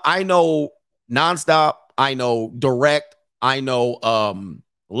 I know nonstop. I know direct. I know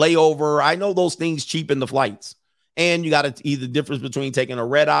layover. I know those things cheapen the flights. And you got to either difference between taking a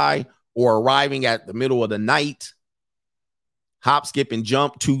red eye or arriving at the middle of the night. Hop, skip, and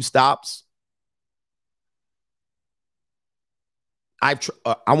jump, 2 stops. I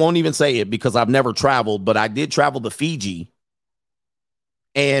won't even say it because I've never traveled, but I did travel to Fiji.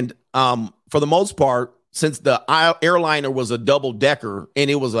 And for the most part, since the airliner was a double-decker and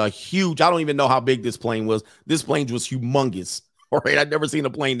it was a huge, I don't even know how big this plane was. This plane was humongous. All right, I'd never seen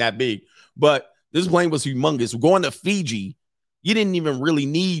a plane that big. But this plane was humongous. Going to Fiji, you didn't even really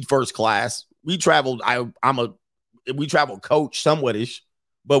need first class. We traveled, we traveled coach somewhat-ish,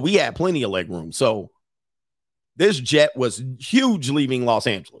 but we had plenty of leg room. So this jet was huge leaving Los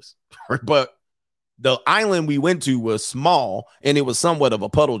Angeles. But the island we went to was small, and it was somewhat of a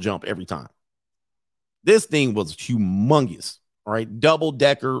puddle jump every time. This thing was humongous, all right?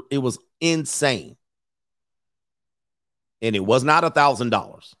 Double-decker. It was insane. And it was not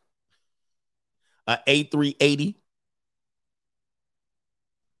 $1,000. An A380.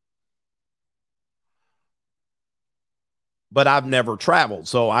 But I've never traveled,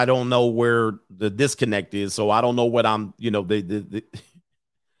 so I don't know where the disconnect is. So I don't know what I'm,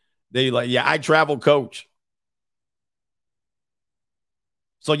 they like, yeah, I travel coach.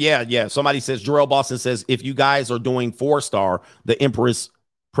 So yeah. Somebody says, Jarrell Boston says, if you guys are doing 4-star, the Empress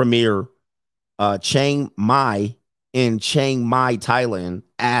Premier Chiang Mai in Chiang Mai, Thailand,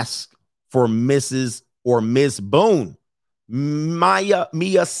 ask for Mrs. or Miss Boone.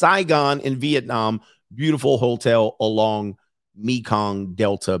 Mia Saigon in Vietnam, beautiful hotel along Mekong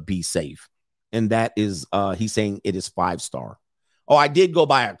Delta, be safe. And that is, he's saying it is 5-star. Oh, I did go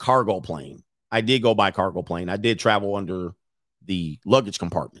by a cargo plane. I did travel under the luggage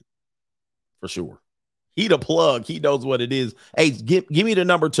compartment for sure. He the plug. He knows what it is. Hey, give me the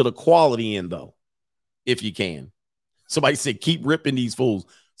number to the quality end though. if you can. Somebody said, keep ripping these fools.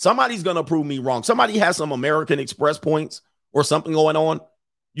 Somebody's going to prove me wrong. Somebody has some American Express points or something going on.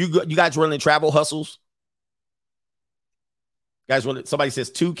 You guys running travel hustles? Guys, somebody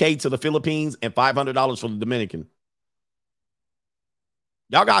says $2K to the Philippines and $500 for the Dominican.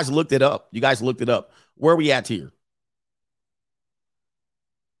 Y'all guys looked it up. You guys looked it up. Where are we at here?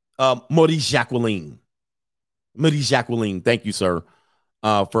 Maurice Jacqueline. Maurice Jacqueline. Thank you, sir,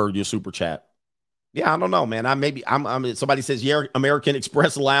 for your super chat. Yeah, I don't know, man. I'm somebody says, yeah, American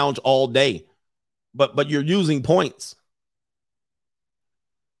Express Lounge all day. But you're using points.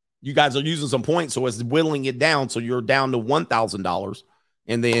 You guys are using some points, so it's whittling it down. So you're down to $1,000.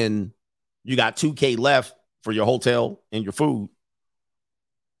 And then you got $2K left for your hotel and your food.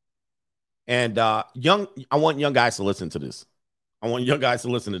 And I want young guys to listen to this.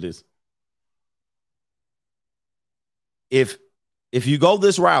 If you go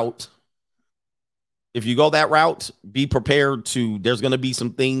this route, if you go that route, be prepared to, there's going to be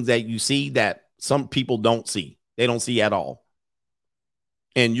some things that you see that some people don't see. They don't see at all.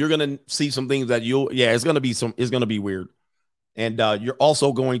 And you're going to see some things that it's going to be weird. And you're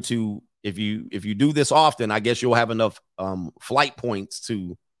also going to, if you do this often, I guess you'll have enough flight points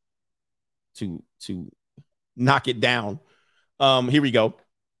to knock it down. Here we go.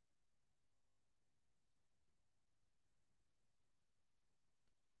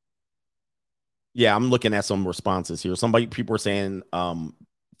 Yeah, I'm looking at some responses here. People are saying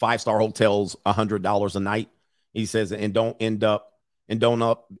 5-star hotels $100 a night. He says, and don't end up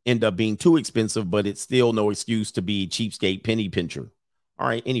being too expensive, but it's still no excuse to be cheapskate penny pincher. All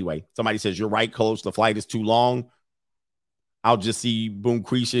right. Anyway, somebody says you're right, Coach. The flight is too long. I'll just see if Boom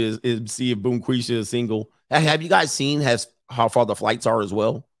Creature is single. Have you guys seen how far the flights are as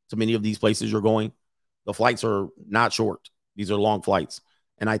well to many of these places you're going? The flights are not short. These are long flights.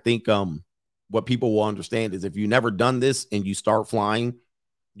 And I think what people will understand is if you've never done this and you start flying,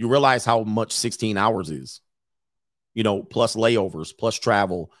 you realize how much 16 hours is, plus layovers, plus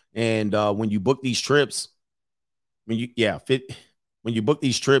travel. And when you book these trips, when you book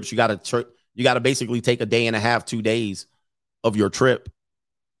these trips, you got to basically take a day and a half, 2 days of your trip.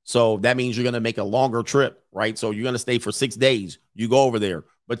 So that means you're going to make a longer trip, right? So you're going to stay for 6 days. You go over there,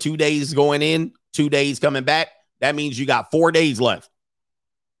 but 2 days going in, 2 days coming back. That means you got 4 days left.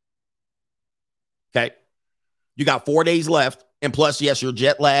 Okay. You got 4 days left. And plus, yes, you're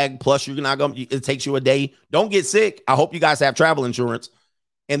jet lag. Plus, you're not going. It takes you a day. Don't get sick. I hope you guys have travel insurance.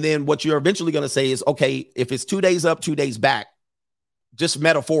 And then what you're eventually going to say is, okay, if it's 2 days up, 2 days back, just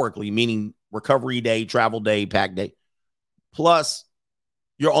metaphorically, meaning recovery day, travel day, pack day. Plus,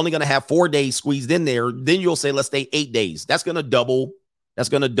 you're only going to have 4 days squeezed in there. Then you'll say, let's stay 8 days. That's going to double. That's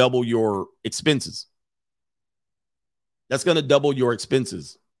going to double your expenses.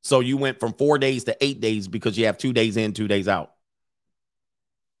 So you went from 4 days to 8 days because you have 2 days in, 2 days out.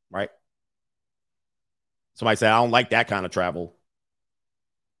 Right? Somebody said, I don't like that kind of travel.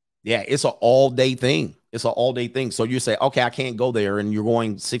 Yeah, it's an all-day thing. So you say, okay, I can't go there. And you're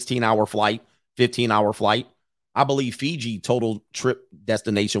going 16-hour flight, 15-hour flight. I believe Fiji total trip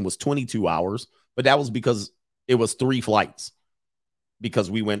destination was 22 hours, but that was because it was 3 flights.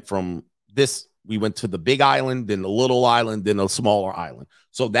 Because we went to the big island, then the little island, then a smaller island.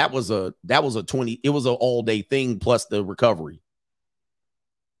 So that was an all-day thing plus the recovery.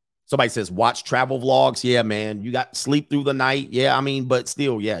 Somebody says, watch travel vlogs. Yeah, man. You got sleep through the night. Yeah, but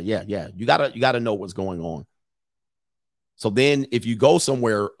still, yeah. You gotta know what's going on. So then if you go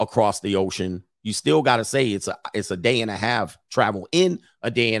somewhere across the ocean, you still got to say it's a day and a half travel in,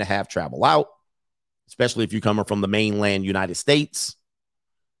 a day and a half travel out, especially if you're coming from the mainland United States.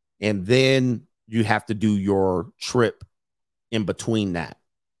 And then you have to do your trip in between that.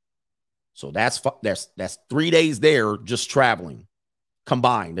 So that's 3 days there just traveling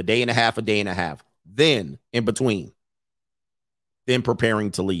combined, a day and a half. Then in between, then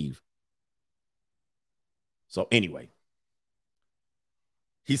preparing to leave. So anyway,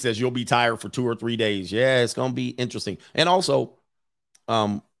 he says you'll be tired for 2 or 3 days. Yeah, it's going to be interesting. And also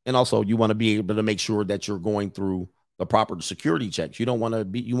you want to be able to make sure that you're going through the proper security checks. You want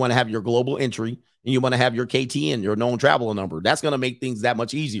to have your global entry and you want to have your KTN, your known traveler number. That's going to make things that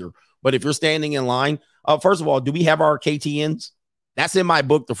much easier. But if you're standing in line, first of all, do we have our KTNs? That's in my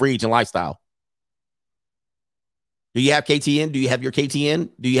book, The Free Agent Lifestyle. Do you have KTN? Do you have your KTN?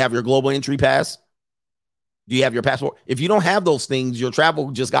 Do you have your global entry pass? Do you have your passport? If you don't have those things, your travel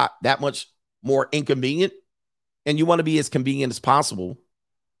just got that much more inconvenient, and you want to be as convenient as possible.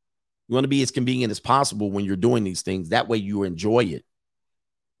 You want to be as convenient as possible when you're doing these things. That way you enjoy it.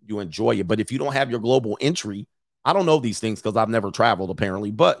 But if you don't have your global entry, I don't know these things because I've never traveled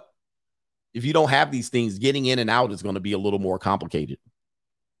apparently, but If you don't have these things, getting in and out is going to be a little more complicated.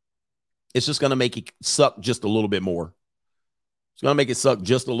 It's just going to make it suck just a little bit more. It's going to make it suck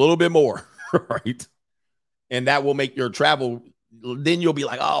just a little bit more, right? And that will make your travel, then you'll be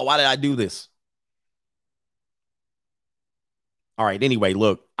like, oh, why did I do this? All right, anyway,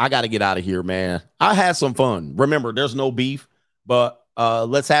 look, I got to get out of here, man. I had some fun. Remember, there's no beef, but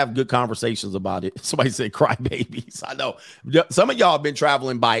let's have good conversations about it. Somebody said cry babies. I know. Some of y'all have been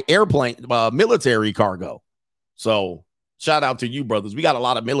traveling by airplane, military cargo. So shout out to you, brothers. We got a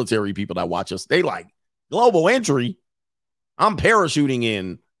lot of military people that watch us. They like global entry. I'm parachuting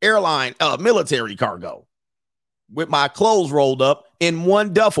in airline military cargo with my clothes rolled up in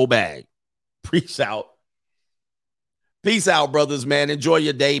one duffel bag. Peace out. Peace out, brothers, man. Enjoy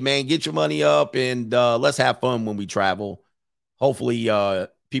your day, man. Get your money up and let's have fun when we travel. Hopefully,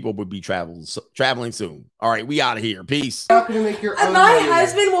 people will be traveling soon. All right, we out of here. Peace. You're not gonna make your own my money.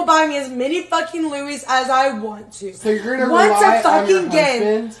 husband will buy me as many fucking Louis as I want to. So you're gonna once rely a fucking on your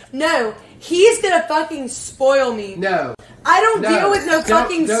game. husband? No, he's gonna fucking spoil me. No. I don't deal with no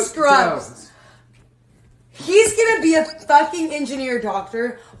fucking scrubs. He's gonna be a fucking engineer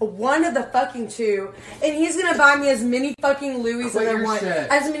doctor, one of the fucking two, and he's gonna buy me as many fucking Louis as I want,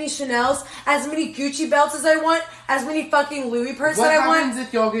 as many Chanel's, as many Gucci belts as I want, as many fucking Louis purses I want. What happens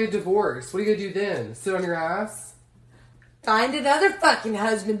if y'all get a divorce? What are you gonna do then? Sit on your ass? Find another fucking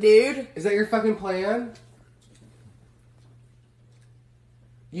husband, dude. Is that your fucking plan?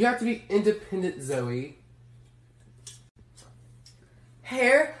 You have to be independent, Zoe.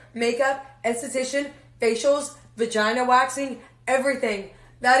 Hair, makeup, esthetician, facials, vagina waxing, everything.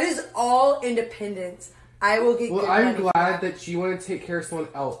 That is all independence. I will get good I'm money for glad that. that you want to take care of someone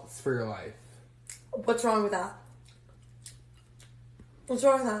else for your life. What's wrong with that? What's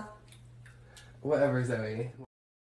wrong with that? Whatever, Zoe.